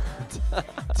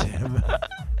Tim,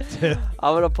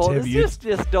 I'm gonna pull Tim, this.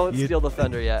 Just don't steal the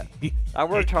thunder yet. I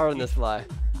worked hard on this fly.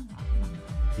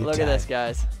 you Look at time- this,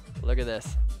 guys. Look at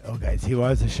this. Oh, guys, he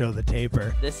wants to show the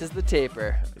taper. This is the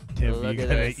taper. Tim, Look you at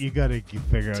gotta, this. you gotta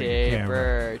figure out your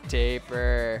camera.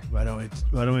 Taper. Why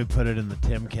don't we put it in the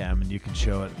Tim cam and you can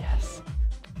show it? Yes.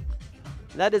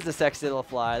 That is a sexy little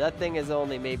fly. That thing is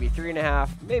only maybe 3.5,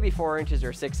 maybe 4 inches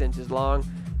or 6 inches long,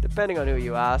 depending on who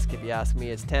you ask. If you ask me,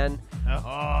 it's 10.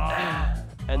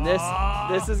 And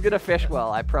this is gonna fish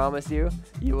well. I promise you.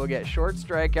 You will get short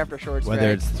strike after short strike.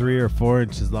 Whether it's 3 or 4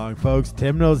 inches long, folks,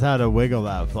 Tim knows how to wiggle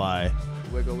that fly.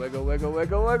 Wiggle, wiggle, wiggle,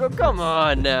 wiggle, wiggle. Come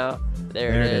on now.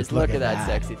 There it is. Look at that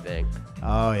sexy thing.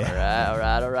 Oh yeah. All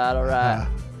right.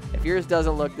 If yours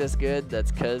doesn't look this good, that's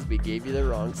because we gave you the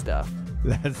wrong stuff.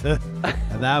 That's it.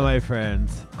 And that, my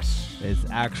friends, is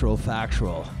actual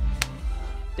factual.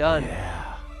 Done.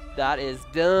 Yeah. That is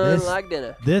done like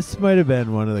dinner. This might have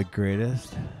been one of the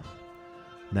greatest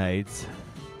nights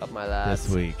Up my lads.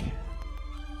 this week.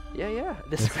 Yeah.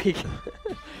 This week.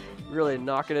 Really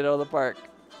knocking it out of the park.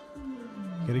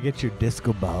 Gotta get your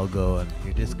disco ball going.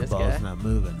 Your disco This ball's guy? not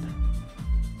moving.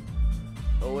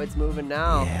 Oh, it's moving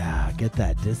now. Yeah, get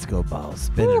that disco ball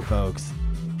spinning, Woo. folks.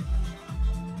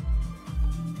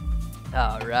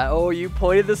 All right. Oh, you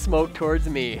pointed the smoke towards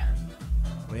me.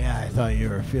 Well, yeah, I thought you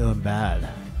were feeling bad.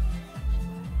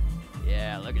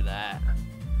 Yeah, look at that.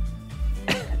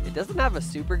 It doesn't have a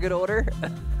super good odor.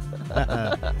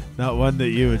 Not one that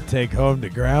you would take home to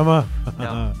grandma.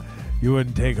 No. You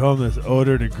wouldn't take home this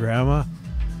odor to grandma.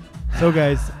 So,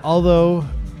 guys, although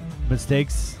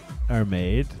mistakes are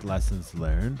made, lessons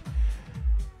learned,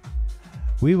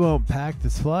 we won't pack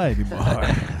this fly anymore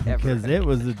because it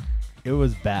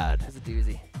was bad. That's a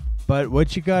doozy. But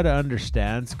what you got to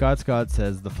understand, Scott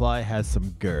says the fly has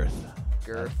some girth.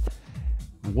 Girth.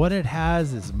 What it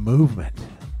has is movement.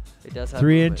 It does have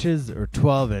 3 movement. inches or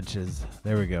 12 inches.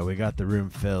 There we go. We got the room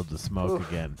filled with smoke Oof.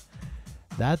 again.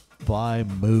 That fly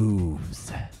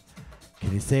moves.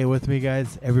 Can you say it with me,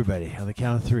 guys? Everybody, on the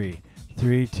count of 3.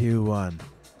 3, 2, 1.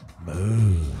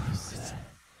 Moves.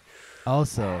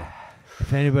 Also,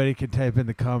 if anybody could type in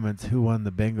the comments who won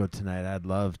the bingo tonight, I'd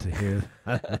love to hear.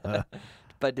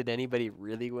 But did anybody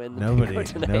really win the Nobody bingo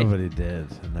tonight? did.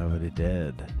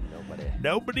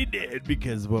 Nobody did,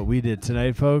 because what we did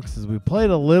tonight, folks, is we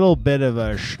played a little bit of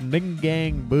a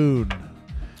schning boon.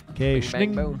 Okay, Bing,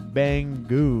 bang, boom. schning bang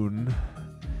goon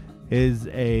is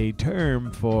a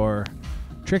term for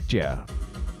tricked ya.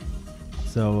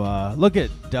 So look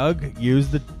at Doug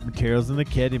used the materials in the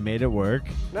kit. He made it work,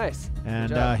 Nice. Good and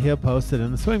job. he'll post it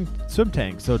in the swim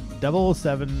tank. So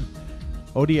 007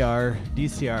 ODR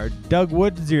DCR Doug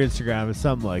Woods your Instagram is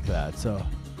something like that. So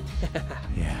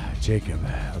yeah, Jacob,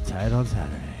 outside on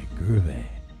Saturday, groovy.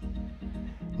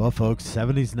 Well, folks,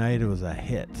 70s night, it was a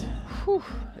hit. Whew,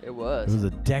 it was. It was a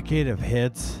decade of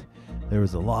hits. There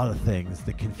was a lot of things.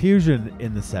 The confusion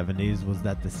in the 70s was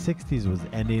that the 60s was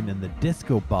ending in the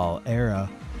disco ball era.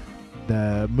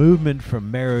 The movement from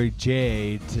Mary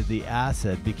J to the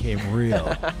acid became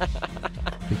real.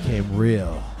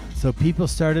 So people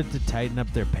started to tighten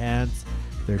up their pants,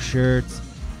 their shirts,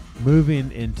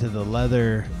 moving into the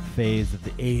leather phase of the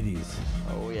 80s.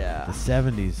 Oh, The yeah.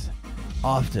 70s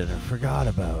often are forgot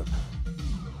about.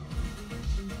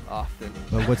 Often.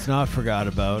 But what's not forgot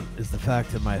about is the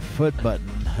fact that my foot button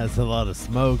has a lot of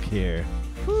smoke here.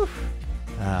 Whew.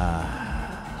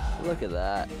 Ah, Look at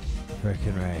that.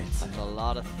 frickin' right. That's a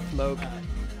lot of smoke.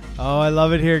 Oh, I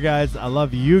love it here, guys. I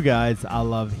love you guys. I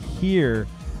love here.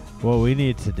 What we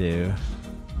need to do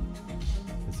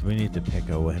is we need to pick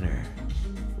a winner.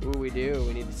 Ooh, we do.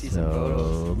 We need to see some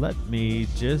photos. So let me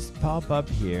just pop up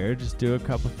here. Just do a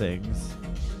couple things.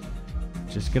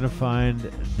 Just gonna find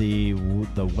the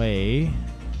way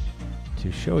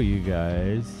to show you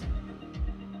guys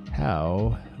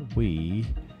how we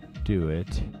do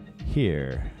it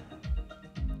here.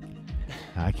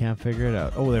 I can't figure it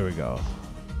out. Oh, there we go.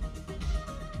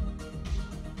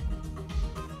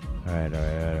 All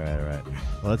right.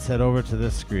 Let's head over to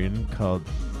this screen called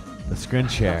the screen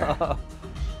share.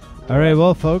 All right,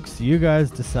 well, folks, you guys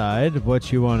decide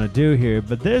what you want to do here.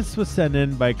 But this was sent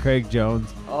in by Craig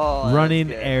Jones, Oh, running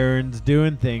that's good. errands,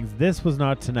 doing things. This was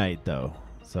not tonight, though.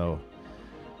 So,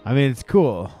 I mean, it's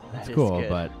cool. That It's is cool, good.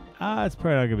 but it's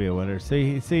probably not going to be a winner.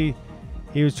 See,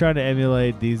 he was trying to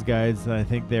emulate these guys, and I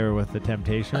think they were with the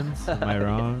Temptations. Am I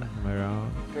wrong?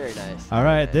 Very nice. All very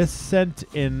right, nice. this sent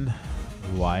in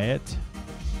Wyatt.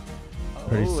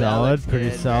 Pretty Oh, that solid, looks pretty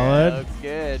good. solid. That looks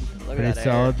good. Look Pretty at that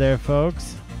solid hair. there,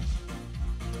 folks.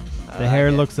 I The like hair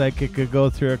it. looks like it could go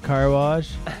through a car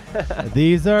wash.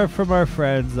 These are from our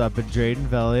friends up in Drayton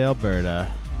Valley,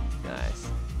 Alberta. Nice.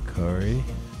 Corey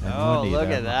and Oh, Juanita look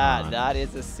at that. Mahan. That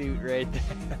is a suit right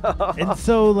there. And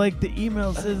so, like, the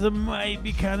email says it might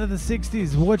be kind of the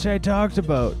 60s, which I talked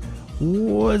about.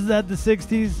 Was that the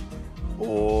 60s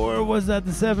or was that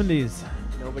the 70s?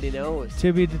 Nobody knows.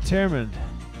 To be determined.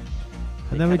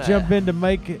 And They then we kinda- jump into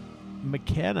Mike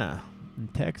McKenna in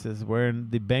Texas wearing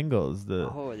the Bengals, the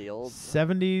Oh, the old.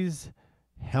 70s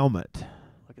helmet.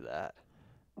 Look at that.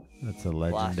 That's a Blast from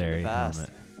the legendary past.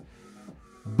 helmet.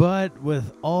 But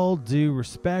with all due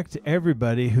respect to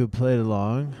everybody who played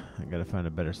along, I gotta find a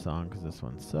better song because this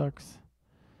one sucks.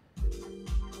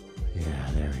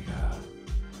 Yeah, there we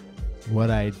go. What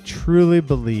I truly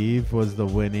believe was the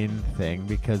winning thing,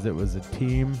 because it was a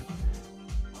team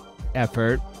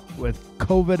effort with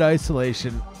COVID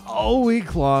isolation all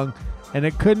week long, and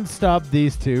it couldn't stop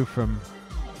these two from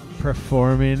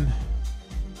performing.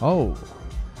 Oh,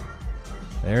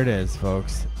 there it is,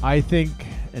 folks. I think,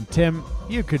 and Tim,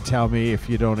 you could tell me if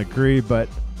you don't agree, but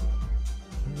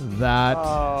that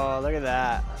Oh, look at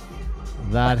that.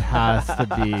 that has to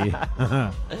be.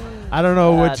 I don't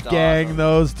know which That's gang awesome.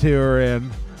 those two are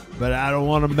in, but I don't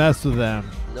want to mess with them.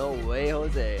 No way,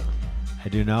 Jose. I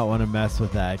do not want to mess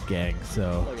with that gang.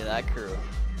 So, Look at that crew.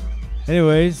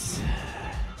 anyways,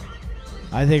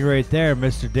 I think right there,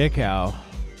 Mr. Dickow,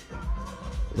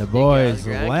 the boys,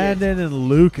 grandkids. Landon and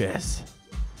Lucas,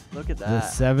 Look at the that.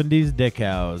 70s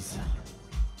Dickows.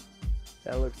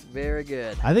 That looks very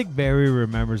good. I think Barry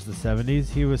remembers the 70s.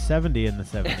 He was 70 in the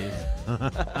 70s.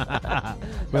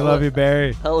 We love you,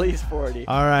 Barry. At least 40.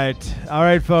 All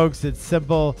right, folks. It's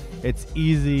simple. It's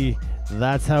easy.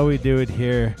 That's how we do it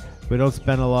here. We don't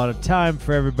spend a lot of time.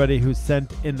 For everybody who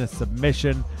sent in a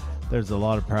submission, there's a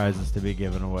lot of prizes to be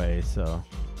given away. So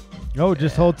Oh,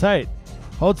 just hold tight.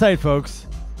 Hold tight, folks.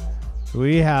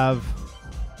 We have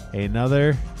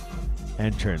another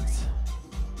entrance.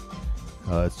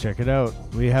 Let's check it out.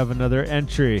 We have another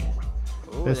entry.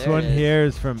 Ooh, this one here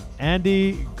is from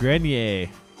Andy Grenier.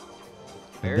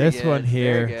 And this one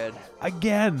here, very good.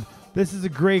 again, this is a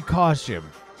great costume.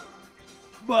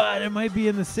 But it might be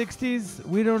in the 60s.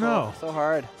 We don't know. So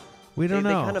hard. We don't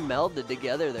know. They kind of melded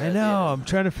together there. I know. I'm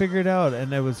trying to figure it out,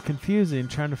 and it was confusing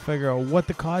trying to figure out what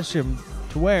the costume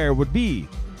to wear would be.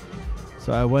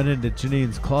 So I went into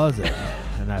Janine's closet,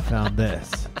 and I found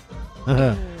this.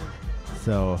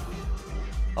 So.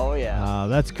 Oh, yeah.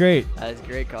 That's great. That is a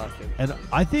great costume. And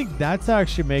I think that's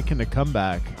actually making a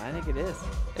comeback. I think it is.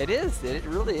 It is. It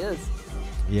really is.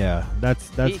 Yeah, that's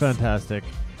fantastic.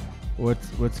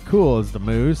 What's cool is the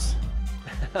moose.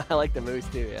 I like the moose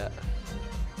too, yeah.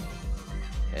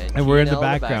 And we're in the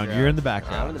background. You're in the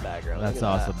background. I'm in the background. That's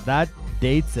awesome. That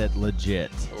dates it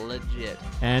legit. Legit.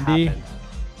 Andy, happened.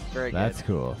 Very good. That's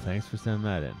cool. Thanks for sending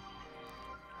that in.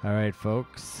 All right,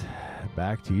 folks.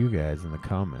 Back to you guys in the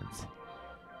comments.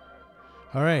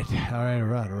 All right.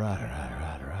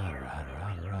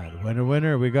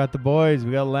 Winner. We got the boys.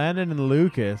 We got Landon and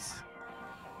Lucas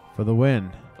for the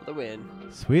win. For the win.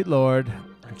 Sweet Lord.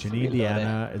 Sweet Janine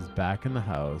Deanna is back in the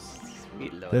house.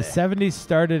 Sweet Lord. The 70s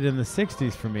started in the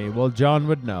 60s for me. Well, John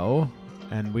would know,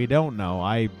 and we don't know.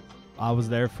 I was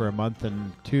there for a month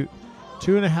and two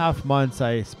and a half months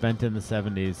I spent in the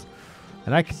 70s.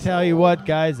 And I can tell you what,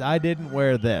 guys, I didn't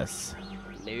wear this.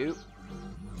 Nope.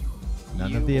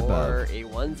 None of the above. Or a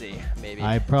onesie, maybe.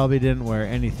 I probably didn't wear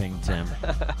anything, Tim.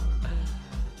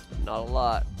 Not a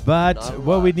lot. But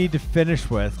what lot. we need to finish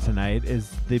with tonight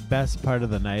is the best part of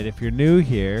the night. If you're new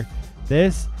here,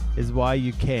 this is why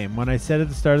you came. When I said at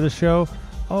the start of the show,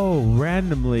 oh,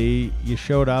 randomly you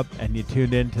showed up and you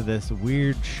tuned into this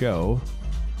weird show,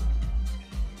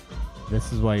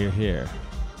 this is why you're here.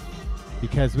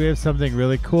 Because we have something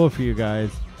really cool for you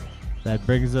guys that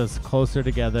brings us closer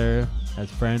together as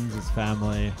friends, as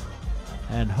family,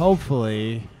 and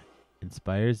hopefully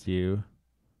inspires you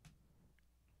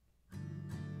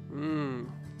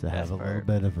to have a little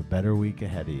bit of a better week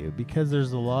ahead of you, because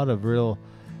there's a lot of real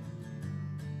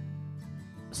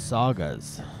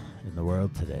sagas in the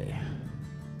world today.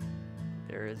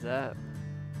 There is that.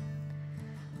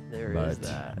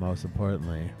 But most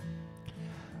importantly,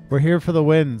 we're here for the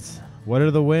wins. What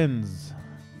are the wins?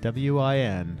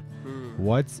 WIN.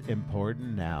 What's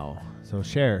important now? So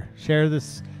share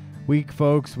this week,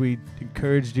 folks. We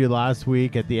encouraged you last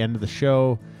week at the end of the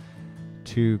show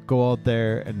to go out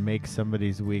there and make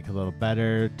somebody's week a little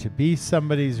better, to be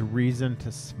somebody's reason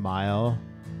to smile.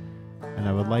 And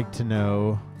I would like to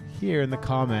know here in the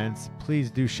comments, please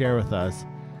do share with us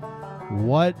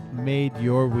what made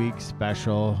your week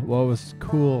special, what was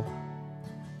cool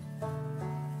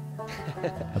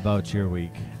about your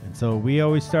week. And so we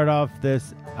always start off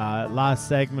this last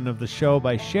segment of the show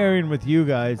by sharing with you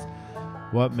guys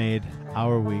what made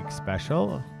our week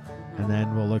special. And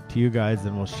then we'll look to you guys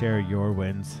and we'll share your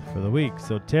wins for the week.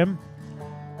 So, Tim,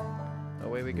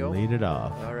 away we go. Lead it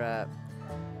off. All right.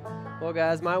 Well,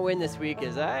 guys, my win this week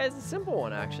is a simple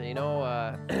one, actually. You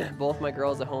know, both my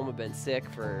girls at home have been sick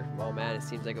for, well, man, it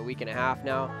seems like a week and a half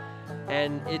now.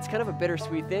 And it's kind of a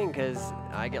bittersweet thing because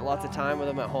I get lots of time with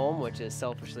them at home, which is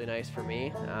selfishly nice for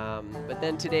me. But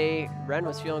then today, Ren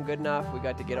was feeling good enough. We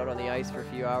got to get out on the ice for a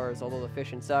few hours, although the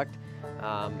fishing sucked.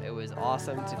 It was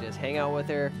awesome to just hang out with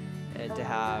her and to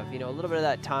have, you know, a little bit of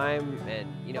that time. And,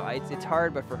 you know, it's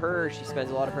hard, but for her, she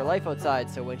spends a lot of her life outside.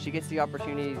 So when she gets the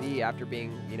opportunity after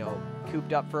being, you know,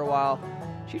 cooped up for a while,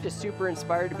 she's just super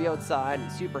inspired to be outside and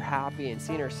super happy, and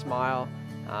seeing her smile.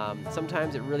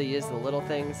 Sometimes it really is the little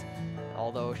things.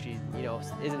 Although she, you know,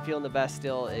 isn't feeling the best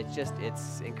still,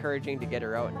 it's encouraging to get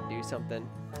her out and do something.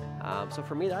 So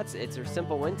for me, it's a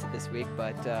simple win this week,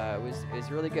 but it was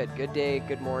really good. Good day,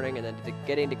 good morning, and then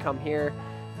getting to come here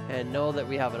and know that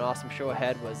we have an awesome show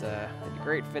ahead was a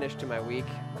great finish to my week.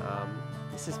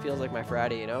 This just feels like my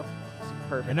Friday, you know? It's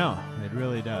perfect. I know, it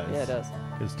really does. Yeah, it does.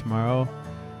 Because tomorrow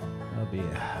will be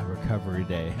a recovery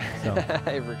day. So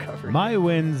recovery. My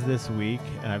wins this week,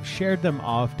 and I've shared them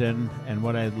often, and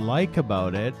what I like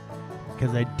about it,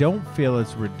 because I don't feel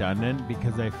it's redundant,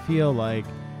 because I feel like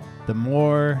the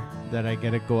more that I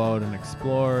get to go out and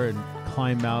explore and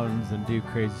climb mountains and do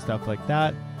crazy stuff like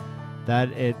that,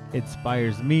 that it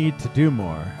inspires me to do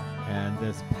more. And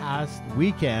this past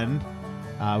weekend,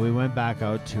 we went back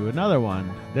out to another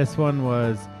one. This one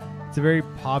it's a very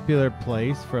popular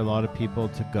place for a lot of people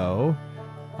to go.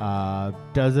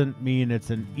 Doesn't mean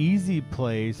it's an easy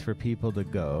place for people to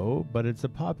go, but it's a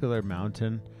popular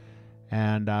mountain.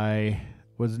 And I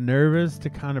was nervous to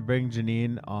kind of bring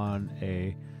Janine on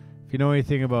if you know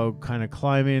anything about kind of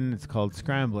climbing, it's called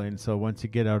scrambling. So once you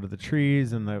get out of the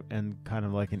trees and kind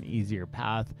of like an easier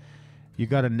path, you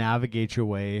got to navigate your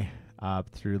way up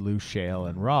through loose shale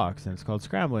and rocks, and it's called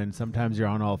scrambling. Sometimes you're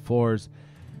on all fours.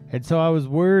 And so I was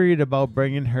worried about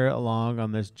bringing her along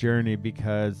on this journey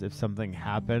because if something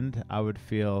happened, I would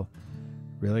feel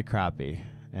really crappy.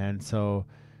 And so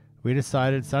we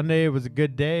decided Sunday was a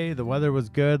good day. The weather was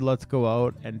good. Let's go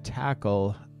out and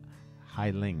tackle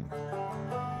Hailing.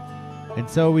 And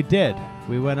so we did.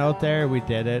 We went out there. We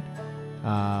did it.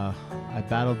 I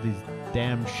battled these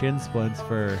damn shin splints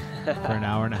for an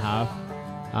hour and a half.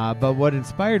 But what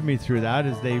inspired me through that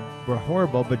is they were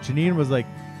horrible, but Janine was like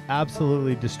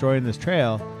absolutely destroying this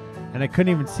trail, and I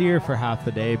couldn't even see her for half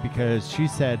the day because she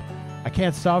said, I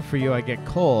can't stop for you, I get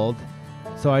cold.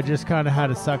 So I just kind of had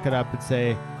to suck it up and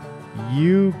say,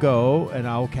 you go and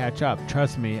I'll catch up.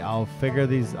 Trust me, I'll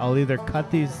either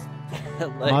cut these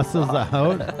muscles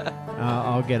out,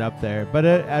 I'll get up there. But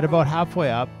at about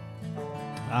halfway up,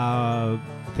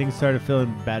 things started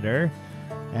feeling better,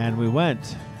 and we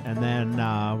went. And then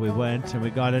we went and we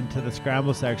got into the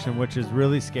scramble section, which is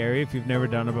really scary if you've never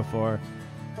done it before.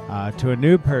 To a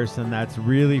new person, that's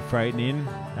really frightening,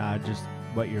 just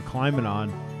what you're climbing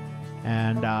on.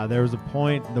 And there was a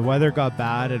point, the weather got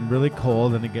bad and really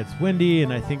cold, and it gets windy,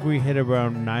 and I think we hit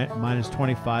around minus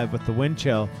 25 with the wind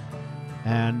chill.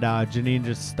 And Janine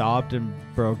just stopped and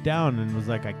broke down and was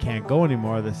like, I can't go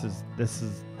anymore. This is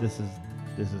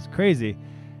crazy.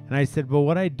 And I said, well,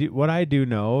 what I do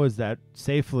know is that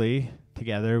safely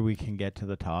together we can get to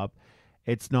the top.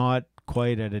 It's not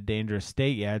quite at a dangerous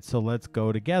state yet, so let's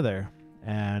go together.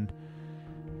 And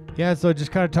yeah, so I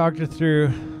just kind of talked her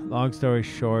through. Long story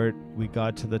short, we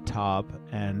got to the top,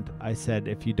 and I said,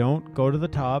 if you don't go to the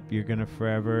top, you're going to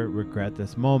forever regret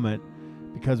this moment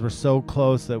because we're so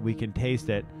close that we can taste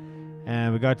it.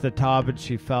 And we got to the top, and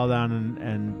she fell down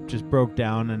and just broke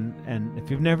down. And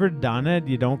if you've never done it,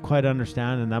 you don't quite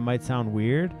understand, and that might sound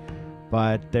weird,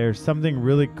 but there's something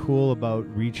really cool about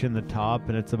reaching the top,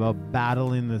 and it's about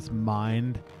battling this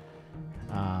mind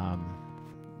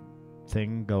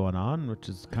thing going on, which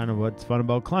is kind of what's fun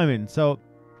about climbing. So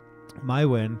my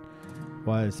win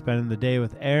was spending the day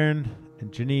with Aaron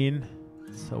and Janine.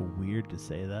 It's so weird to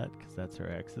say that because that's her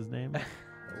ex's name.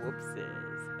 Whoopsies.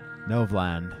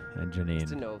 Novlan and Janine.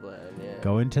 It's a Novlan, yeah.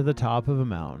 Going to the top of a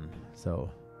mountain. So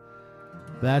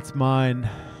that's mine.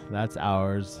 That's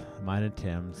ours. Mine and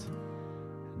Tim's.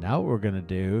 Now what we're going to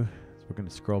do is we're going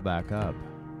to scroll back up.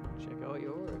 Check out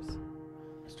yours.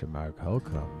 Mr. Mark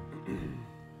Holcomb.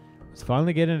 Let's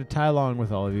finally get into tie along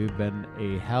with all of you. Been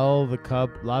a hell of a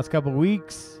last couple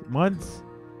weeks, months.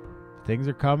 Things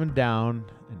are coming down,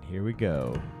 and here we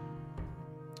go.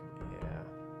 Yeah.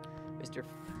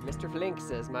 Mr. Flink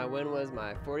says, my win was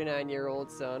my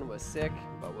 49-year-old son was sick,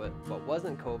 but what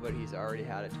wasn't COVID, he's already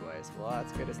had it twice. Well,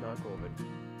 that's good. It's not COVID.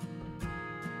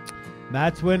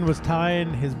 Matt's win was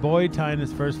tying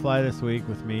his first fly this week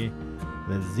with me,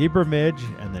 the Zebra Midge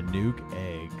and the Nuke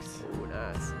Eggs. Oh,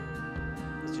 nice.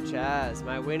 Mr. Chaz,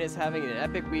 my win is having an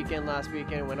epic weekend last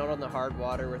weekend. Went out on the hard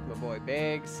water with my boy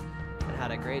Biggs and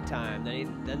had a great time.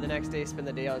 Then the next day, spent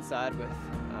the day outside with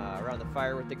around the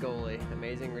fire with the goalie.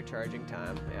 Amazing recharging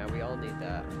time. Yeah, we all need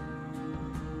that.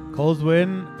 Cole's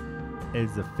win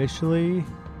is officially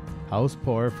house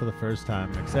pour for the first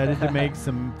time. Excited to make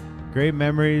some great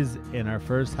memories in our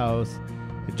first house.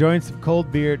 Enjoying some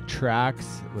cold beer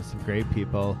tracks with some great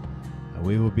people. And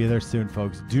we will be there soon,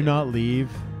 folks. Do not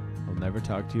leave. We'll never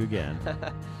talk to you again.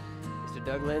 Mr.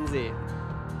 Doug Lindsay.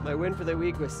 My win for the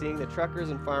week was seeing the truckers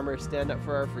and farmers stand up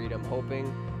for our freedom,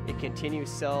 hoping it continues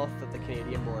south of the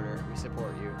Canadian border. We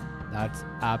support you. That's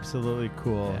absolutely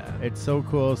cool. Yeah. It's so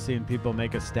cool seeing people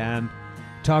make a stand.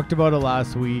 Talked about it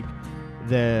last week.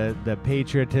 The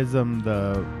patriotism,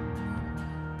 and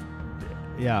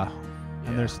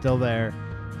they're still there.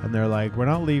 And they're like, we're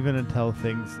not leaving until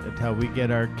we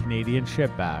get our Canadian ship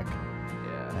back.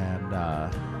 Yeah.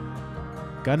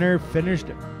 And Gunnar finished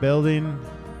building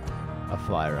a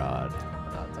fly rod.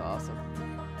 That's awesome.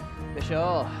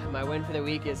 Michelle, my win for the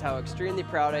week is how extremely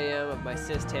proud I am of my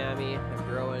sis Tammy and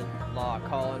growing Law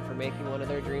Colin for making one of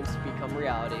their dreams to become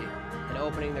reality and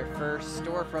opening their first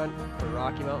storefront for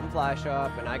Rocky Mountain Fly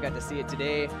Shop, and I got to see it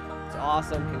today. It's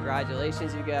awesome.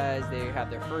 Congratulations, you guys. They have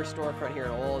their first storefront here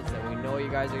in Olds, and we know you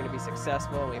guys are going to be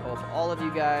successful, and we hope all of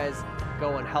you guys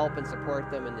go and help and support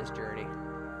them in this journey.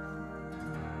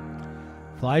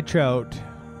 Fly trout.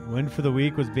 Win for the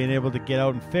week was being able to get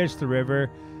out and fish the river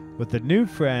with a new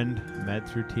friend met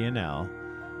through TNL.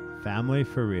 Family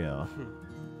for real.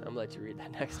 I'm going to let you read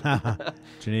that next one.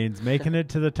 Janine's making it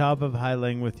to the top of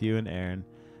Highling with you and Aaron.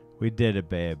 We did it,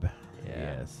 babe.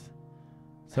 Yeah. Yes.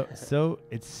 So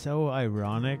it's so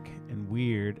ironic and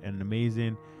weird and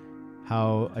amazing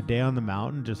how a day on the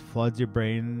mountain just floods your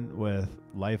brain with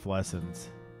life lessons,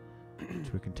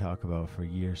 which we can talk about for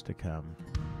years to come.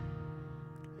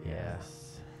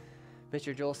 Yes.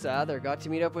 Mr. Joel Sadler, got to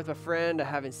meet up with a friend I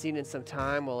haven't seen in some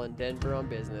time while in Denver on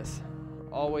business.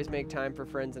 Always make time for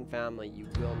friends and family. You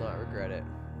will not regret it.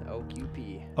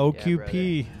 OQP.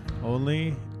 OQP.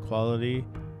 Only quality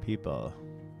people.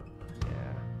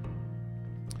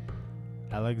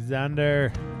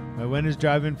 Alexander, my win is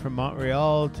driving from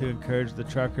Montreal to encourage the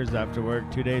truckers after work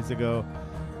 2 days ago.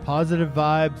 Positive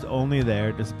vibes only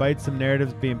there, despite some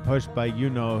narratives being pushed by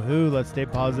you-know-who. Let's stay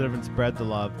positive and spread the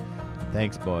love.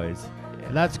 Thanks, boys. Yeah.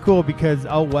 And that's cool because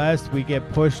out west we get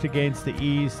pushed against the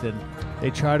east and they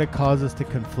try to cause us to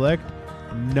conflict.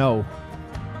 No.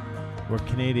 We're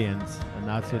Canadians, and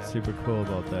that's what's super cool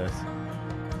about this.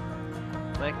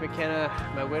 Mike McKenna,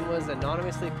 my win was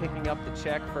anonymously picking up the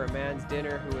check for a man's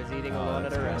dinner who was eating alone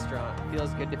at a restaurant.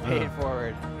 Feels good to pay it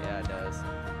forward. Yeah, it does.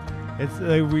 It's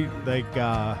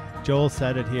Joel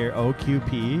said it here,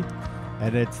 OQP,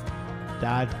 and it's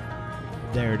that.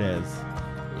 There it is.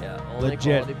 Yeah, only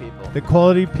legit. Quality people. The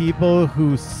quality people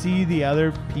who see the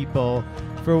other people.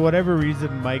 For whatever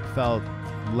reason, Mike felt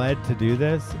led to do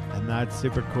this, and that's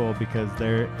super cool because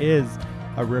there is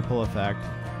a ripple effect.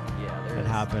 Yeah, there that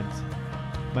happens.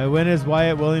 My win is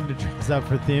Wyatt willing to dress up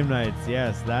for theme nights.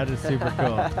 Yes, that is super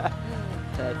cool.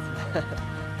 That's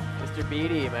Mr.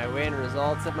 Beatty, my win,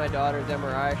 results of my daughter's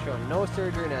MRI show no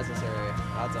surgery necessary.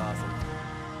 That's awesome.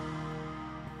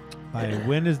 My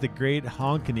win is the great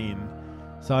honkening.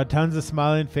 Saw tons of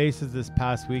smiling faces this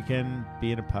past weekend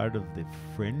being a part of the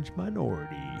fringe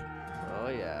minority. Oh,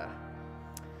 yeah.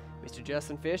 Mr.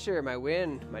 Justin Fisher, my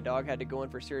win. My dog had to go in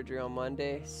for surgery on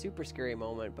Monday. Super scary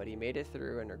moment, but he made it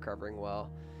through and recovering well.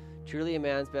 Truly a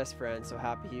man's best friend, so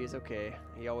happy he is okay.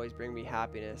 He always brings me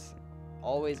happiness.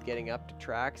 Always getting up to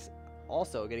tracks.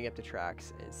 Also getting up to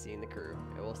tracks and seeing the crew.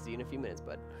 And we'll see you in a few minutes,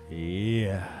 bud.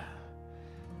 Yeah.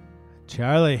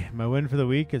 Charlie, my win for the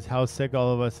week is how sick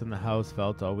all of us in the house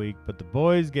felt all week, but the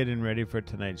boys getting ready for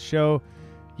tonight's show.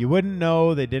 You wouldn't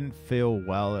know they didn't feel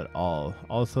well at all.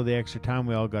 Also, the extra time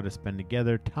we all got to spend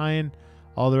together tying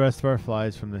all the rest of our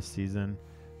flies from this season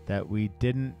that we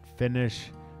didn't finish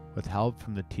with help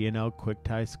from the TNL Quick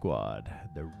Tie Squad,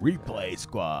 the replay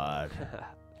squad.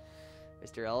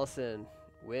 Mr. Ellison,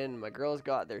 win. My girls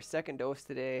got their second dose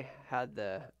today. Had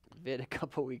the vid a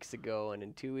couple weeks ago, and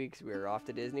in 2 weeks we were off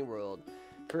to Disney World.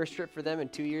 First trip for them in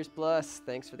 2 years plus.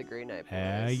 Thanks for the great night,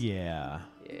 boys. Yeah.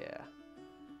 Yeah.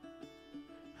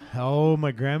 Oh,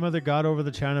 my grandmother got over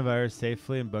the China virus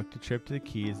safely and booked a trip to the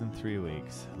Keys in 3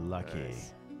 weeks. Lucky.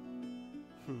 Nice.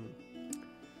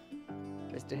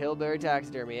 Mr. Hillberry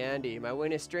Taxidermy, Andy, my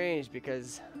win is strange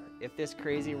because if this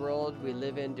crazy world we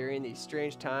live in during these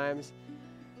strange times,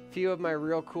 few of my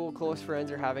real cool close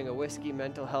friends are having a whiskey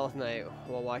mental health night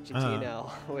while watching TNL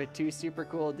with two super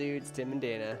cool dudes, Tim and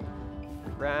Dana.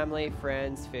 Family,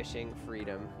 friends, fishing,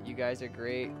 freedom. You guys are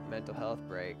great. Mental health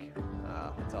break.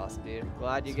 That's awesome, dude.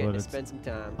 Glad you're getting to spend some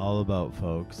time. All about,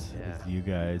 folks. Yeah. Is you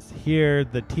guys here,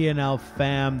 the TNL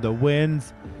fam, the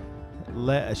wins,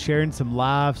 sharing some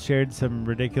laughs, sharing some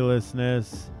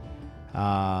ridiculousness,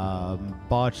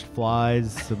 botched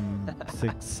flies, some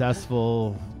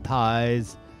successful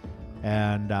ties.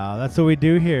 And that's what we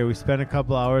do here. We spend a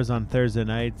couple hours on Thursday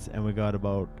nights, and we got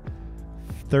about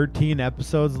 13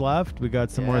 episodes left. We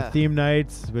got some more theme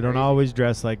nights. We don't always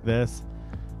dress like this.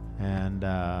 And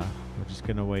we're just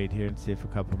going to wait here and see if a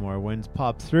couple more wins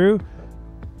pop through.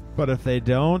 But if they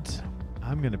don't,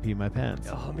 I'm going to pee my pants.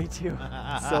 Oh, me too.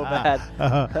 So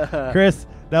bad. Chris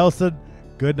Nelson,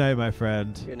 good night, my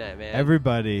friend. Good night, man.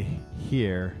 Everybody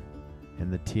here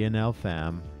in the TNL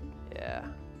fam. Yeah.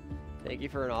 Thank you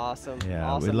for an awesome we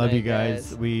love night, you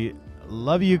guys. We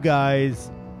love you guys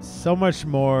so much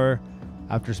more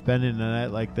after spending a night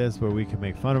like this where we can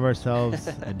make fun of ourselves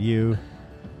and you.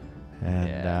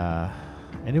 And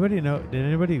anybody know? Did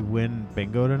anybody win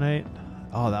bingo tonight?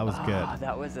 Oh, that was good.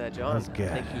 That was John. That was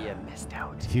good. I think he missed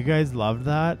out. If you guys loved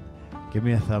that, give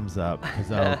me a thumbs up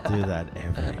because I'll do that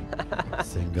every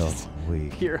single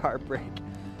week. Pure heartbreak.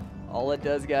 All it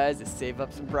does, guys, is save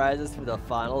up some prizes for the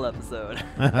final episode.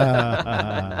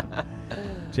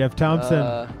 Jeff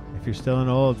Thompson, if you're still in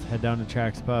Olds, head down to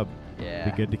Trax Pub. Yeah.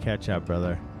 Be good to catch up,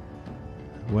 brother.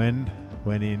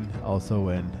 Winning, also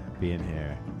win being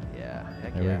here. Yeah.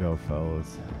 Heck there we go,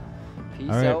 foes. Peace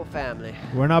out, family.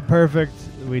 We're not perfect.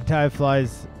 We tie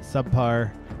flies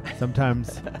subpar,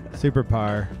 sometimes super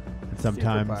par, and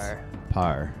sometimes par.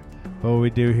 par. But what we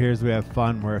do here is we have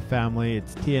fun. We're a family.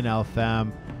 It's TNL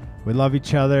fam. We love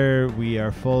each other. We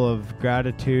are full of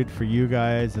gratitude for you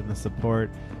guys and the support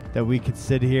that we could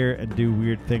sit here and do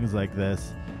weird things like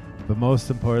this. But most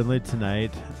importantly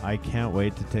tonight, I can't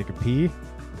wait to take a pee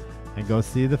and go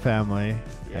see the family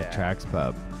at Trax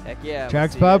Pub. Heck yeah.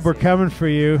 Trax Pub, we're coming for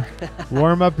you.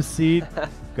 Warm up a seat.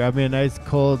 Grab me a nice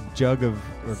cold jug of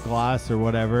or glass or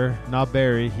whatever. Not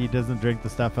Barry. He doesn't drink the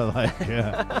stuff I like.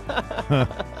 Yeah.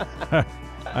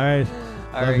 All right.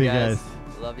 Love you guys.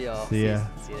 Love you all. See ya.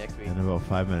 See you next week. In about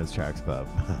 5 minutes, Trax Pub.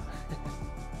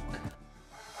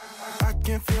 I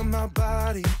can feel my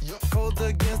body cold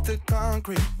against the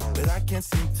concrete, but I can't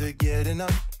seem to get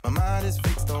enough. My mind is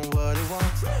fixed on what it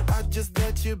wants. I just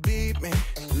let you beat me.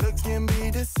 Looks can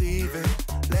be deceiving.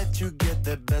 Let you get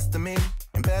the best of me.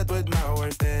 In bed with my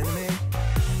worst enemy.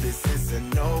 This is a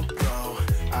no-go.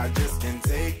 I just can't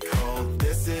take hold.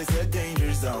 This is a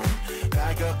danger zone.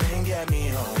 Pack up and get me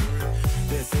home.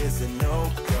 This is a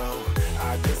no-go.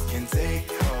 I just can't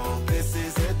take hold. This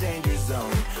is a danger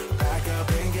zone. Pack up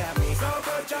and get me. So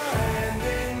put your hand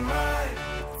in mine.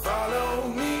 Follow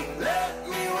me. Let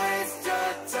me waste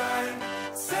your time.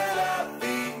 Set up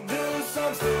feet. Do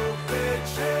some stupid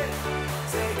shit.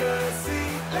 Take a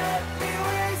seat. Let me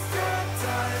waste your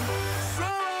time.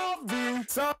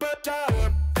 So put your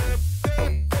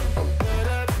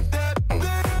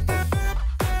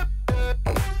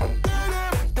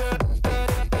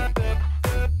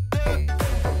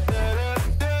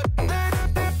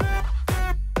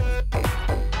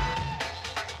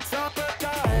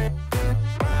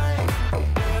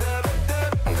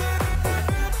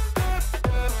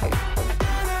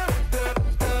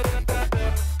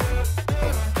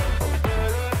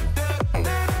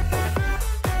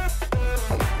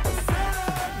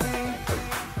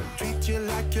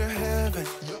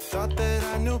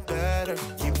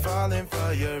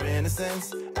for your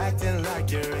innocence, acting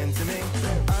like you're into me.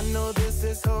 I know this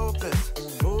is hopeless,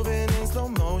 moving in slow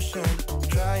motion,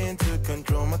 trying to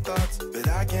control my thoughts, but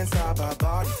I can't stop our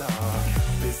body talk.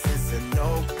 This is a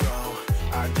no-go,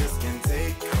 I just can't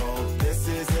take hold. This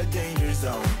is a danger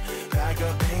zone, pack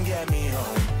up and get me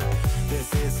home.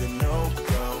 This is a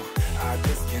no-go, I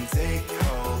just can't take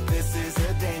hold. This is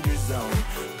a danger zone,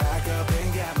 pack up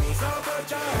and get me. So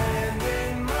put your hand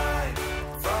in mine,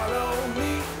 follow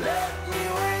me, let me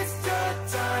waste your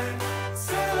time.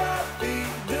 Set up feet,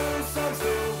 do some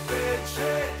stupid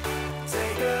shit.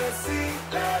 Take a seat,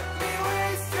 let me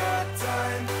waste your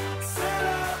time. Set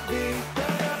up feet.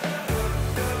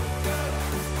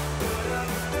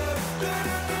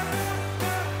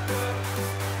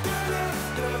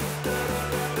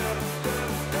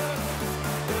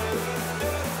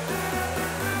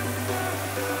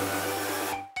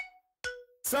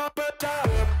 Supper time.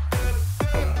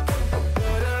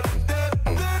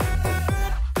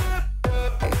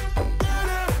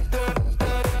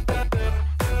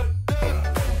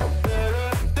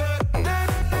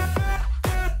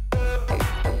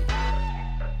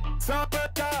 Supper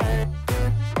time.